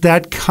it's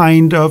that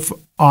kind of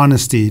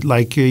honesty,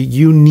 like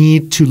you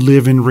need to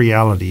live in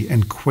reality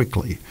and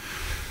quickly.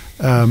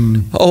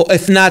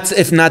 If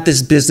not,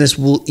 this business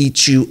will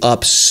eat you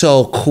up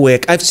so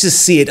quick. I just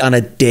see it on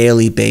a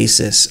daily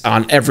basis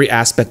on every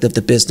aspect of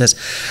the business.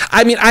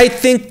 I mean, I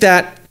think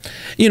that,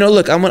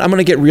 look, I'm going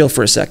to get real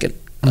for a second.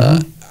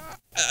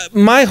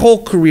 My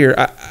whole career,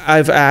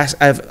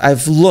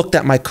 I've looked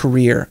at my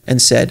career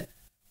and said,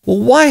 well,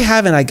 why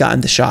haven't I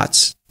gotten the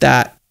shots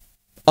that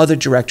other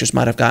directors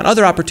might have gotten,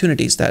 other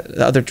opportunities that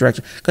other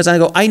directors? Because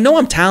I know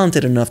I'm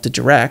talented enough to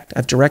direct.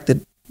 I've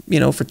directed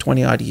for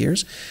 20 odd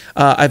years.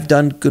 I've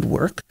done good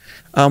work.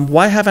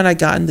 Why haven't I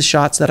gotten the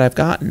shots that I've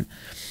gotten?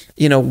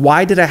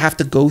 Why did I have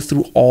to go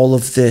through all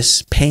of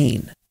this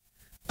pain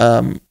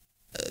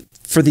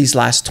for these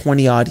last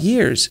 20 odd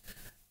years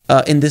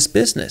in this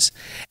business?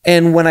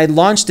 And when I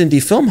launched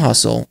Indie Film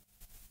Hustle,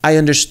 I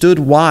understood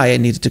why I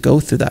needed to go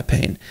through that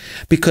pain,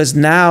 because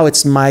now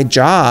it's my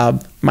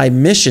job, my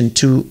mission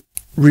to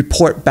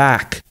report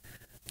back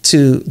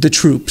to the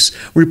troops,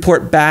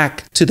 report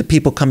back to the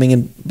people coming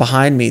in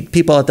behind me,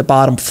 people at the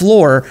bottom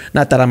floor.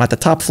 Not that I'm at the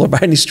top floor by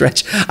any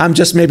stretch. I'm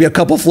just maybe a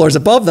couple floors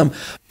above them,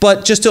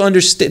 but just to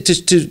understand,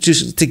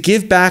 to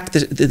give back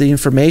the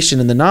information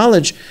and the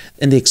knowledge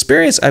and the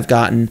experience I've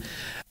gotten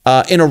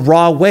in a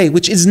raw way,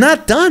 which is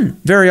not done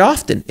very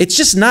often. It's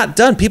just not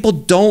done. People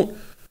don't.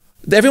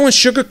 Everyone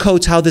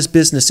sugarcoats how this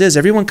business is.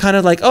 Everyone kind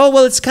of like, oh,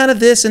 well, it's kind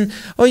of this, and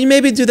oh, you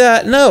maybe do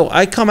that. No,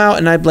 I come out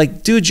and I'm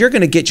like, dude, you're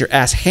going to get your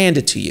ass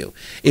handed to you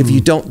if you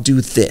don't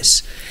do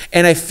this.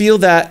 And I feel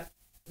that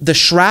the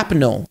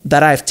shrapnel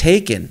that I've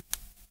taken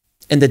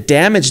and the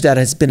damage that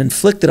has been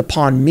inflicted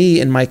upon me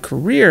in my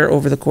career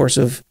over the course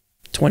of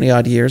 20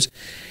 odd years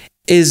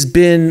has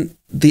been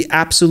the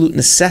absolute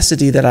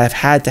necessity that I've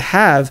had to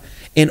have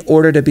in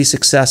order to be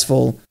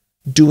successful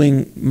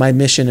doing my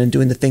mission and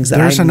doing the things that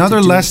There's I need another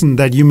to do. lesson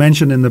that you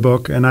mentioned in the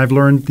book, and I've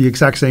learned the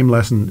exact same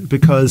lesson,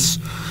 because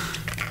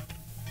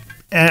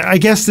I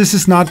guess this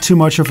is not too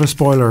much of a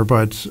spoiler,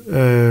 but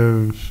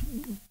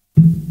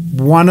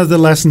one of the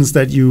lessons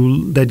that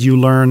you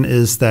learn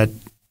is that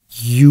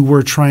you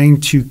were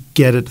trying to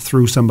get it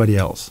through somebody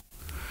else.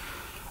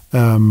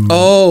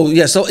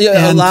 So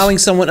allowing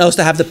someone else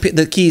to have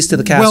the keys to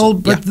the castle. Well,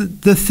 but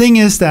the thing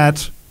is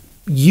that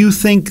you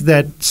think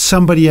that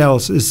somebody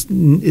else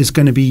is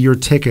going to be your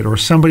ticket, or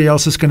somebody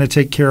else is going to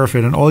take care of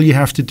it, and all you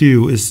have to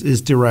do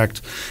is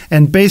direct.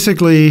 And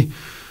basically,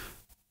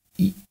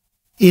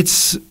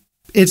 it's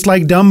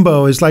like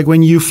Dumbo. It's like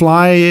when you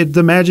fly,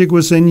 the magic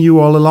was in you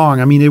all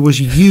along. I mean, it was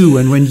you,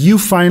 and when you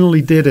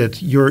finally did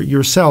it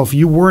yourself,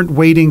 you weren't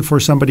waiting for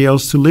somebody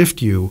else to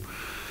lift you.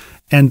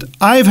 And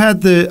I've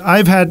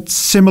had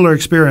similar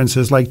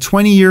experiences. Like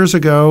 20 years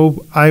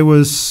ago, I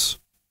was.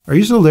 Are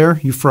you still there?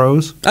 You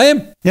froze. I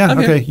am. Yeah. I'm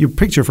okay. Here. Your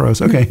picture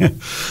froze. Okay.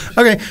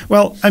 Okay.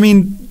 Well, I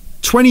mean,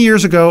 20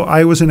 years ago,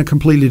 I was in a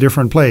completely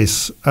different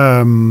place.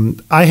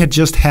 I had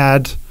just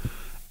had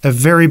a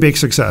very big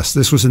success.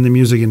 This was in the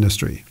music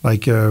industry,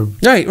 like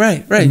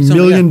right.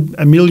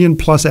 A million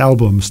plus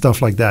albums,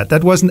 stuff like that.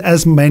 That wasn't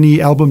as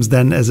many albums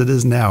then as it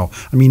is now.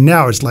 I mean,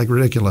 now it's like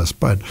ridiculous,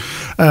 but.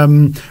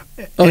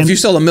 If you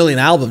sell 1 million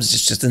albums,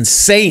 it's just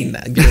insane.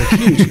 You're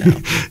huge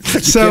now.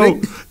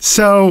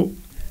 So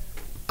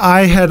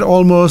I had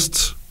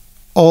almost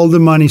all the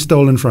money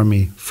stolen from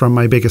me from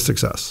my biggest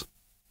success.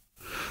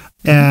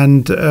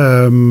 And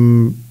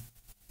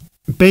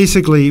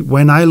basically,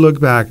 when I look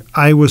back,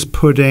 I was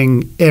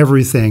putting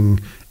everything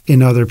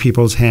in other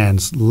people's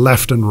hands,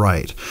 left and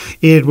right.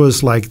 It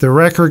was like the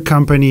record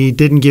company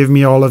didn't give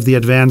me all of the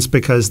advance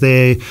because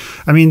there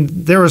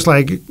was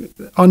like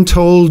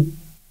untold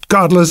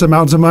godless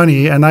amounts of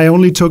money, and I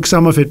only took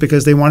some of it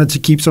because they wanted to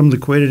keep some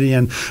liquidity.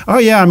 And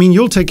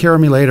you'll take care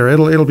of me later.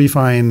 It'll be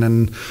fine.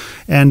 And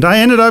I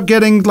ended up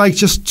getting like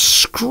just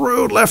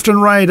screwed left and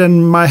right,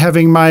 and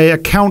having my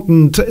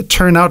accountant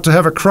turn out to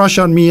have a crush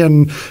on me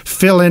and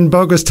fill in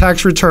bogus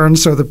tax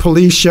returns. So the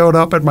police showed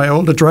up at my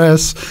old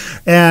address,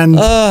 and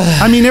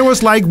it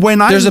was like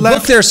when I there's a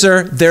book there,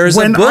 sir. There's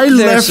a book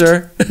there,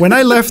 sir. When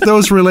I left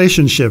those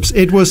relationships,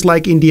 it was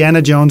like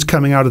Indiana Jones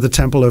coming out of the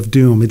Temple of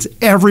Doom. It's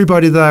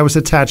everybody that I was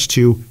attached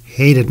to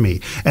hated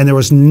me, and there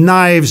was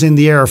knives in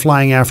the air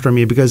flying after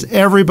me because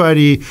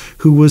everybody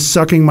who was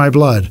sucking my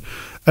blood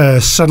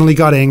suddenly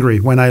got angry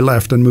when I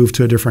left and moved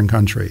to a different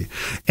country.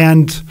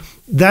 And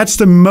that's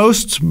the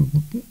most,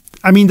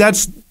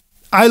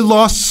 I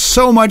lost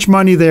so much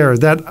money there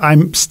that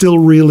I'm still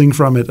reeling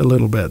from it a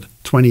little bit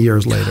 20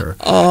 years later.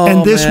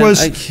 And this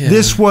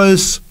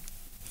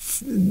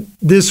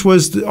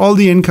was all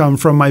the income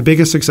from my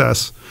biggest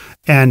success.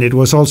 And it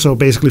was also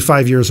basically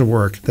 5 years of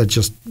work that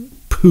just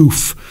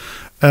poof.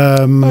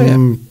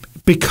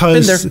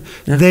 Because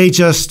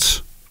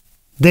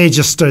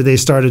they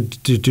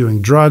started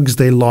doing drugs.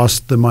 They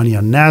lost the money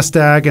on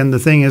NASDAQ. And the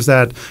thing is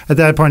that at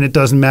that point, it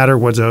doesn't matter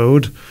what's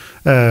owed.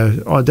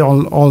 All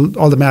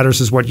that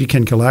matters is what you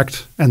can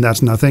collect. And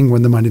that's nothing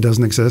when the money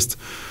doesn't exist.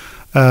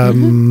 But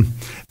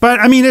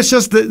I mean, it's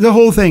just the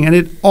whole thing. And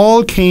it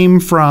all came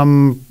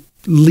from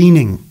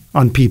leaning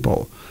on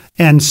people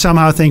and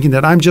somehow thinking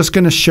that I'm just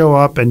going to show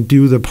up and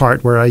do the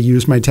part where I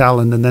use my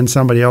talent, and then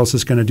somebody else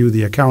is going to do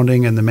the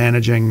accounting and the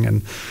managing.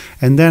 And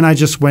then I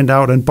just went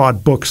out and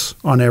bought books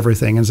on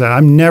everything and said,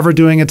 I'm never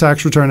doing a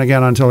tax return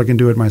again until I can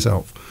do it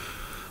myself.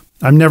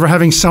 I'm never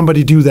having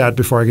somebody do that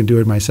before I can do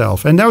it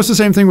myself. And that was the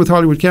same thing with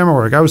Hollywood camera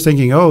work. I was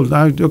thinking,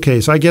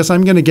 okay, so I guess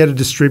I'm going to get a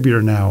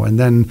distributor now. And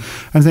then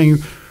I'm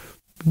thinking,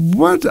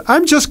 what?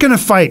 I'm just going to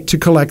fight to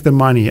collect the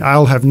money.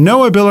 I'll have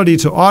no ability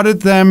to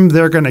audit them.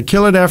 They're going to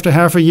kill it after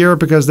half a year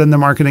because then the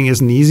marketing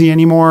isn't easy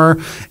anymore.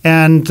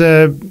 And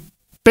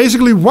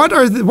basically, what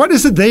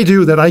is it they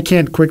do that I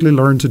can't quickly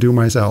learn to do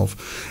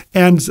myself?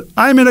 And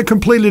I'm in a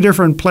completely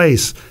different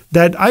place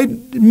that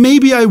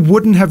maybe I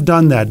wouldn't have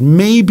done that.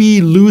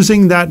 Maybe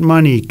losing that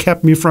money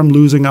kept me from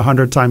losing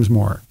 100 times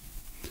more.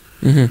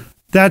 Mm-hmm.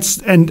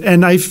 That's now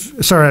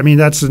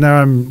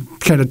I'm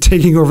kind of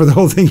taking over the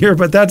whole thing here,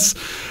 but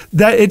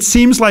it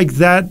seems like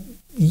that.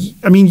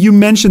 I mean, you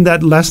mentioned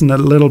that lesson a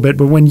little bit,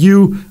 but when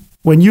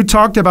you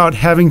talked about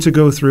having to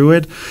go through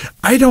it,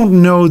 I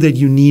don't know that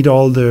you need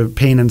all the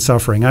pain and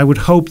suffering. I would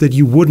hope that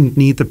you wouldn't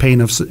need the pain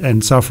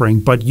and suffering,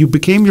 but you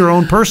became your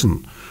own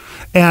person.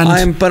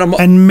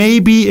 And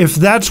maybe if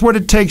that's what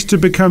it takes to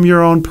become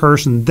your own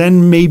person,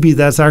 then maybe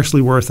that's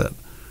actually worth it.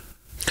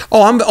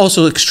 Oh, I'm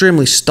also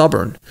extremely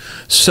stubborn.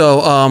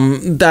 So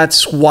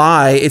that's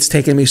why it's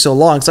taken me so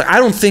long. It's like, I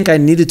don't think I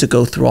needed to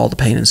go through all the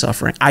pain and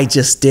suffering. I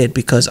just did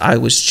because I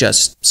was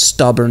just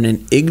stubborn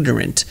and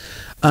ignorant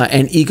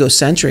and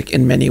egocentric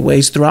in many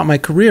ways throughout my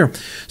career.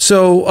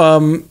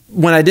 So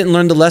when I didn't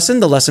learn the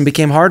lesson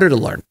became harder to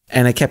learn.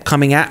 And it kept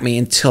coming at me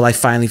until I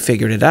finally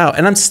figured it out.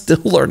 And I'm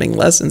still learning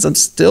lessons. I'm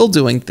still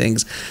doing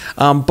things.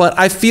 But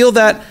I feel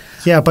that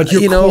Yeah, but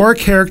your core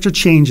character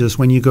changes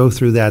when you go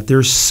through that.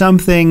 There's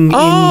something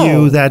in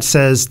you that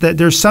says that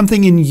there's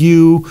something in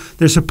you.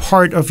 There's a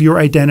part of your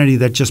identity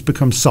that just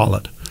becomes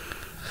solid.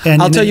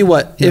 And I'll tell you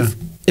what.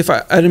 If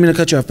I didn't mean to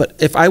cut you off, but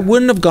if I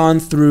wouldn't have gone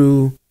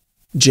through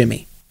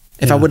Jimmy,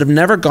 if I would have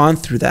never gone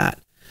through that,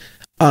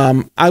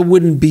 I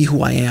wouldn't be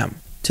who I am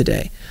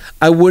today.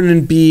 I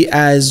wouldn't be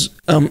as,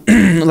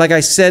 like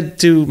I said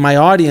to my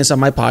audience on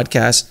my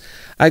podcast,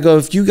 I go,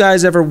 if you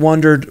guys ever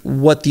wondered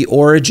what the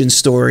origin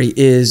story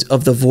is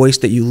of the voice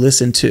that you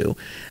listen to,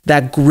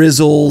 that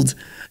grizzled,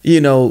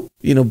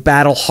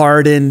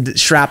 battle-hardened,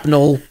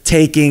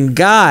 shrapnel-taking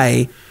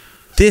guy,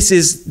 this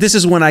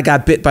is when I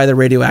got bit by the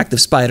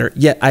radioactive spider.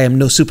 Yet I am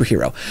no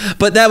superhero.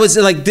 But that was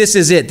like, this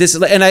is it.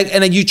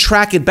 And you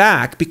track it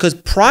back, because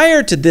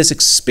prior to this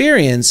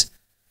experience,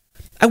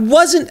 I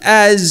wasn't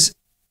as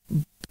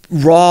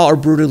raw or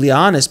brutally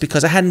honest,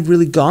 because I hadn't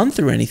really gone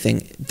through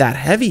anything that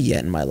heavy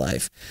yet in my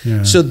life.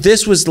 Yeah. So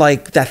this was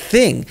like that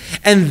thing.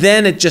 And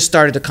then it just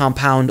started to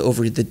compound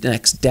over the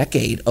next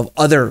decade of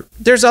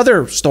there's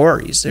other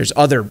stories, there's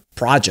other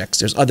projects,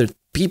 there's other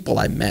people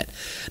I met.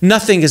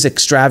 Nothing as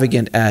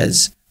extravagant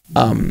as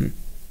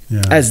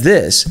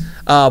this,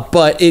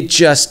 but it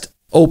just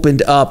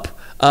opened up,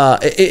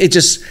 it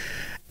just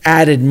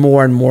added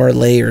more and more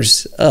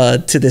layers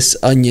to this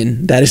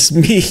onion that is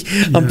me.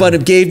 But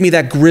it gave me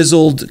that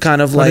grizzled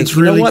kind of like, it's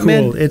really what,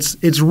 cool. Man?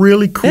 It's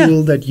really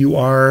cool that you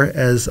are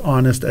as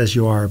honest as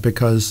you are,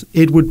 because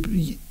it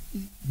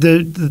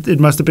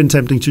must have been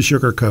tempting to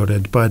sugarcoat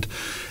it, but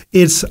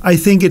I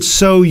think it's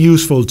so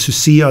useful to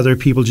see other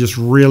people just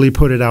really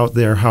put it out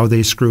there how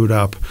they screwed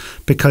up,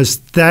 because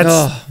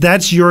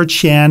that's your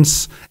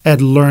chance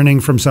at learning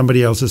from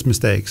somebody else's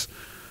mistakes.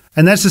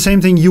 And that's the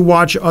same thing. You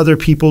watch other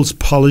people's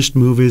polished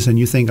movies and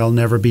you think, I'll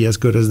never be as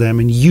good as them.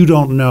 And you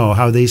don't know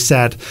how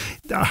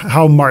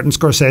Martin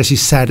Scorsese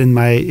sat in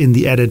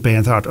the edit bay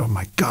and thought, oh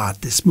my God,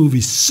 this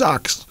movie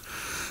sucks.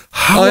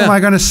 How am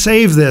I going to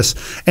save this?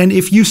 And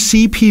if you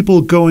see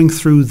people going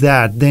through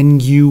that,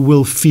 then you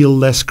will feel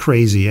less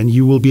crazy, and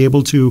you will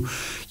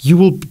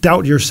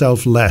doubt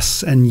yourself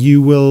less, and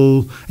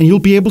you'll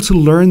be able to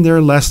learn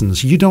their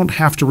lessons. You don't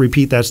have to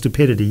repeat that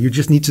stupidity. You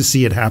just need to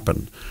see it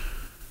happen.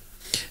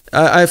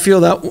 I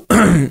feel that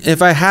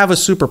if I have a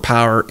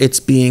superpower,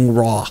 it's being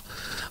raw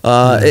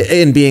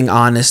and being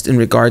honest in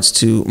regards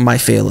to my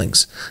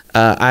failings.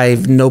 I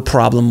have no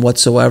problem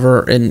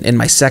whatsoever. In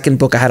my second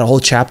book, I had a whole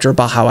chapter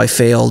about how I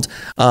failed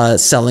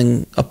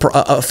selling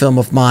a film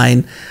of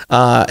mine.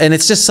 And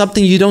it's just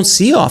something you don't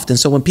see often.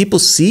 So when people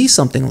see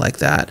something like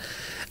that,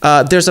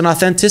 there's an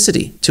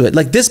authenticity to it.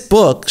 Like this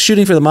book,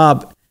 Shooting for the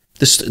Mob,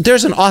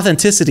 there's an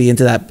authenticity in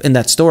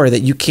that story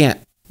that you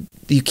can't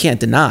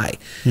deny.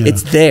 Yeah.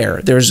 It's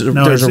there. There's a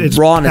rawness.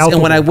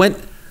 Palpable.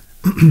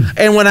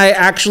 And when I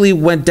actually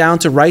went down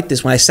to write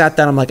this, when I sat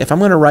down, I'm like, if I'm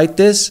going to write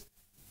this,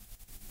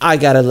 I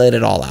got to let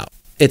it all out.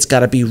 It's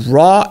got to be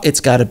raw. It's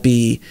got to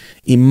be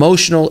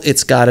emotional.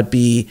 It's got to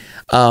be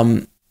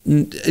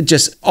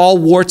just all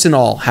warts and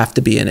all have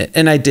to be in it.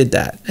 And I did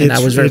that. And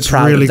I was very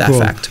proud really of that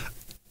fact.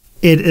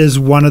 It is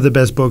one of the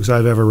best books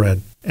I've ever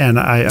read. And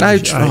I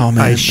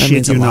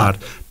shit you not.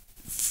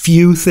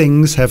 Few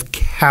things have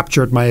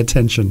captured my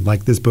attention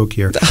like this book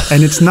here,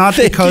 and it's not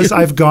because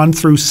I've gone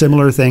through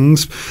similar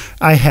things.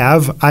 There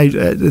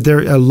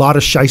a lot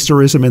of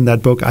shysterism in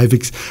that book.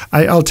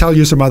 I'll tell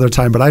you some other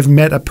time, but I've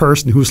met a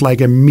person who's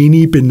like a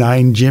mini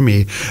benign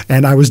Jimmy,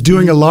 and I was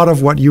doing a lot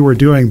of what you were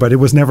doing, but it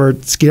was never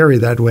scary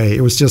that way.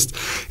 It's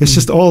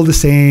just all the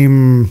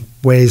same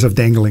ways of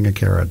dangling a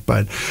carrot.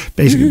 But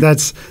basically,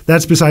 that's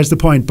besides the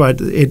point. But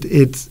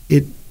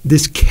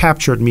this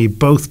captured me,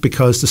 both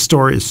because the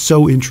story is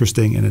so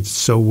interesting and it's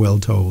so well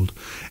told.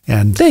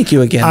 And thank you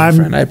again, my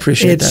friend. I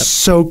appreciate that. It's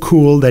so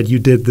cool that you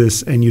did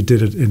this, and you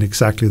did it in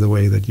exactly the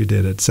way that you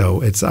did it.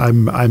 So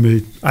I'm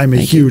a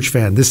huge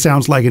fan. This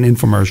sounds like an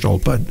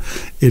infomercial, but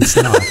it's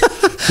not.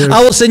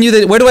 I will send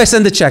you where do I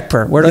send the check,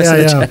 Per? Where do I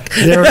send the check?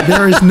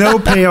 There is no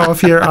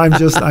payoff here. I'm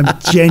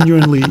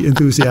genuinely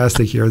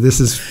enthusiastic here. This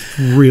is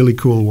really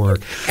cool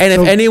work. And if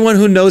anyone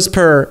who knows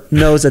Per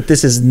knows that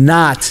this is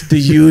not the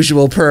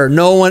usual Per.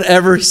 No one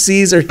ever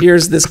sees or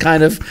hears this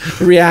kind of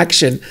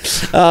reaction.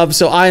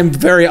 So I am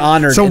very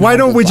honored. So why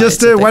don't we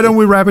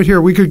wrap it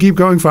here? We could keep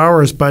going for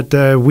hours, but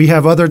we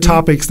have other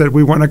topics that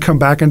we want to come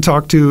back and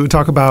talk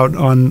about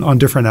on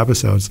different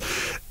episodes.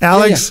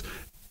 Alex. Yeah.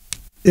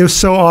 It was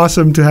so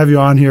awesome to have you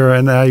on here,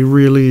 and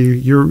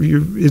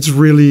it's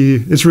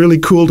really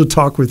cool to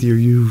talk with you.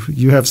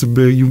 You have some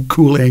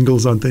cool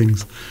angles on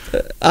things.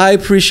 I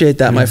appreciate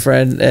that, my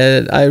friend,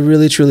 and I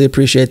really truly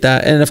appreciate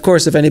that. And of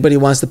course, if anybody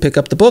wants to pick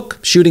up the book,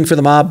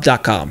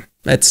 shootingforthemob.com.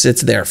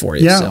 It's there for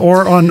you. Yeah,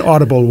 or on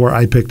Audible, where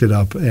I picked it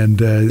up, and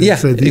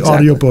the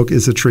audiobook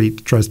is a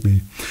treat. Trust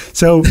me.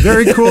 So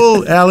very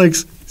cool,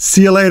 Alex.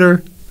 See you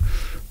later.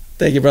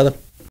 Thank you, brother.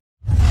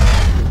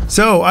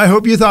 So I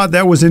hope you thought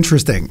that was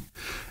interesting.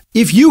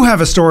 If you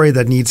have a story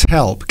that needs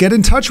help, get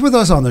in touch with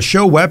us on the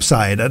show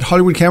website at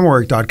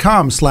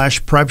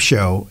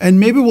hollywoodcamerawork.com/prep-show, and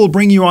maybe we'll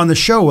bring you on the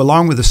show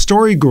along with a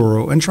story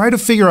guru and try to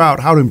figure out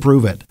how to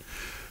improve it.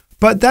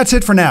 But that's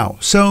it for now.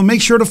 So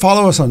make sure to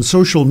follow us on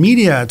social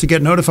media to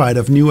get notified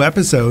of new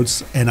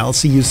episodes, and I'll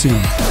see you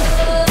soon.